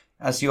or,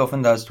 as he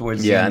often does,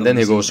 towards the end and then of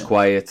he the goes season.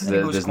 quiet.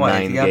 There's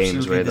 9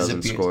 games where he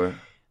doesn't score.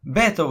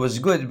 Beto was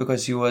good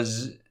because he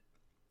was...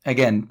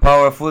 Again,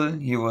 powerful,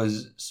 he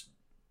was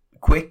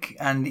quick,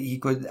 and he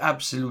could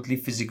absolutely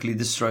physically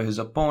destroy his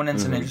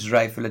opponents and then just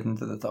rifle it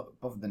into the top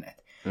of the net.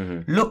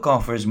 Luca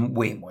offers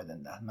way more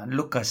than that, man.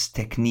 Luca's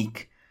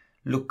technique,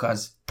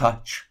 Luca's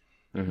touch,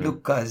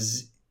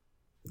 Luca's...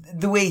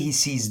 the way he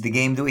sees the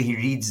game, the way he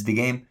reads the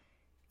game.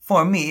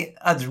 For me,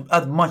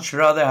 I'd much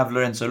rather have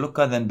Lorenzo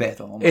Lucca than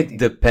Beto. It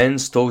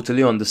depends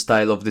totally on the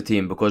style of the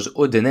team, because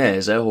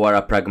Udinese, who are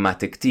a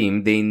pragmatic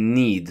team, they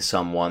need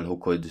someone who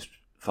could...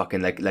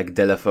 fucking like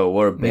Deulofeu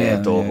or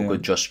Beto who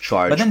could just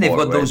charge. But then they've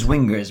forward. got those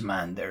wingers,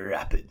 man. They're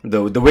rapid.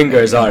 The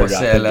wingers are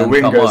rapid. The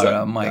wingers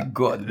Kamara, my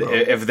God, bro.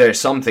 If there's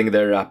something,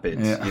 they're rapid.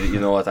 Yeah. You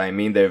know what I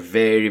mean? They're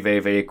very,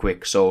 very, very quick.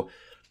 So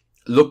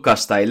Lucca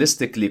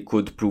stylistically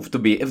could prove to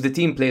be, if the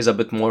team plays a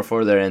bit more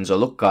for Lorenzo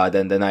Lucca,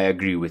 then I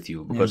agree with you,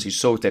 because he's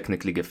so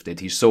technically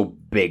gifted. He's so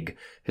big.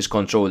 His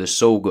control is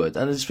so good,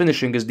 and his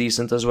finishing is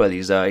decent as well.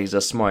 He's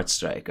a smart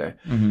striker.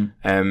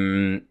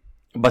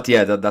 But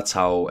yeah, that's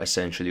how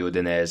essentially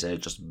Udinese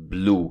just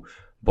blew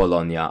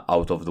Bologna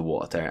out of the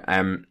water.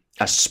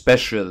 A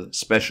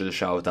special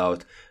shout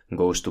out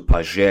goes to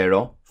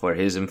Pajero for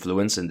his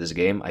influence in this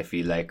game. I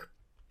feel like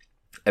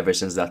ever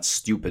since that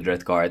stupid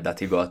red card that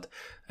he got,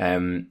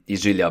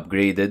 he's really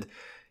upgraded.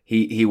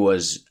 He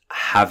was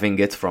having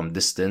it from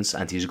distance,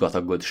 and he's got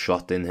a good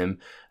shot in him.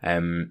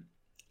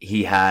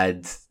 He had...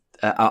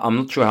 I'm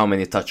not sure how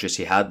many touches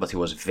he had, but he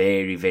was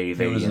very, very,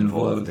 very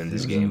involved in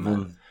this game.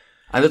 Man.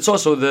 And it's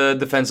also the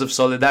defensive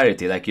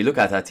solidarity. Like, you look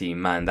at a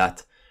team, man,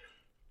 that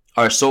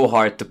are so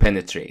hard to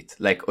penetrate.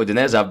 Like,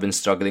 Udinese have been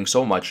struggling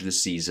so much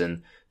this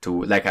season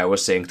to, like I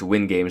was saying, to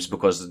win games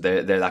because of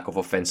their lack of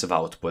offensive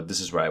output. This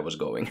is where I was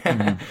going.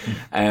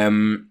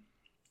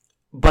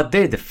 But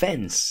their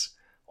defense,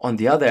 on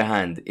the other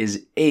hand,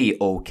 is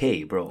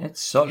A-OK, bro.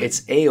 It's solid.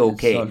 It's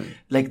A-OK.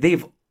 Like,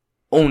 they've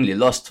only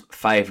lost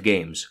 5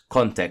 games.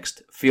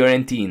 Context,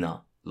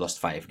 Fiorentina lost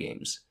 5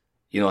 games.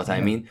 You know what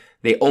I mean?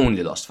 They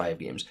only lost 5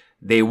 games.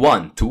 They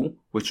won 2,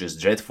 which is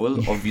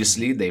dreadful.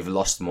 Obviously, they've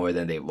lost more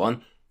than they've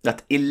won.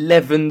 That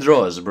 11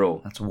 draws,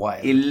 bro. That's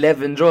wild.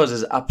 11 draws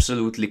is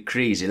absolutely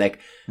crazy. Like,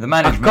 The a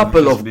management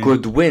couple must of be-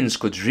 good wins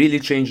could really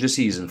change the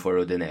season for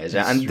Udinese.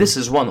 And this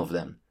is one of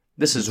them.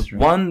 This is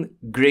one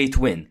great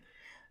win.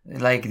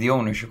 Like, the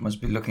ownership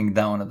must be looking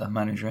down at that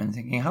manager and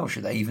thinking, how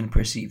should I even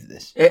perceive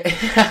this?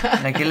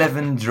 Like,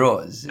 11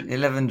 draws.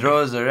 11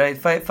 draws, all right.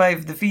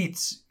 5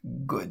 defeats,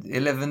 good.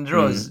 11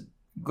 draws,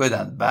 good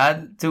and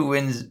bad. 2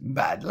 wins,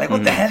 bad. Like,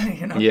 what the hell,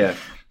 you know? Yeah.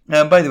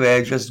 By the way,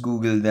 I just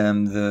googled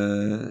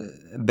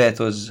the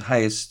Beto's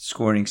highest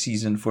scoring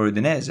season for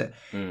Udinese.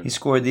 He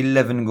scored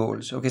 11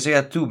 goals. Okay, so he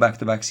had 2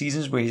 back-to-back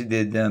seasons where he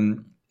did,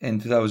 in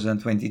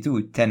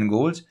 2022, 10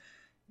 goals.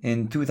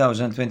 In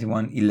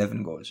 2021,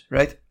 11 goals,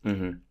 right?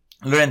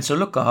 Lorenzo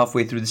Lucca,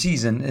 halfway through the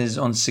season, is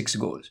on 6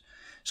 goals.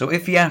 So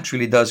if he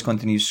actually does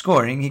continue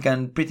scoring, he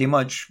can pretty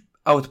much,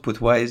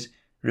 output-wise,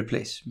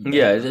 replace.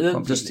 Yeah,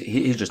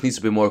 he just needs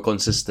to be more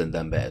consistent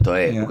than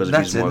Beto, because if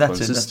he's more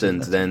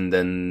consistent,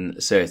 then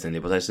certainly.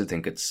 But I still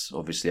think it's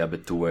obviously a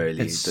bit too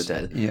early to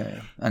tell. Yeah,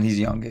 and he's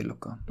young,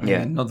 Luca.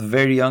 Yeah, not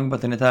very young,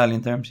 but in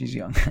Italian terms, he's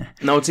young.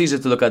 Now it's easy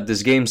to look at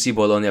this game, see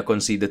Bologna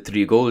conceded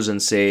 3 goals,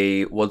 and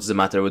say what's the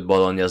matter with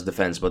Bologna's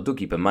defense. But do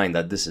keep in mind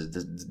that this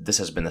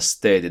has been a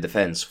sturdy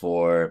defense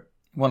for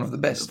one of the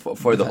best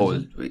for the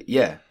whole,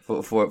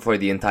 for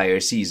the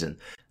entire season.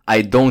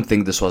 I don't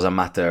think this was a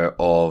matter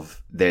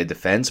of their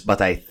defense,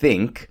 but I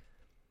think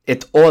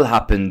it all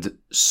happened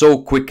so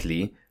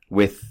quickly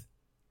with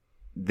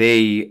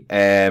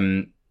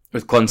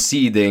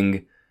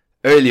conceding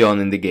early on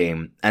in the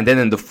game, and then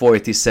in the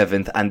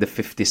 47th and the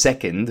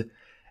 52nd,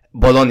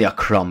 Bologna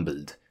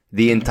crumbled.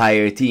 The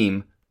entire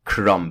team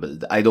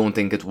crumbled. I don't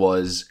think it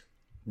was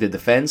the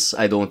defense.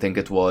 I don't think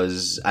it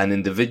was an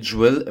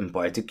individual in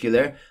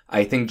particular.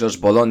 I think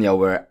just Bologna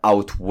were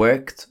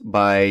outworked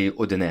by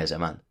Udinese,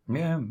 man.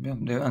 Yeah,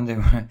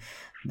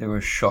 they were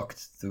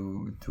shocked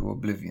to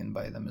oblivion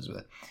by them as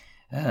well.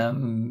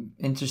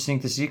 Interesting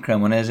to see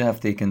Cremonese have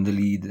taken the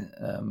lead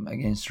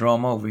against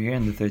Roma over here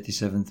in the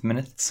 37th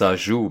minute.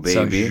 Saju,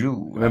 baby.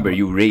 Remember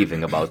you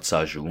raving about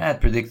Saju. I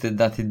had predicted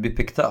that he'd be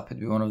picked up. It'd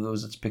be one of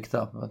those that's picked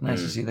up. But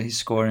nice to see that he's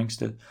scoring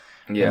still.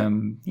 Yeah.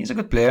 He's a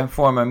good player,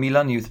 former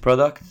Milan youth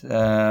product.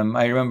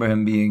 I remember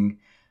him being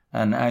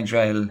an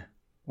agile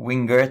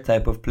winger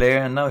type of player,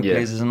 and now he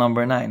plays as a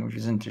number 9, which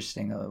is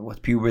interesting.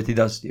 What puberty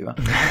does to you.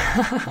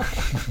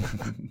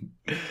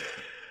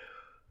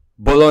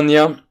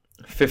 Bologna,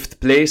 5th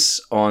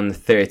place on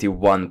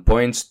 31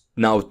 points,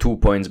 now 2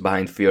 points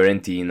behind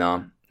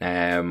Fiorentina,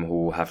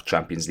 who have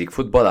Champions League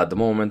football at the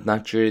moment,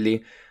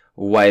 naturally,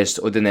 whilst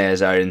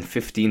Udinese are in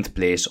 15th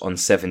place on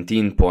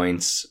 17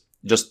 points,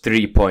 just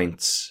 3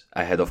 points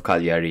ahead of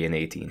Cagliari in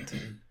 18th.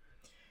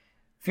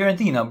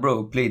 Fiorentina,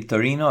 bro, played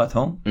Torino at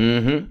home,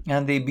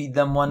 and they beat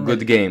them 1-0.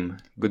 Good game.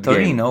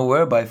 Torino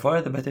were by far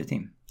the better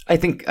team. I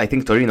think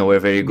Torino were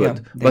very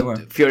good, but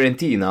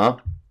Fiorentina,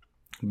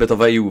 bit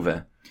of a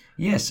Juve.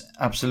 Yes,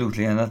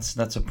 absolutely, and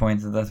that's a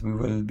point that we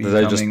will be. Did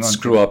I just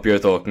screw up your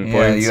talking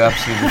points? Yeah, you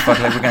absolutely fuck.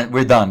 Like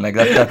we're done. Like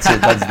that's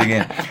it. That's the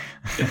game.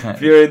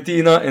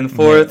 Fiorentina in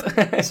 4th.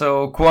 Yeah.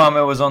 So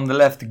Kwame was on the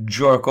left,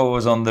 Gjorko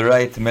was on the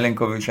right,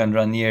 Milinkovic and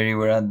Ranieri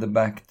were at the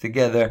back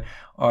together.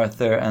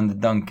 Arthur and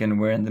Duncan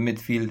were in the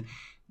midfield.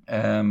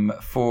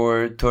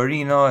 For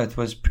Torino, it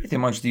was pretty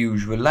much the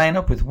usual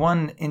lineup with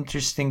one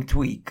interesting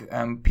tweak.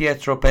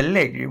 Pietro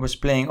Pellegrini was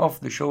playing off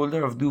the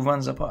shoulder of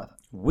Duvan Zapata.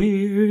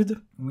 Weird,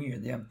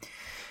 yeah.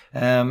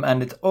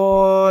 And it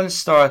all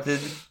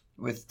started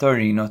with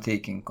Torino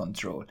taking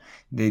control.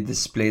 They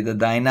displayed a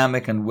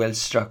dynamic and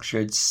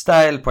well-structured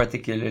style,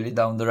 particularly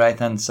down the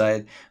right-hand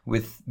side,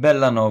 with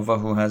Bellanova,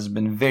 who has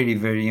been very,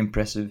 very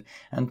impressive.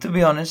 And to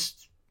be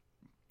honest,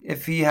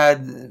 if he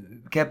had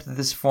kept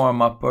this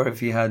form up, or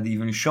if he had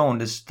even shown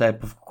this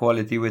type of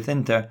quality with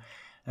Inter,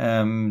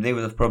 they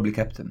would have probably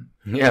kept him.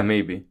 Yeah,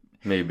 maybe.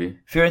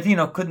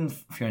 Fiorentina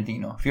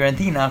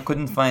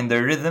couldn't find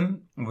their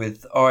rhythm,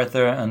 with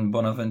Arthur and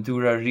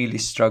Bonaventura really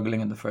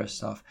struggling in the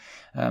first half.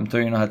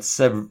 Torino had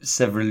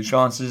several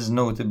chances,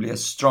 notably a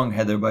strong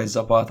header by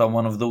Zapata,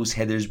 one of those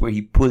headers where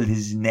he pulled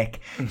his neck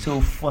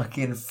so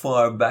fucking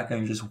far back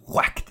and just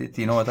whacked it,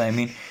 you know what I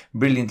mean?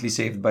 Brilliantly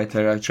saved by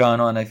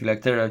Terracciano, and I feel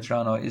like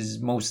Terracciano is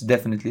most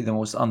definitely the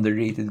most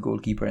underrated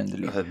goalkeeper in the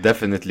league.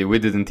 Definitely, we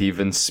didn't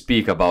even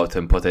speak about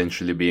him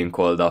potentially being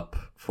called up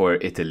for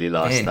Italy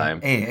last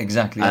time.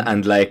 Exactly.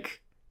 And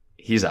like,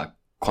 he's a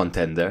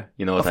contender,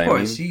 you know what I mean? Of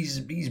course,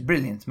 he's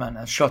brilliant, man.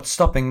 At shot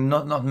stopping,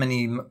 not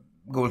many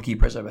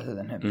goalkeepers are better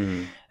than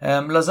him.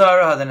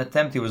 Lazaro had an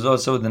attempt. He was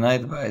also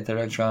denied by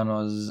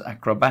Terracciano's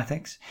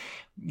acrobatics.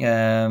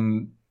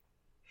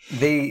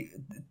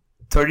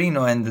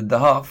 Torino ended the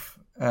half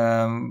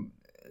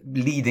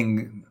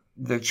leading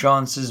the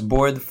chances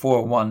board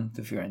 4-1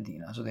 to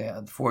Fiorentina. So they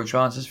had 4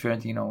 chances.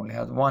 Fiorentina only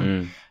had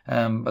 1.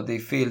 But they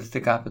failed to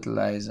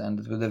capitalize, and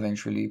it would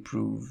eventually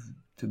prove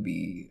to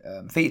be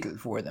fatal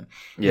for them.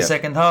 The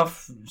second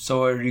half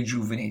saw a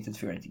rejuvenated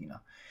Fiorentina.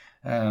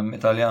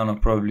 Italiano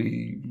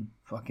probably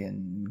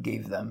fucking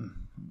gave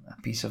them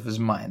a piece of his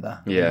mind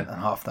at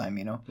halftime,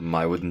 you know.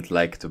 I wouldn't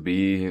like to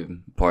be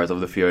part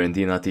of the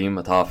Fiorentina team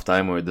at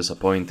halftime. We're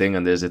disappointing,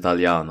 and there's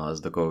Italiano as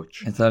the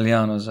coach.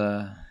 Italiano's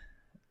a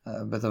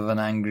bit of an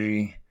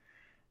angry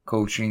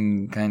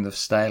coaching kind of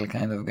style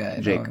kind of guy.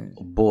 Jake,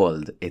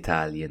 bald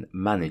Italian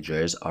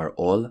managers are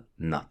all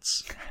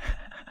nuts.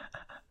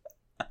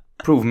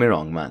 Prove me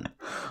wrong, man.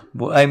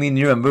 But I mean,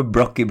 you remember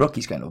Brocchi?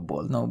 Brocchi's kind of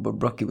bald. No, but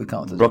Brocchi would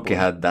count as Brocchi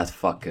had that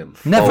fucking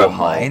never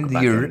mind.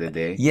 Back in the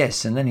day.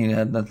 Yes, and then he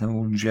had that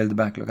whole gelled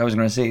back look. I was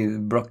going to say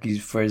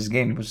Brocchi's first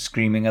game was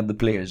screaming at the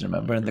players,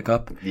 remember, in the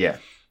cup? Yeah.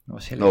 It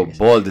was hilarious.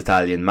 No, bald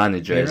Italian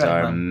managers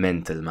are man.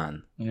 mental,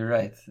 man. You're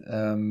right.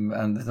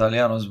 And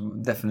Italiano's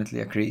definitely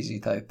a crazy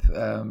type.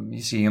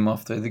 You see him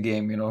after the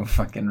game, you know,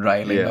 fucking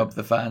riling up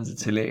the fans.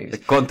 It's hilarious.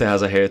 Conte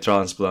has a hair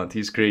transplant.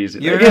 He's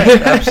crazy. You're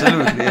right.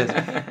 Absolutely,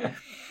 yes.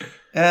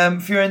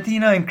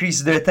 Fiorentina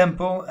increased their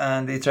tempo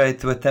and they tried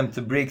to attempt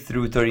to break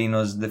through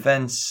Torino's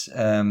defence.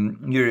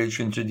 Juric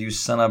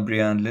introduced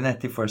Sanabria and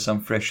Linetti for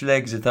some fresh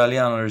legs.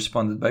 Italiano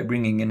responded by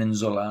bringing in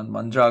Nzola and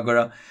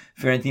Mandragora.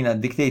 Fiorentina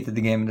dictated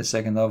the game in the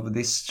second half, but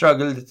they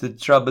struggled to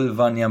trouble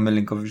Vanja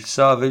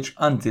Milinkovic-Savic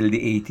until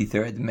the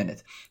 83rd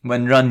minute,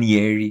 when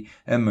Ranieri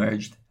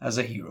emerged as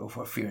a hero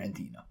for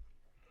Fiorentina,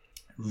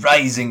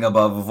 rising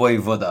above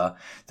Voivoda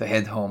to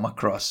head home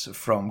across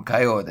from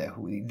Coyote,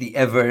 the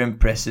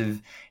ever-impressive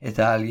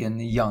Italian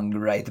young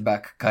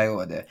right-back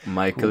Coyote.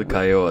 Michael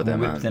Coyote, who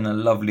whipped in a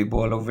lovely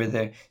ball over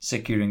there,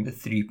 securing the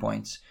 3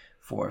 points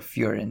for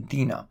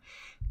Fiorentina.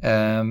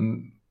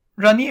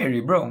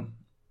 Ranieri, bro,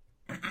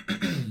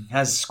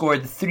 has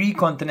scored 3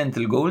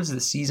 continental goals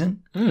this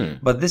season,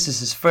 but this is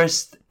his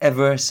first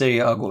ever Serie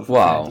A goal for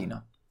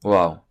Fiorentina.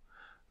 Wow.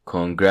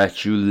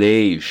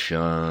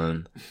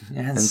 Congratulations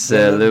and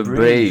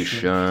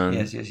celebration.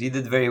 Yes, he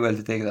did very well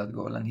to take that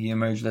goal and he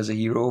emerged as a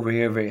hero over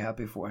here. Very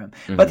happy for him.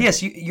 But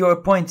yes, your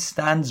point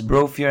stands,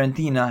 bro.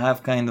 Fiorentina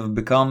have kind of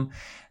become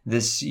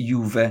this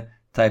Juve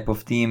type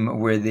of team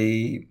where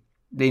they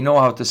know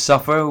how to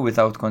suffer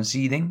without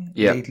conceding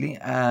lately,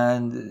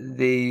 and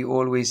they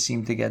always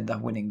seem to get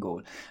that winning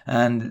goal,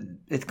 and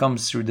it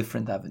comes through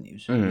different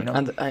avenues. You know?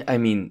 And I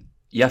mean,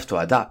 you have to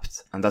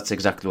adapt, and that's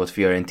exactly what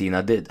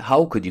Fiorentina did.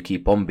 How could you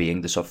keep on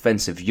being this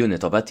offensive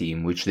unit of a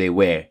team, which they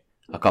were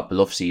a couple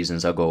of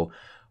seasons ago,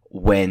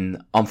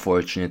 when,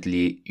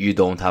 unfortunately, you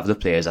don't have the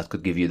players that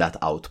could give you that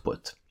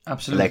output?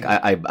 Absolutely. Like,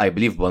 I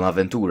believe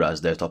Bonaventura is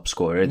their top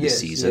scorer this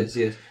season.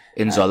 Yes.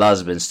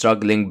 Inzola's been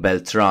struggling.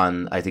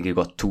 Beltran, I think he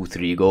got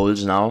 2-3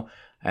 goals now.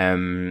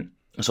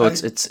 So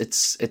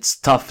it's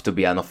tough to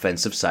be an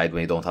offensive side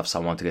when you don't have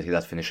someone to get you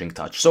that finishing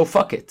touch. So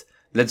fuck it.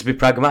 Let's be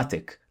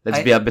pragmatic.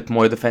 Let's be a bit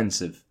more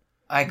defensive.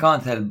 I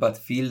can't help but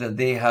feel that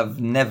they have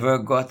never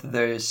got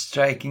their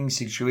striking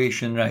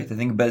situation right. I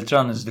think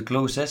Beltran is the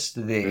closest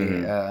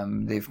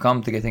they've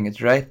come to getting it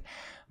right.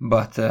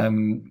 But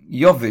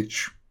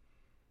Jovic,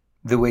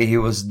 the way he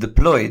was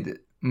deployed,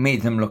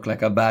 made him look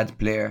like a bad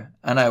player.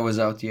 And I was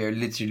out here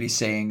literally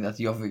saying that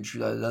Jovic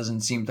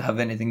doesn't seem to have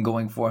anything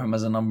going for him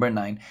as a number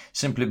 9,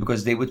 simply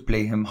because they would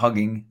play him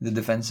hugging the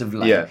defensive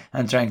line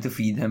and trying to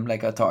feed him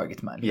like a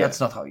target man.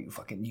 That's not how you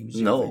fucking use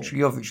Jovic. No.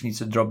 Jovic needs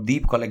to drop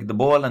deep, collect the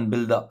ball and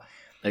build up.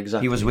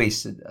 Exactly. He was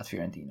wasted at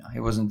Fiorentina.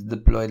 He wasn't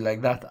deployed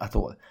like that at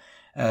all.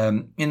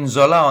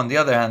 Inzola, on the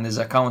other hand, is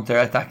a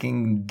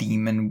counter-attacking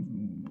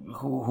demon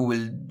who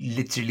will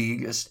literally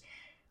just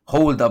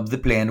hold up the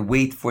play and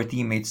wait for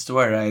teammates to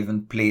arrive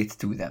and play it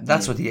to them.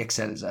 That's what he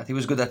excels at. He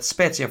was good at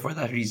Spezia for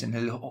that reason.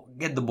 He'll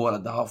get the ball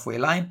at the halfway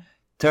line,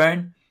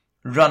 turn,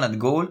 run at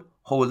goal,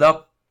 hold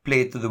up,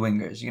 play it to the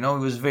wingers. You know,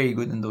 he was very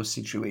good in those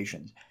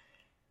situations.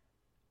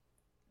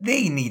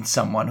 They need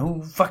someone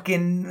who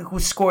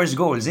scores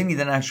goals. They need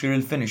an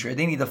actual finisher.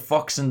 They need a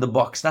fox in the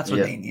box. That's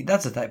what they need.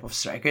 That's the type of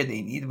striker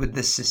they need with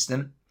this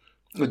system.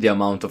 With the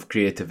amount of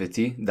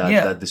creativity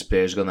that this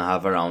player is going to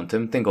have around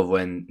him. Think of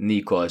when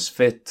Nico is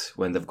fit,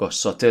 when they've got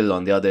Sotil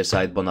on the other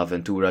side,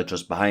 Bonaventura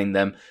just behind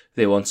them. If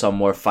they want some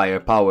more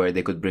firepower,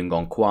 they could bring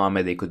on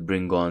Kwame, they could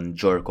bring on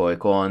Giorgio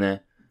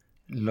Econe.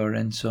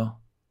 Lorenzo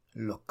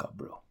Lucca,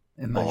 bro.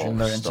 Imagine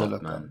Lorenzo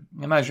Lucca. Man.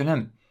 Imagine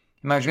him.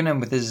 Imagine him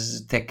with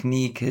his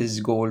technique, his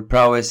goal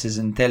prowess, his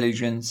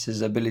intelligence,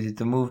 his ability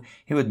to move.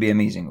 He would be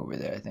amazing over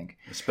there, I think.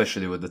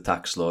 Especially with the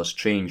tax laws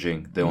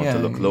changing. They want to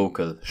look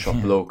local,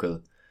 shop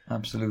local.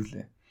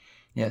 Absolutely.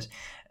 Yes.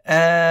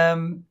 I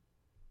mean,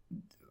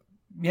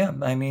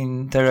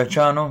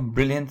 Terracciano,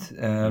 brilliant.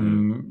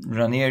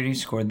 Ranieri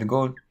scored the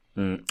goal.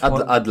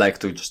 I'd like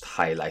to just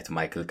highlight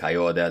Michael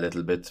Coyote a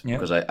little bit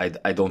because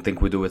I don't think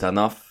we do it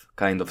enough.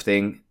 kind of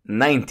thing.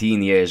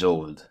 19 years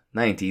old.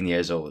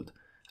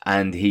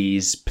 And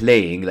he's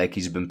playing like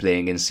he's been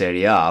playing in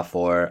Serie A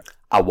for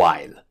a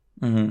while.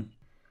 Mm-hmm.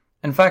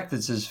 In fact,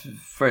 it's his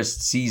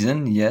first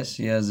season. Yes,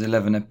 he has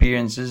 11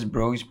 appearances,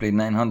 bro. He's played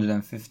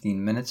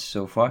 915 minutes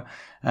so far,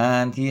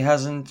 and he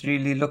hasn't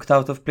really looked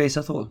out of place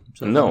at all.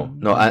 So, no,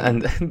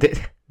 and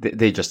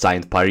they just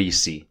signed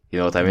Parisi. You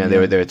know what I mean?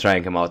 Yeah. They were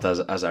trying him out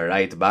as a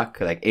right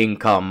back, like in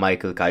come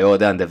Michael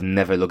Kayode, and they've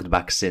never looked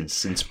back since.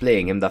 Since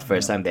playing him that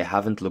first time, they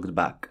haven't looked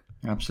back.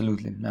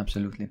 Absolutely.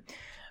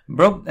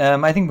 Bro,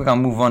 I think we can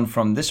move on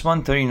from this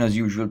one. Torino's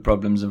usual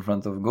problems in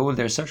front of goal.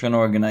 They're such an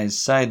organized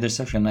side. They're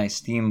such a nice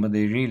team, but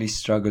they really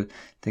struggle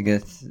to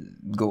get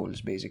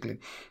goals, basically.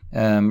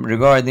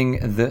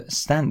 Regarding the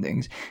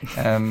standings,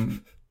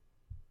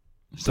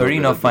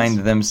 Torino find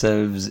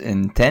themselves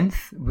in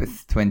 10th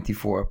with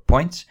 24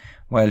 points,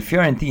 while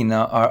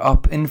Fiorentina are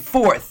up in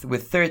 4th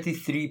with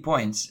 33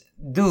 points.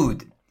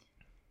 Dude.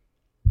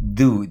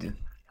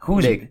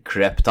 They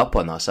crept up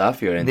on us,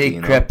 Fiorentina. They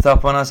crept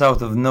up on us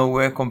out of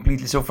nowhere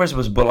completely. So first it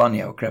was Bologna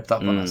who crept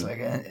up on us,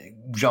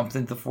 jumped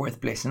into 4th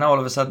place. And now all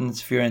of a sudden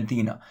it's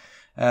Fiorentina.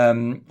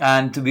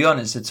 And to be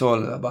honest, it's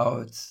all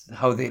about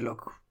how they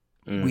look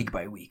week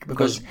by week.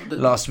 Because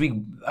last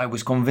week I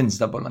was convinced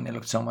that Bologna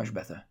looked so much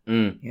better.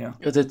 You know?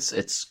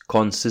 It's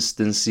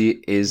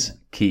consistency is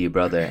key,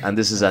 brother. And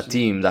this is a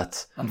team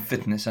that... And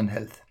fitness and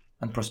health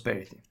and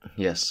prosperity.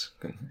 Yes.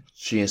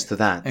 Cheers to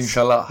that.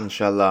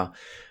 Inshallah.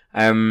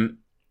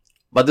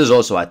 But there's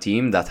also a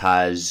team that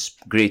has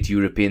great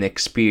European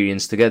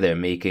experience together,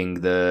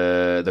 making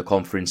the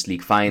Conference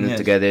League final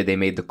together. They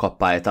made the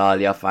Coppa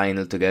Italia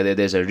final together.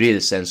 There's a real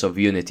sense of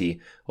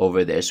unity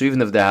over there. So even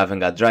if they're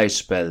having a dry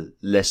spell,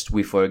 lest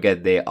we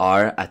forget they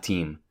are a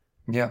team.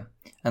 Yeah,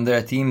 and they're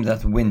a team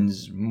that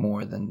wins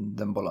more than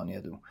Bologna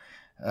do.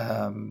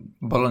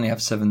 Bologna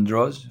have 7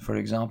 draws, for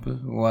example,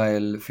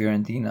 while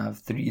Fiorentina have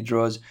 3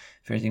 draws.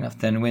 Fiorentina have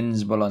 10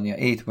 wins, Bologna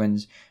 8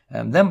 wins.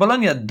 Then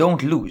Bologna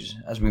don't lose,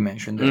 as we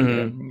mentioned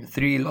earlier.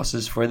 3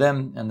 losses for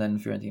them, and then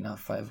Fiorentina have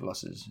 5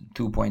 losses.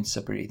 2 points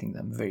separating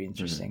them. Very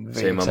interesting.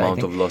 Very Same exciting.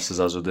 amount of losses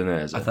as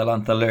Udinese.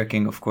 Atalanta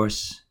lurking, of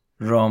course.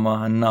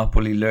 Roma and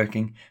Napoli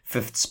lurking.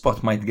 5th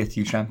spot might get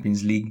you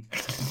Champions League.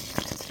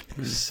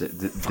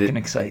 Fucking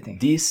exciting.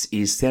 This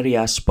is Serie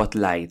A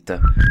Spotlight.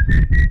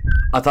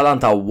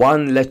 Atalanta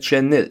 1,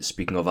 Lecce 0.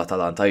 Speaking of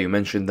Atalanta, you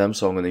mentioned them,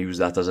 so I'm going to use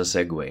that as a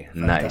segue.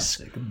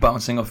 Fantastic. Nice.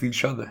 Bouncing off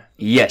each other.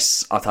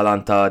 Yes,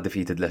 Atalanta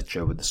defeated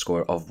Lecce with the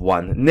score of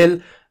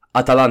 1-0.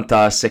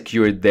 Atalanta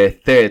secured their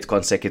 3rd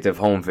consecutive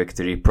home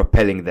victory,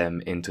 propelling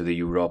them into the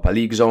Europa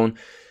League zone.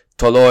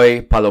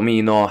 Toloi,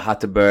 Palomino,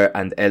 Hatteber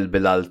and El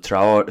Bilal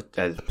Toure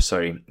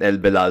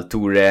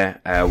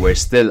were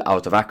still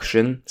out of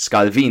action.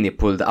 Scalvini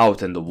pulled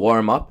out in the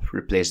warm-up,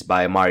 replaced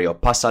by Mario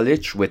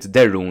Pasalic, with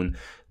Derun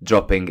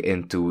dropping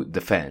into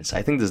defense.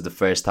 I think this is the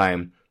first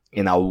time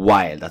in a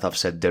while that I've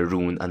said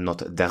Derun and not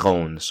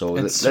Deron. So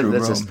let's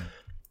just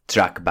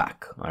track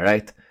back, all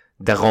right?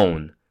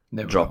 Deron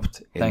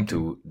dropped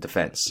into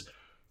defense.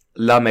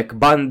 Lamek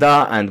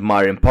Banda and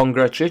Marin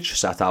Pongracic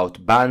sat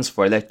out bans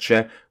for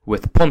Lecce,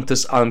 with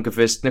Pontus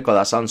Almqvist,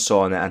 Nicolas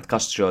Ansone and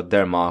Castro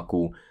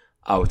Dermaku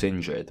out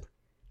injured.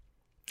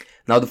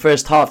 Now the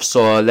first half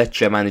saw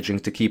Lecce managing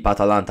to keep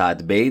Atalanta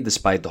at bay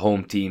despite the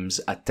home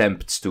team's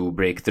attempts to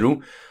break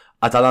through.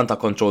 Atalanta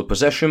controlled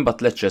possession, but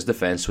Lecce's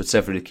defence, with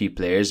several key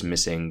players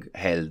missing,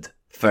 held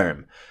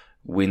firm.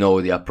 We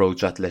know the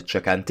approach that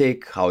Lecce can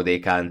take, how they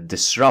can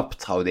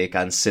disrupt, how they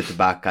can sit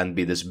back and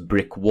be this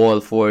brick wall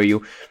for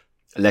you.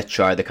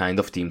 Lecce are the kind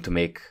of team to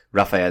make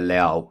Rafael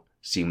Leao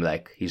seem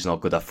like he's not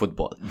good at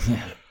football.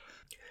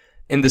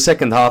 In the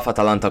second half,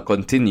 Atalanta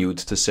continued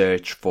to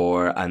search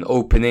for an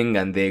opening,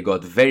 and they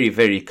got very,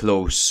 very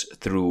close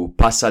through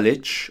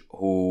Pasalic,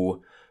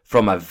 who,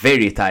 from a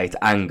very tight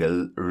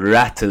angle,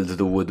 rattled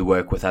the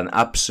woodwork with an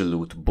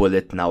absolute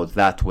bullet. Now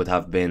that would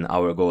have been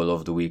our goal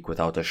of the week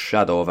without a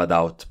shadow of a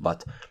doubt,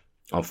 but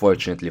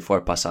unfortunately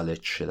for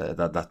Pasalic,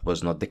 that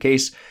was not the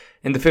case.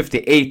 In the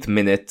 58th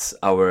minute,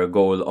 our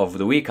goal of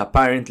the week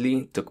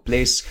apparently took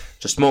place.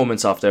 Just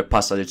moments after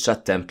Pasalic's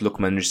attempt,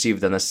 Lukman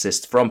received an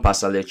assist from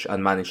Pasalic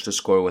and managed to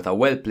score with a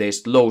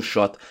well-placed low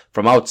shot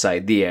from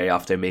outside the area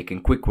after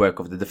making quick work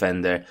of the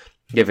defender,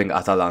 giving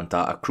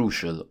Atalanta a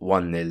crucial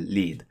 1-0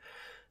 lead.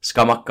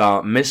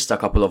 Scamacca missed a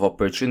couple of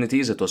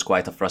opportunities. It was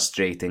quite a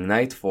frustrating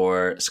night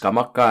for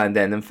Scamacca, and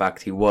then in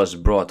fact he was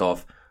brought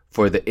off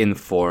for the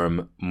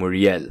inform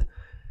Muriel.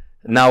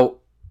 Now,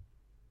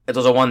 it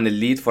was a 1-0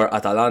 lead for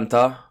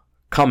Atalanta.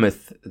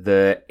 Cometh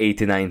the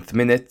 89th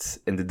minute.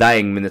 In the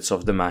dying minutes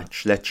of the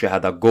match, Lecce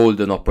had a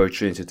golden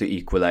opportunity to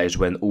equalise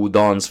when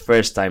Udon's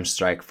first-time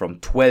strike from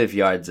 12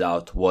 yards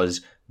out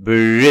was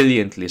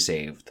brilliantly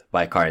saved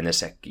by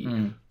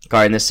Carnesecchi.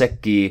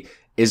 Carnesecchi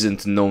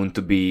isn't known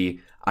to be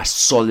a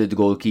solid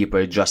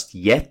goalkeeper just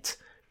yet,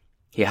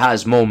 He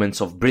has moments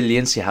of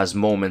brilliance, he has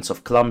moments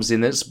of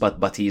clumsiness,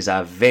 but he's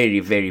a very,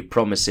 very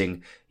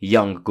promising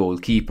young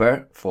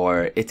goalkeeper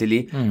for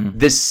Italy.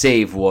 This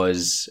save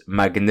was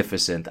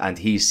magnificent, and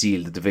he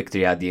sealed the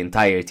victory. Had the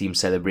entire team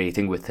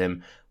celebrating with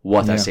him.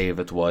 What a save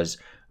it was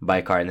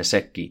by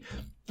Carnesecchi.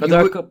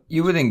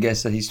 You wouldn't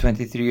guess that he's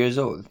 23 years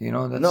old.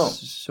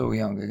 That's so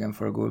young again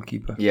for a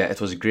goalkeeper. Yeah,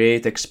 it was a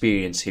great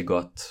experience he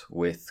got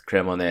with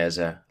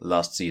Cremonese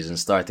last season,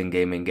 starting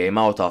game in, game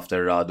out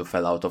after Radu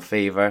fell out of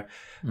favour.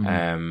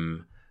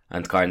 And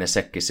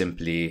Carnesecchi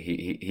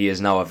simply, he is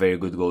now a very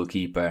good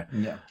goalkeeper.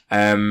 Yeah.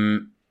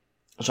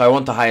 So I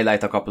want to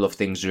highlight a couple of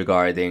things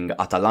regarding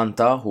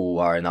Atalanta, who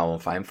are now on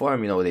fine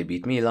form. They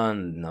beat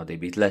Milan, now they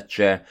beat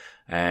Lecce.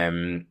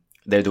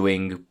 They're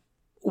doing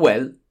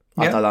well.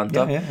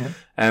 Atalanta. Yeah.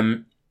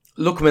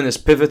 Lookman is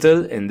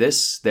pivotal in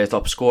this, their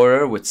top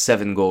scorer with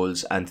 7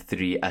 goals and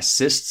 3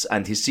 assists,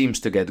 and he seems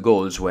to get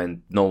goals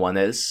when no one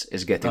else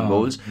is getting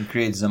goals. He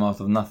creates them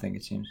out of nothing,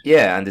 it seems.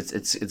 Yeah, and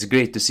it's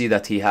great to see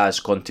that he has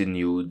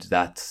continued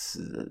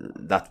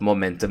that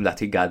momentum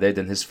that he gathered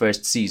in his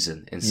first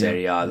season in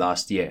Serie A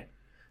last year,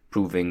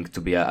 proving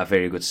to be a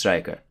very good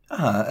striker.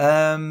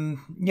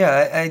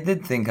 I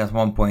did think at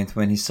one point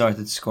when he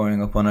started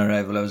scoring upon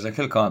arrival, I was like,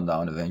 he'll calm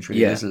down eventually,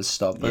 this will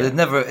stop. But it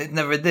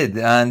never did,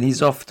 and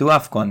he's off to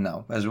AFCON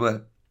now as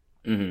well.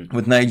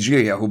 With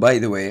Nigeria, who, by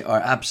the way, are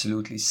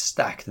absolutely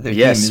stacked. Their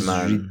team is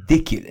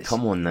ridiculous.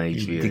 Come on,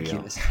 Nigeria.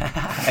 Ridiculous.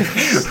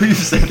 You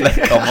said,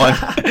 come on.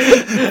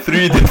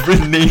 3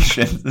 different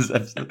nations.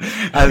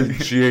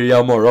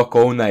 Algeria,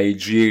 Morocco,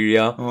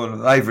 Nigeria.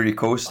 Ivory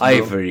Coast.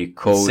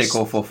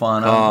 Seko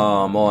Fofana.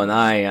 Come on,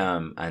 I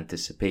am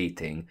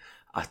anticipating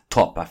a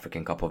top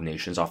African Cup of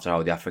Nations after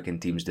how the African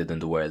teams did in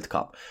the World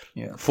Cup.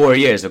 4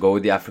 years ago,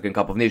 the African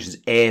Cup of Nations,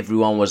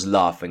 everyone was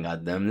laughing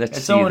at them.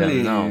 It's see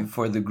them now. Only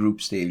for the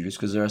group stages,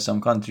 because there are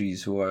some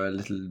countries who are a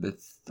little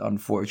bit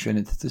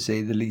unfortunate, to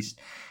say the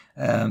least.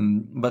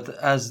 But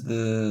as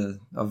the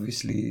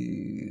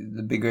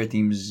bigger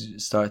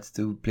teams start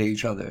to play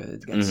each other,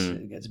 it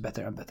gets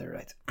better and better,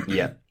 right?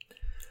 Yeah.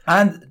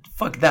 And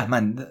fuck that,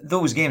 man.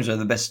 Those games are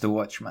the best to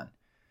watch, man.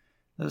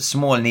 The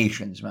small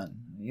nations, man.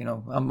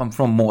 I'm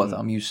from Malta.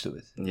 I'm used to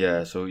it.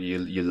 Yeah, so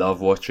you love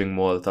watching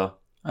Malta?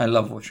 I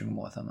love watching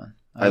Malta, man.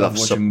 I love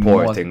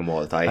supporting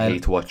Malta. I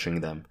hate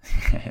watching them.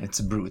 It's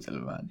brutal,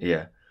 man.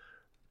 Yeah.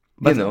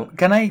 But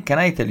can I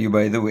tell you,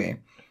 by the way,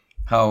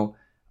 how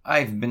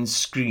I've been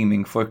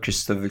screaming for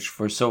Kristovic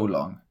for so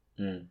long.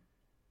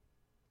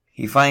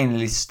 He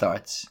finally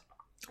starts.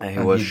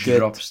 And he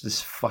drops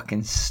this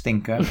fucking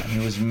stinker, and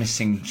he was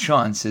missing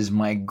chances.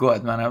 My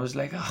God, man. I was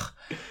like,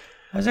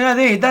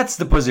 that's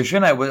the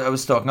position I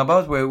was talking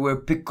about, where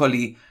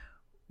Piccoli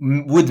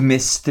would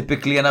miss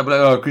typically, and I'd be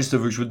like,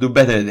 Kristovic would do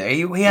better there.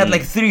 He had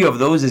 3 of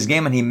those this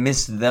game, and he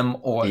missed them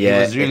all. Yeah,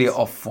 he was really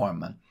off form,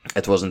 man.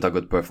 It wasn't a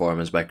good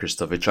performance by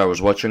Kristovic. I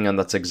was watching, and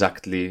that's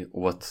exactly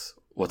what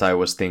I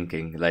was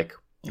thinking.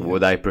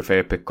 Would I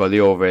prefer Piccoli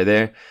over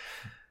there?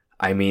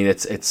 I mean,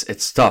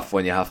 it's tough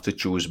when you have to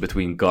choose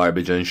between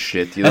garbage and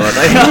shit. You know what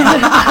I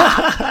mean?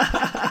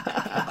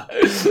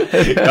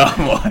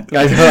 Come on.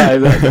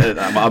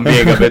 I'm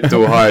being a bit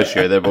too harsh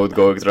here. They're both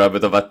going through a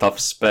bit of a tough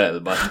spell,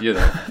 but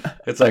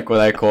it's like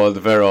when I called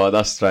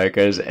Verona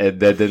strikers, and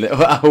then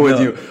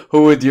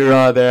who would you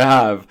rather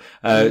have?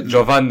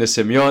 Giovanni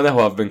Simeone, who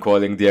I've been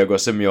calling Diego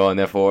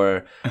Simeone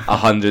for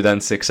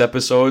 106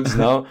 episodes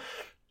now.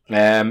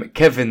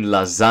 Kevin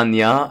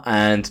Lasagna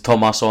and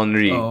Thomas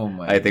Henry.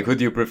 I think. Who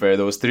do you prefer,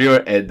 those 3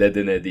 or Ed,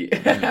 and Eddie?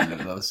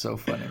 That was so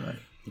funny, man.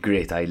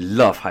 Great. I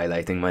love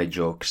highlighting my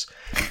jokes.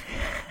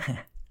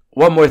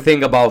 One more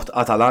thing about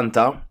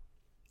Atalanta.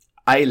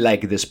 I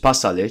like this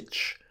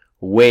Pasalic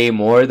way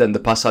more than the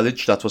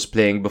Pasalic that was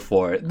playing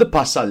before. The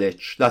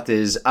Pasalic that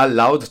is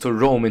allowed to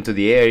roam into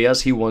the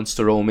areas he wants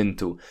to roam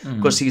into.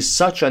 Because he's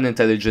such an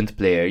intelligent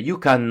player. You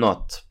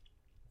cannot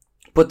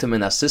put him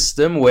in a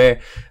system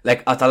where,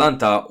 like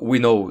Atalanta, we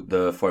know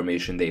the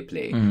formation they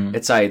play.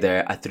 It's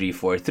either a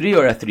 3-4-3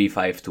 or a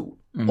 3-5-2.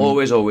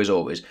 Always, always,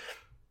 always.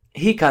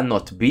 He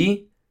cannot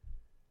be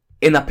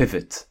in a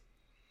pivot.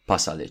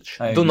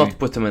 Pasalic. Do not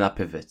put him in a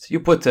pivot. You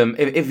put him,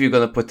 if you're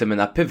going to put him in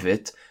a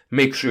pivot,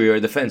 make sure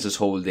your defense is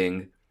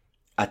holding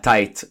a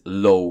tight,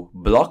 low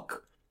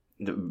block,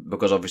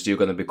 because obviously you're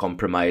going to be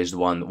compromised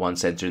one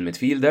central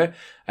midfielder.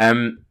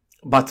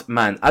 But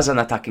man, as an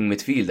attacking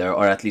midfielder,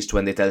 or at least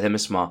when they tell him,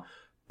 Isma,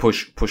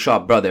 push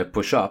up, brother,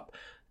 push up,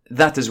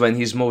 that is when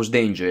he's most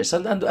dangerous.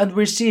 And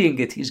we're seeing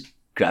it. He's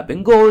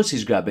grabbing goals,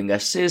 he's grabbing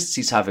assists,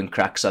 he's having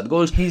cracks at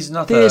goals. This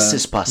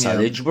is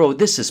Pasalic, bro.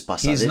 This is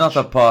Pasalic. He's not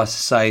a pass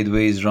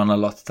sideways, run a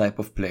lot type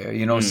of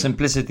player.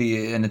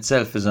 Simplicity in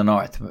itself is an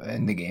art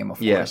in the game, of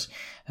course.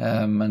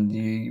 And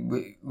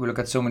we look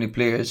at so many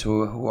players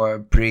who are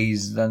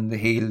praised and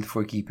hailed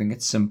for keeping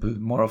it simple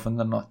more often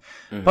than not.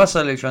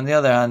 Pasalic, on the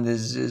other hand,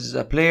 is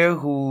a player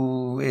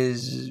who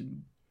is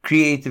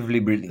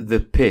creatively brilliant. The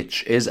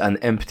pitch is an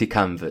empty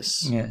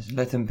canvas. Yes,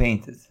 let him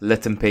paint it.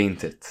 Let him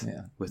paint it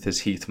with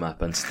his heat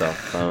map and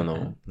stuff. I don't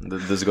know.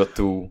 This got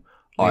too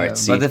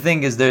artsy. But the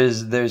thing is,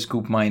 there's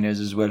Coop Miners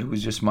as well,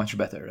 who's just much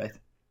better, right?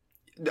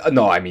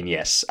 No, I mean,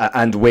 yes.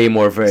 And way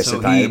more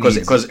versatile. So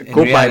Because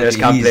Coop Miners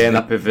can play in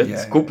a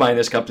pivot. Coop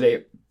Miners can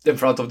play in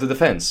front of the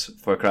defense,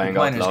 for crying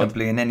out Miners loud. can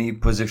play in any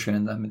position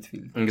in that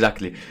midfield.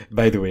 Exactly.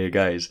 By the way,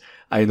 guys,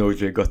 I know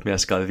Jake got me a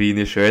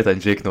Scalvini shirt, and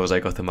Jake knows I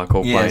got him a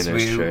Coop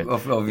Miners shirt.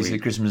 Obviously,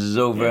 Christmas is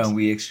over, and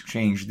we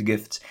exchanged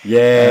gifts.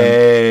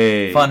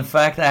 Yay! Fun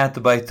fact, I had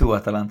to buy 2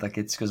 Atalanta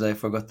kits because I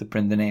forgot to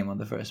print the name on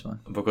the first one.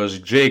 Because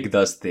Jake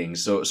does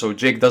things. So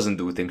Jake doesn't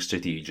do things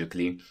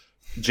strategically.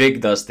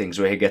 Jake does things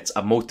where he gets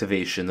a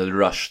motivational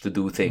rush to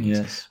do things.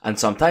 Yes. And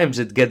sometimes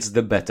it gets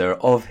the better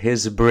of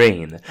his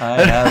brain.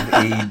 I have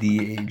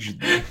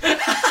ADHD.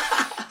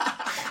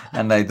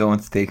 And I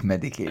don't take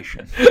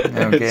medication.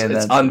 Okay,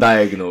 it's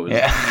undiagnosed.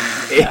 Yeah.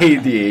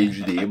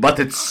 ADHD. But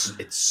it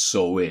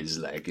so is,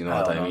 like, you know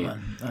what I mean?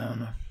 Man. I don't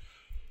know.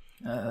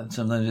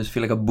 Sometimes I just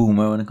feel like a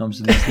boomer when it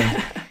comes to these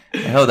things.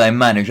 How do I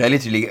manage? I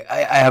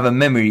have a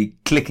memory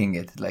clicking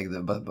it, like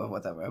but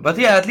whatever. But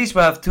yeah, at least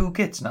we have 2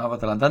 kits now of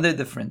Atalanta. They're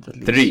different, at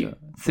least. 3. So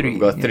 3. We've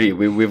got 3.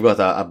 We've got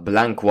a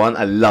blank one,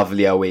 a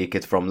lovely away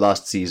kit from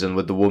last season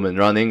with the woman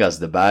running as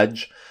the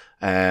badge.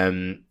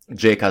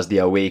 Jake has the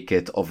away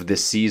kit of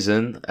this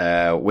season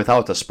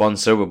without a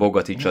sponsor. We both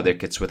got each other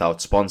kits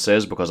without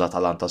sponsors because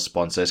Atalanta's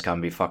sponsors can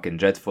be fucking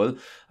dreadful.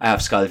 I have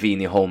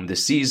Scalvini home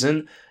this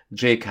season.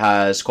 Jake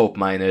has Cope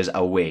Miners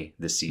away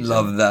this season.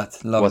 Love that.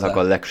 What a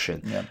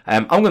collection. Yeah.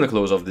 I'm going to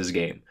close off this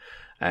game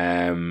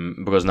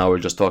because now we're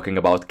just talking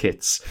about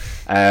kits.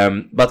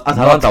 But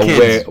Atalanta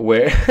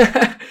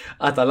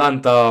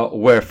Atalanta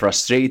were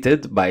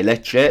frustrated by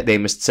Lecce. They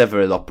missed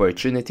several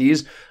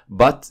opportunities,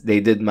 but they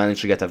did manage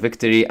to get a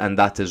victory, and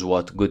that is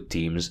what good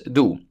teams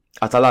do.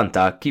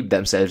 Atalanta keep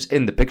themselves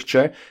in the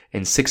picture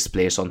in 6th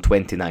place on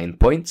 29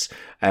 points.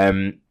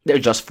 They're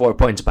just 4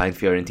 points behind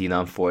Fiorentina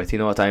and 4th, you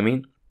know what I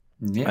mean?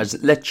 Yeah. As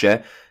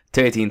Lecce,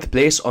 13th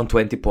place on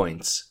 20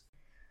 points.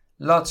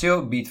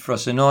 Lazio beat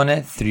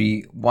Frosinone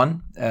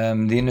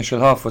 3-1. The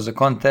initial half was a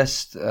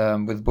contest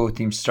with both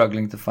teams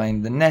struggling to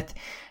find the net.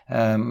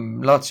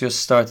 Lazio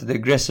started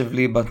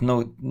aggressively, but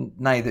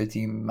neither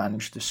team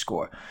managed to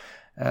score.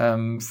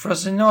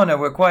 Frosinone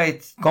were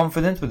quite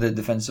confident with their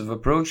defensive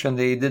approach, and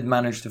they did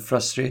manage to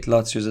frustrate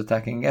Lazio's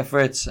attacking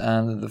efforts,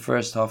 and the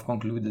first half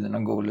concluded in a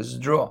goalless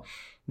draw.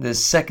 The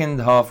second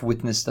half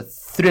witnessed a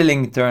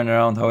thrilling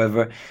turnaround,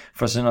 however.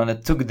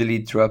 Frosinone took the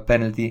lead through a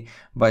penalty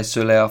by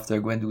Sule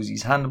after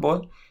Guendouzi's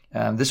handball.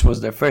 This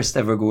was their first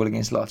ever goal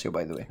against Lazio,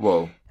 by the way.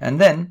 Whoa. And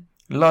then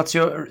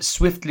Lazio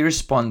swiftly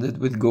responded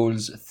with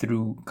goals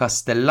through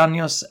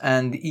Castellanos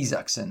and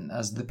Isaacson,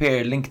 as the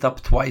pair linked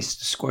up twice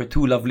to score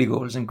 2 lovely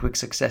goals in quick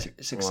succession.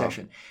 Wow.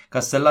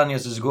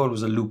 Castellanos' goal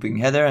was a looping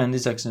header, and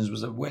Isaacson's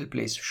was a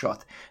well-placed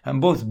shot. And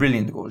both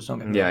brilliant goals.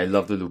 Yeah, I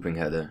love the looping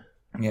header.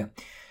 Yeah.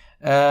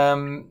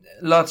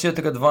 Lazio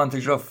took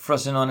advantage of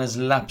Frosinone's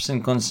lapse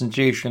in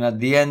concentration at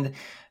the end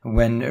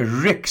when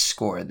Rick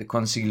scored,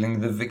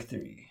 concealing the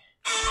victory.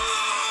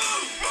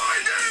 My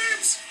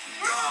name's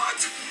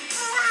not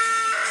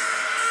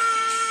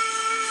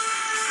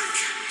Rick!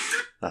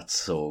 That's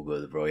so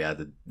good, bro. You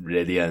had it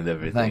ready and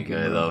everything. Thank you,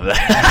 I bro. love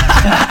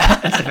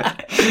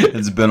that.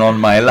 It's been on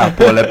my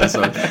lap all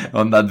episode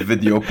on that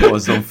video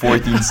paused on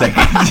 14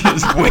 seconds,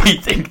 just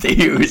waiting to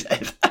use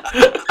it.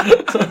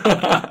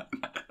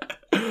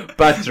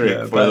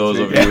 Patrick, for those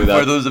of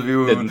you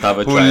who didn't have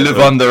a who childhood. live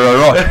under a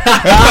rock.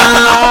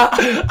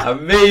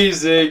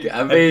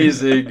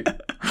 Amazing.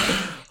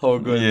 Oh,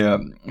 good.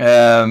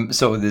 Yeah.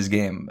 So this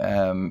game,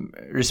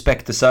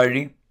 respect to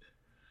Sarri.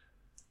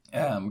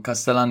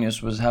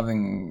 Castellanos was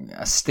having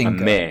a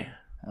stinker,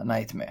 a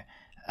nightmare,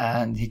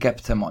 and he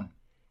kept him on.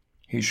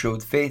 He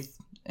showed faith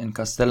in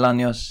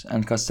Castellanos,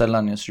 and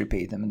Castellanos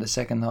repaid him. In the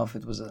second half,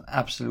 it was an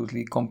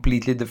absolutely,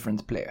 completely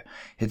different player.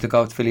 He took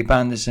out Felipe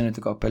Anderson, he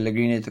took out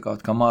Pellegrini, he took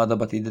out Kamada,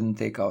 but he didn't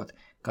take out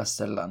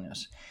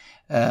Castellanos.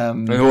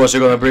 And who was he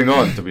going to bring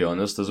on, to be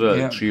honest, as well?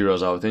 Yeah.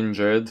 Chiro's out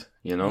injured,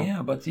 you know?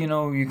 Yeah, but,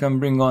 you can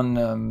bring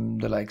on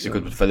the likes You of...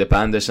 could put Felipe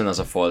Anderson as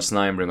a false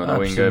 9, bring on a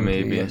winger,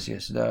 maybe.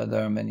 Yes.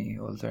 There are many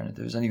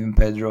alternatives. And even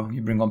Pedro.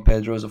 You bring on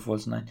Pedro as a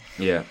false 9.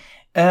 Yeah.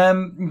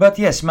 But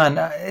yes, man,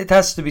 it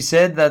has to be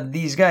said that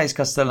these guys,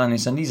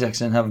 Castellanos and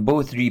Isaacson, have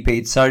both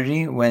repaid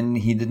Sarri when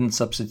he didn't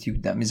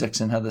substitute them.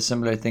 Isaacson had a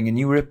similar thing in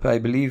Europe, I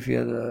believe. He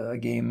had a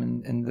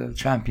game in the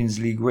Champions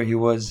League where he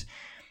was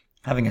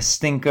having a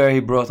stinker.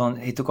 He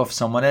took off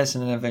someone else,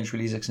 and then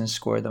eventually Isaacson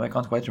scored them. I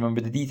can't quite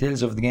remember the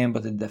details of the game,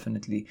 but it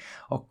definitely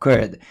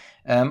occurred.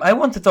 I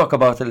want to talk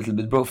about a little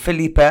bit, bro.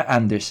 Felipe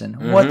Anderson.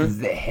 Mm-hmm. What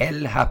the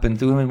hell happened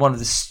to him? One of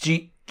the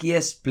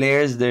streakiest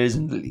players there is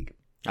in the league.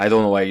 I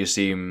don't know why you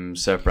seem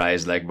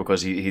surprised,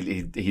 because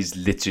he's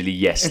literally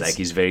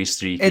he's very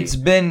streaky. It's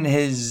been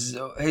his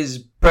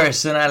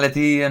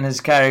personality and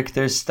his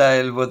character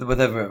style,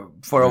 whatever,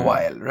 for a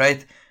while,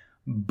 right?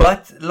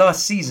 But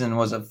last season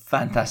was a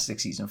fantastic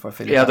season for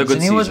Philip. Yeah, the good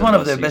and he was season one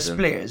of last their best season.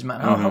 players, man.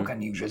 How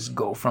can you just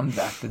go from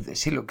that to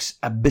this? He looks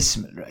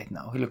abysmal right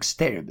now. He looks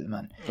terrible,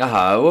 man.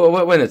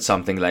 When it's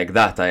something like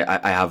that,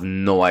 I have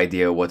no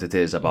idea what it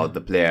is about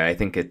the player. I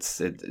think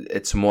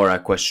it's more a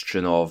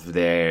question of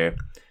their,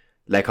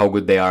 like, how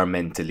good they are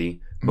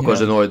mentally.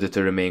 Because in order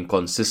to remain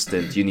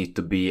consistent, you need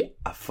to be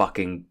a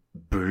fucking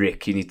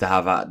brick. You need to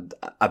have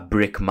a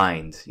brick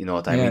mind. You know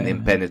what I mean?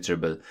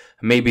 Impenetrable.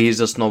 Maybe he's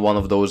just not one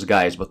of those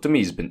guys. But to me,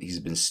 he's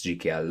been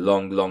streaky a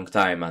long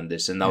time, and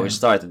now he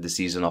started the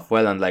season off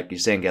well. And like you're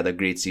saying, he had a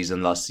great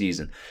season last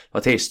season.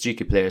 But hey,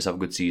 streaky players have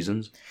good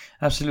seasons.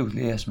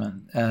 Absolutely, yes,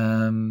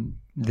 man.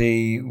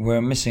 They were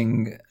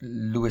missing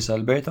Luis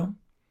Alberto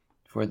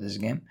for this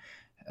game.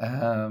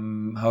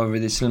 However,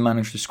 they still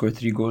managed to score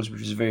 3 goals,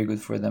 which is very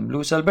good for them.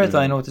 Luis Alberto,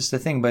 I noticed a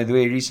thing, by the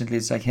way, recently.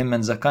 It's like him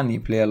and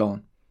Zaccagni play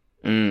alone.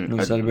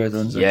 Luis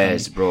Alberto and Zaccagni.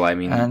 Yes, bro, I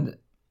mean... And,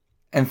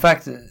 in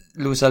fact,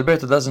 Luis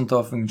Alberto doesn't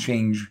often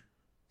change...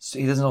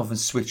 He doesn't often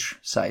switch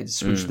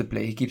the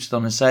play. He keeps it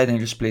on his side and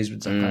he just plays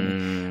with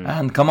Zaccagni.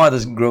 And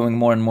Kamada's growing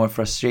more and more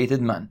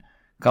frustrated, man.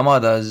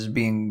 Kamada is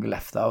being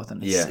left out,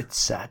 and it's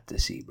sad to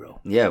see, bro.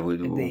 Yeah,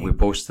 we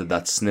posted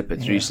that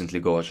snippet recently.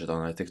 Go watch it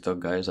on our TikTok,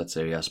 guys. That's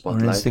Area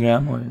Spotlight. Or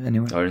Instagram or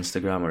anywhere. Or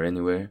Instagram or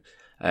anywhere.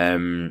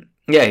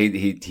 Yeah,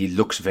 he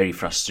looks very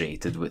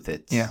frustrated with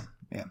it. Yeah.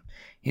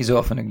 He's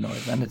often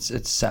ignored, and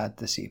it's sad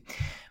to see.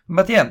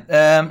 But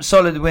yeah,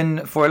 solid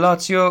win for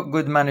Lazio.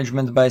 Good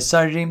management by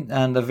Sarri,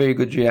 and a very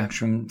good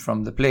reaction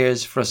from the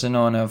players.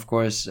 Frosinone, of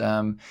course.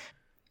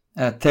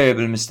 A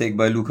terrible mistake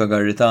by Luca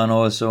Garritano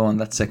also on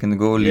that second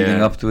goal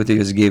leading up to it. He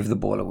just gave the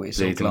ball away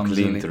so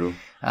clumsily. Through.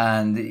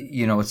 And,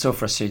 it's so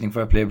frustrating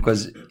for a player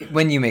because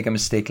when you make a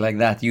mistake like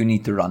that, you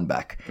need to run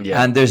back.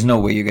 Yeah. And there's no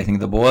way you're getting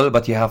the ball,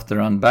 but you have to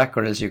run back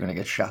or else you're going to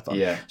get shot on.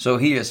 Yeah. So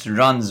he just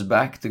runs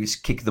back to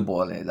just kick the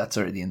ball. That's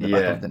already in the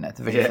back of the net.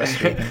 Very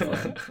frustrating for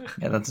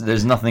him.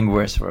 There's nothing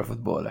worse for a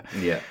footballer.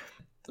 Yeah.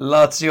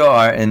 Lazio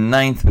are in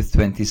 9th with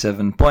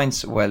 27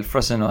 points, while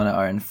Frosinone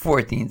are in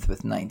 14th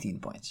with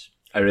 19 points.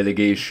 A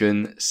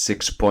relegation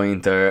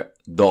 6-pointer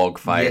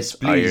dogfight. Yes,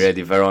 please. Are you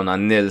ready? Verona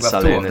 0,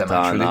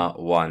 Salernitana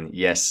them, 1.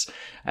 Yes.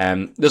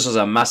 This was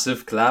a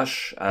massive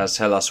clash as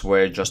Hellas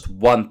were just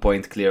 1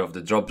 point clear of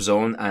the drop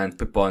zone, and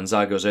Pippo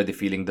Inzaghi was already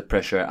feeling the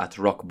pressure at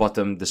rock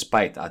bottom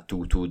despite a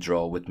 2-2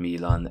 draw with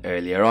Milan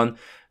earlier on.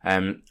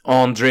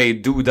 Andre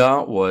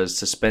Duda was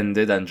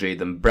suspended and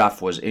Jayden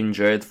Braff was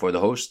injured for the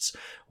hosts,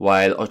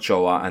 while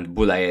Ochoa and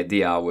Boulaye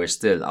Dia were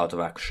still out of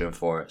action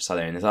for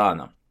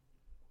Salernitana.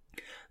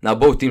 Now,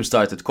 both teams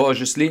started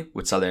cautiously,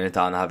 with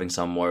Salernitana having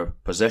some more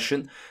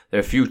possession. There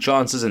are a few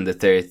chances in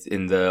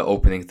the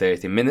opening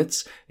 30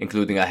 minutes,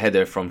 including a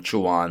header from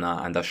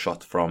Chuana and a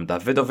shot from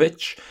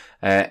Davidovic.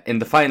 In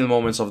the final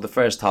moments of the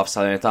first half,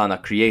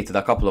 Salernitana created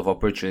a couple of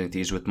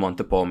opportunities, with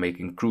Montepò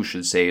making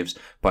crucial saves,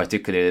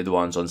 particularly the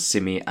ones on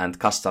Simi and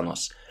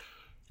Castanos.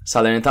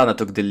 Salernitana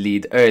took the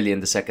lead early in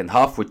the second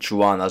half with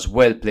Chuana's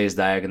well-placed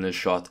diagonal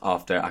shot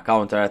after a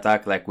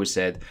counter-attack. Like we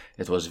said,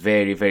 it was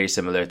very, very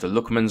similar to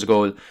Lookman's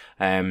goal.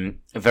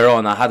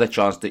 Verona had a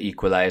chance to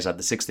equalise at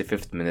the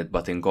 65th minute,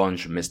 but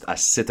Ngonj missed a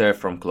sitter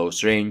from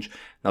close range.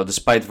 Now,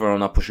 despite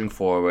Verona pushing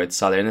forward,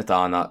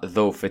 Salernitana,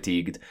 though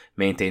fatigued,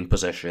 maintained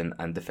possession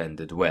and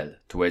defended well.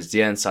 Towards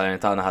the end,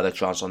 Salernitana had a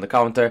chance on the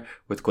counter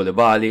with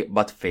Koulibaly,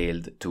 but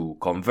failed to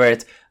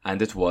convert,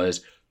 and it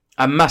was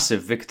a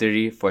massive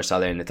victory for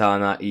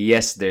Salernitana.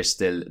 Yes, they're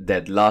still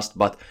dead last,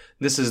 but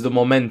this is the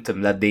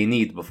momentum that they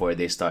need before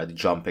they start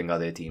jumping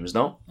other teams,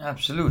 no?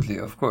 Absolutely,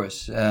 of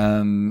course.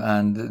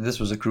 And this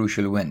was a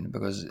crucial win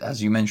because,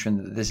 as you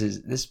mentioned,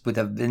 this would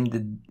have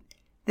been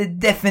the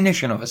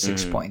definition of a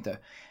 6-pointer.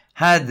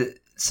 Had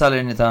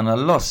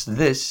Salernitana lost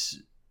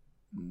this,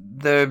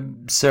 their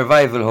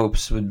survival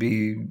hopes would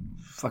be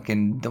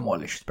fucking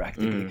demolished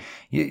practically.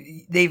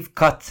 They've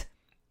cut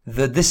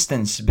the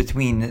distance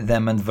between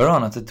them and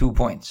Verona to 2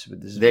 points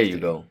with this There victory. you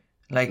go.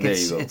 Like,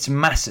 it's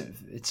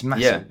massive. It's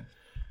massive.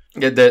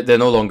 Yeah, they're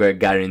no longer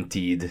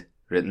guaranteed.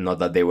 Not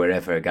that they were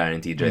ever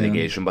guaranteed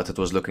relegation, but it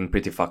was looking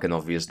pretty fucking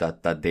obvious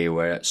that they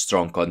were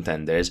strong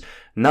contenders.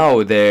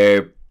 Now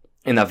they're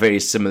in a very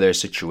similar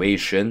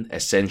situation,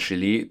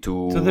 essentially,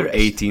 to the rest.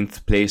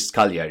 18th placed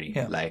Cagliari,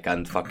 Yeah.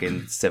 and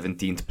fucking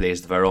 17th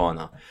placed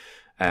Verona.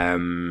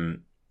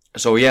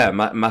 So yeah,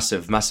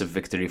 massive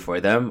victory for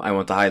them. I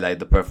want to highlight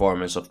the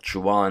performance of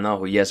Chuana,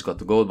 who yes got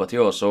the goal, but he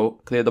also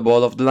cleared the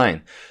ball off the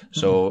line.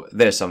 So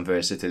there's some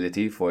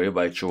versatility for you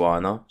by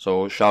Chuana.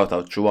 So shout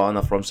out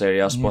Chuana from Serie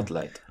A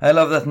Spotlight. I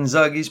love that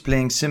Inzaghi's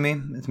playing Simi.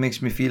 It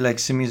makes me feel like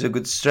Simi's a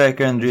good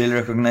striker and Real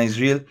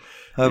recognize Real.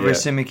 However,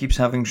 Simi keeps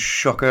having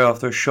shocker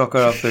after shocker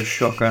after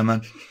shocker,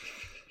 man.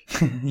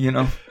 You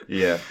know?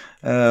 Yeah.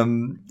 I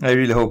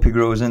really hope he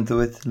grows into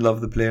it. Love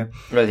the player.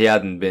 Well, he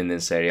hadn't been in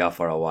Serie A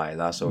for a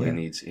while, so he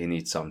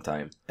needs some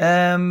time.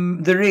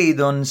 The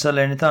raid on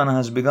Salernitana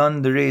has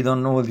begun. The raid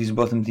on all these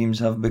bottom teams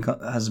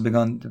has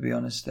begun. To be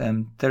honest,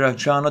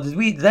 Terracciano.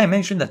 Did I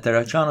mention that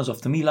Terracciano's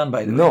off to Milan?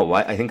 By the way, No,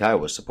 I think I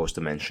was supposed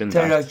to mention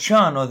that.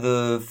 Terracciano,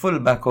 the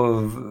fullback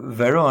of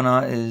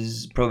Verona,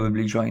 is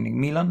probably joining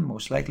Milan,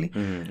 most likely.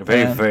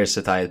 Very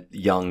versatile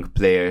young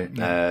player.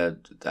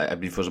 I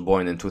believe was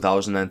born in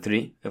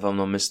 2003, if I'm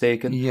not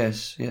mistaken.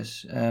 Yes,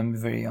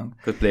 very young.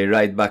 Could play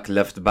right back,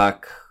 left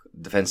back,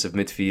 defensive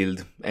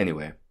midfield,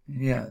 anywhere.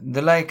 Yeah,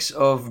 the likes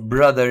of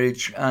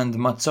Bradaric and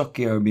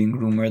Mazzocchi are being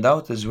rumoured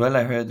out as well.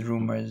 I heard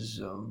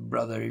rumours of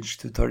Bradaric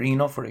to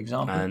Torino, for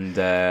example. And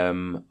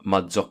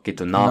Mazzocchi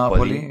to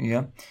Napoli.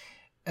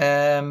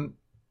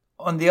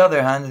 On the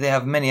other hand, they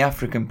have many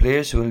African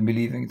players who will be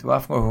leaving to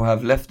AFCON, or who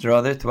have left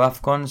rather to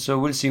AFCON, so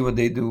we'll see what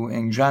they do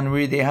in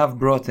January. They have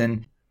brought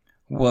in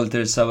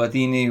Walter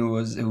Sabatini,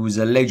 who's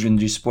a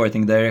legendary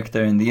sporting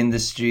director in the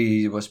industry.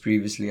 He was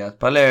previously at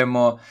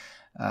Palermo,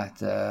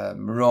 at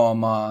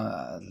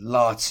Roma,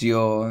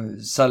 Lazio,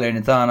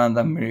 Salernitana, and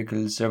the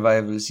miracle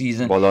survival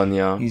season.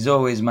 Bologna. He's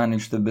always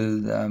managed to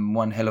build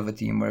one hell of a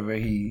team wherever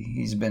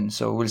he's been.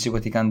 So we'll see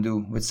what he can do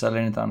with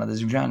Salernitana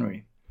this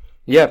January.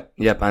 Yep,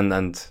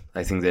 and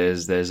I think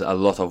there's a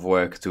lot of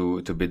work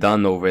to be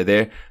done over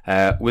there.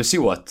 We'll see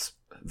what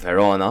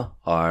Verona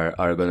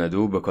are gonna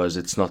do, because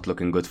it's not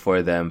looking good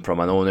for them from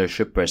an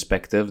ownership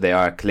perspective. They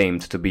are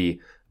claimed to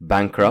be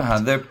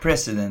bankrupt. Their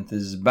president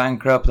is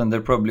bankrupt, and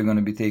they're probably going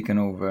to be taken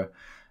over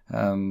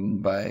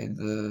by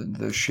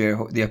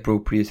the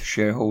appropriate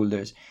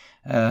shareholders.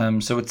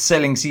 So it's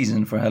selling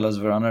season for Hellas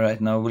Verona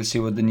right now. We'll see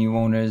what the new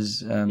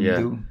owners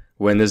do.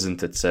 When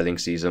isn't it selling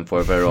season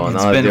for Verona?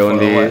 It's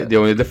been The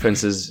only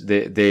difference is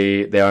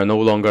they are no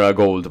longer a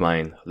gold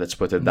mine. Let's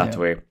put it that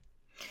way.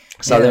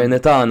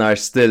 Salernitana are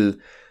still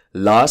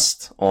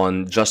last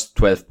on just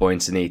 12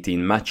 points in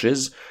 18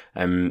 matches.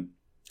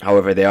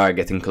 However, they are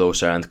getting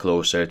closer and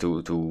closer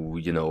to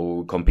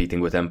competing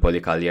with Empoli,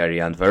 Cagliari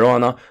and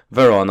Verona.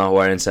 Verona, who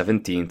are in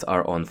 17th,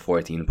 are on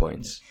 14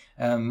 points.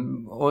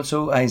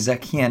 Also,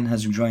 Isaac Hien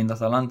has joined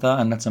Atalanta,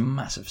 and that's a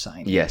massive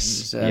sign.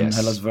 Yes. He's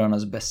Hellas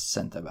Verona's best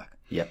centre-back.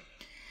 Yep.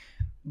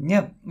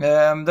 Yeah,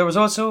 there was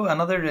also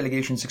another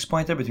relegation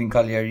 6-pointer between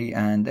Cagliari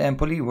and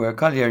Empoli, where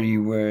Cagliari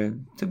were,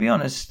 to be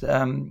honest,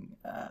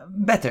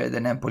 better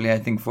than Empoli, I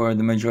think, for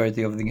the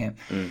majority of the game.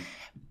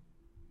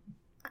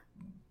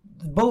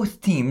 Both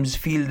teams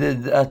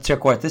fielded a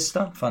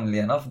trequartista, funnily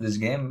enough, this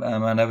game,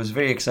 and I was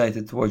very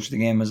excited to watch the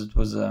game, as it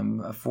was a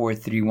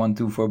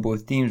 4-3-1-2 for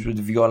both teams, with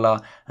Viola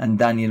and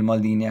Daniel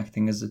Maldini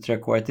acting as the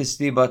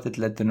trequartisti, but it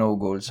led to no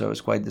goal, so I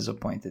was quite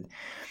disappointed.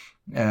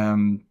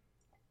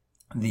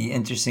 The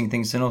interesting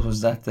things to note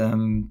was that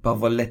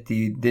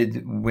Pavoletti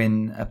did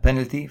win a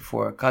penalty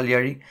for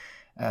Cagliari,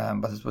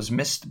 but it was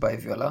missed by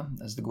Viola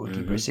as the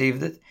goalkeeper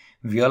saved it.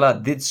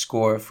 Viola did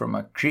score from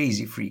a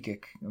crazy free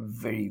kick, a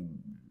very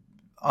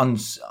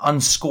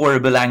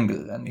unscorable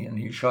angle, and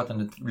he shot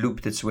and it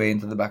looped its way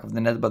into the back of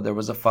the net, but there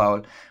was a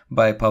foul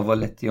by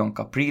Pavoletti on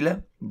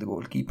Caprile, the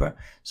goalkeeper,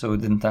 so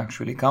it didn't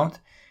actually count.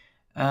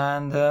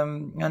 And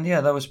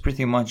that was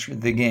pretty much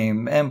the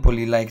game.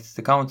 Empoli liked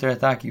the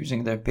counter-attack,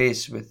 using their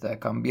pace with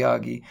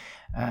Cambiaghi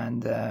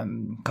and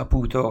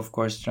Caputo, of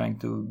course, trying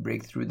to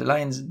break through the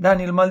lines.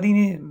 Daniel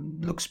Maldini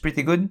looks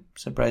pretty good,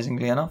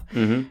 surprisingly enough.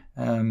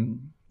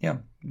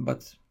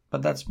 But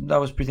that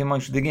was pretty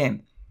much the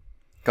game.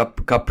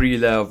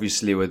 Caprile,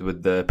 obviously,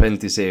 with the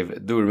penalty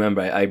save. Do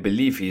remember, I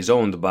believe he's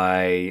owned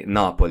by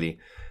Napoli.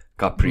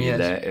 Caprile,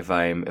 yes. if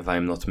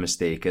I'm not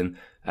mistaken.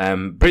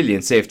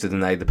 Brilliant save to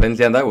deny the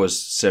penalty, and I was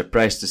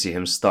surprised to see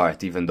him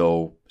start, even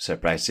though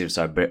surprise saves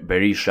are.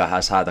 Berisha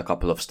has had a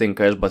couple of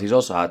stinkers, but he's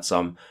also had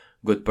some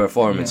good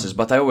performances.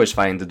 But I always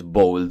find it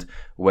bold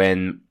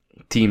when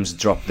teams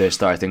drop their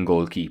starting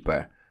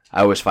goalkeeper.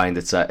 I always find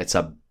it's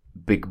a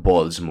big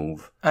balls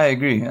move. I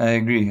agree.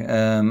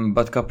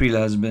 But Caprile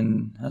has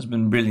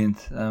been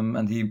brilliant,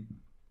 and he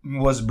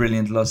was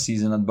brilliant last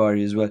season at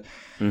Bari as well.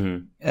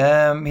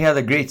 He had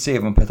a great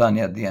save on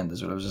Petagna at the end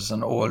as well. It was just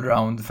an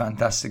all-round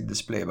fantastic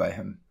display by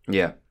him.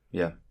 Yeah.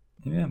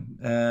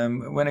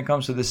 When it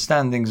comes to the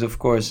standings, of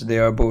course, they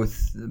are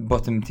both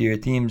bottom-tier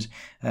teams.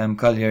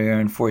 Cagliari are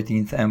in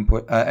 14th,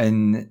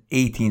 in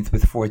 18th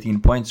with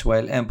 14 points,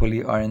 while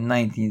Empoli are in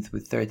 19th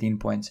with 13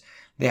 points.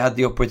 They had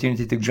the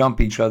opportunity to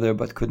jump each other,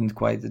 but couldn't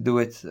quite do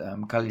it.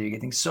 Cagliari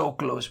getting so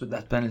close with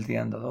that penalty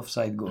and that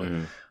offside goal.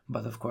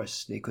 But of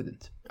course, they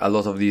couldn't. A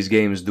lot of these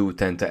games do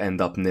tend to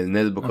end up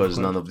 0-0 because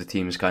none of the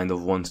teams kind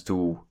of want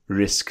to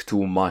risk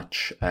too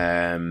much.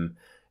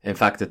 In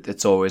fact,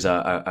 it's always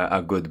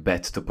a good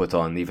bet to put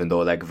on, even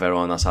though like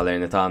Verona,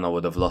 Salernitana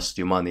would have lost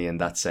you money in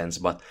that sense.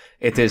 But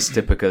it is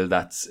typical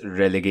that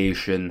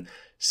relegation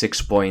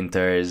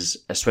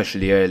 6-pointers,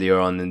 especially earlier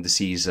on in the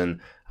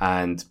season,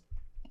 and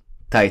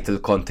title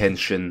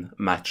contention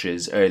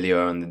matches earlier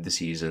on in the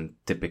season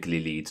typically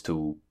lead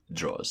to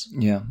draws.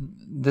 Yeah.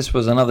 This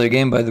was another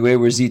game, by the way,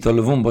 where Zito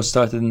Luvumbo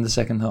started in the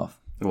second half.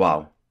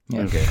 Wow.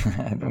 Yeah. Okay.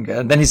 Okay.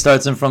 And then he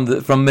starts him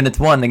from minute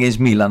 1 against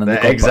Milan in the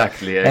Coppa.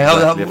 Exactly.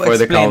 How For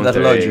the explain that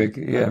counter, logic?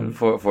 Yeah.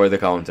 For the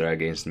counter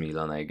against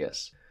Milan, I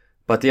guess.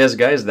 But yes,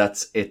 guys,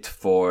 that's it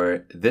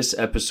for this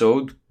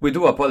episode. We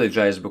do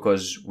apologize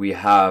because we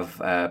have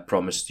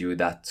promised you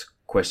that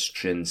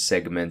question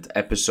segment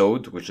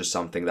episode, which is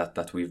something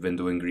that we've been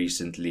doing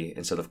recently.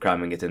 Instead of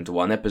cramming it into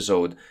one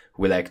episode,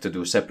 we like to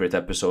do separate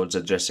episodes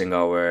addressing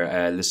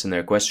our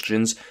listener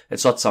questions.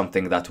 It's not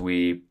something that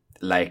we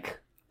like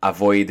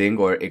avoiding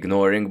or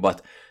ignoring,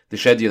 but the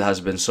schedule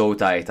has been so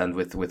tight, and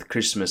with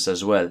Christmas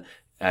as well,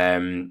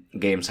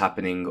 games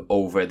happening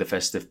over the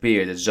festive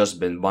period, it's just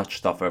been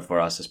much tougher for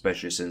us,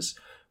 especially since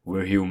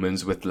we're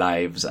humans with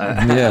lives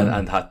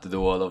and had to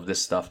do all of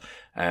this stuff.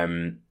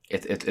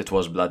 It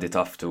was bloody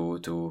tough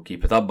to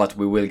keep it up, but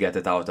we will get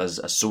it out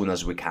as soon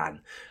as we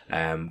can.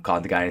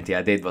 Can't guarantee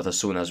a date, but as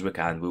soon as we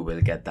can, we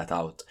will get that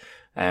out.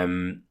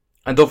 And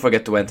don't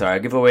forget to enter our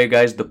giveaway,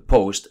 guys. The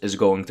post is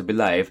going to be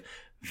live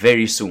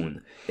very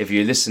soon. If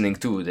you're listening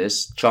to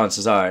this,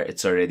 chances are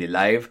it's already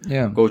live.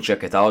 Yeah. Go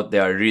check it out. They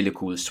are really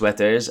cool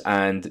sweaters,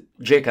 and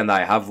Jake and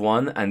I have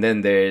one, and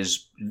then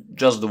there's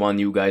just the one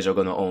you guys are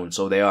gonna own.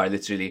 So they are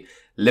literally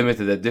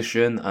limited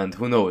edition, and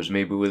who knows,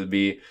 maybe we'll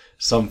be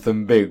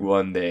something big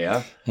one day,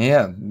 huh?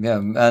 Yeah,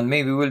 and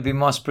maybe we'll be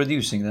mass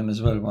producing them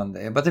as well one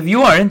day. But if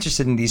you are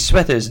interested in these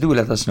sweaters, do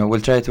let us know.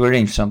 We'll try to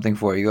arrange something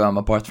for you,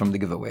 apart from the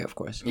giveaway, of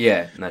course.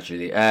 Yeah,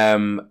 naturally.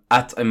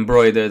 At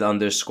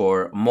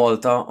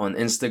embroidered_Malta on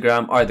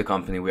Instagram are the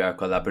company we are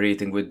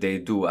collaborating with. They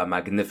do a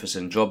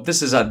magnificent job.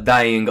 This is a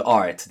dying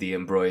art, the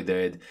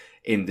embroidered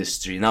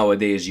industry.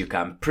 Nowadays you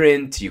can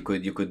print, you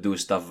could do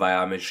stuff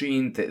via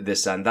machine,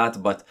 this and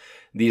that, but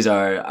these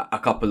are a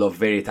couple of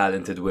very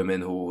talented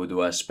women who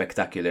do a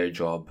spectacular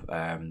job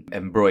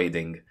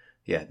embroidering.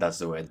 Yeah, that's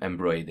the word,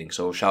 embroidering.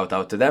 So shout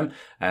out to them.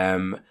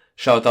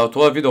 Shout out to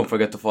all of you. Don't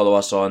forget to follow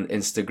us on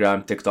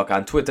Instagram, TikTok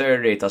and Twitter.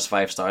 Rate us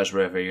 5 stars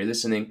wherever you're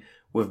listening.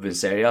 We've been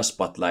Serie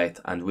Spotlight,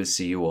 and we'll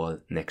see you all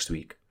next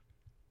week.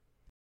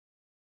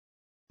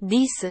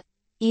 This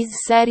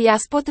is Serie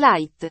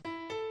Spotlight.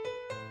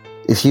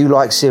 If you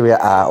like Serie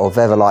A or have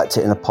ever liked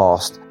it in the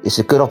past, it's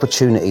a good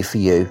opportunity for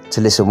you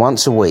to listen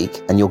once a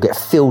week and you'll get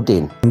filled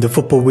in. The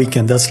football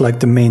weekend, that's like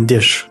the main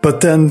dish. But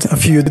then a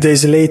few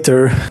days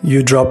later,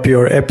 you drop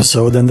your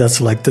episode and that's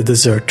like the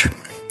dessert.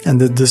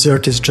 And the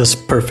dessert is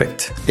just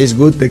perfect. It's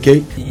good, the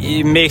cake.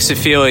 It makes it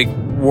feel like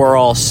we're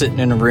all sitting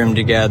in a room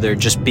together,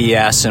 just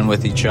BSing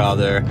with each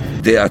other.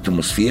 The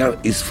atmosphere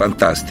is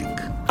fantastic.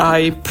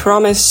 I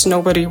promise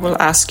nobody will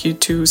ask you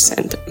to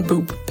send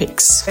boob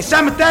pics.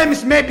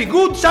 Sometimes it may be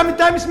good,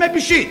 sometimes it may be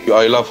shit.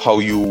 I love how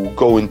you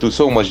go into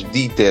so much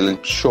detail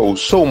and show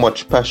so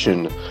much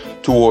passion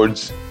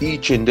towards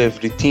each and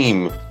every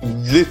team.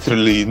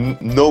 Literally,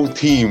 no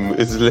team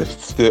is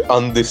left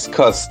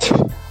undiscussed.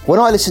 When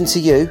I listen to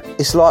you,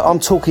 it's like I'm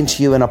talking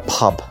to you in a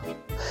pub.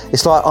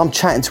 It's like I'm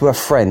chatting to a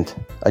friend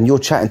and you're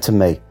chatting to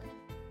me.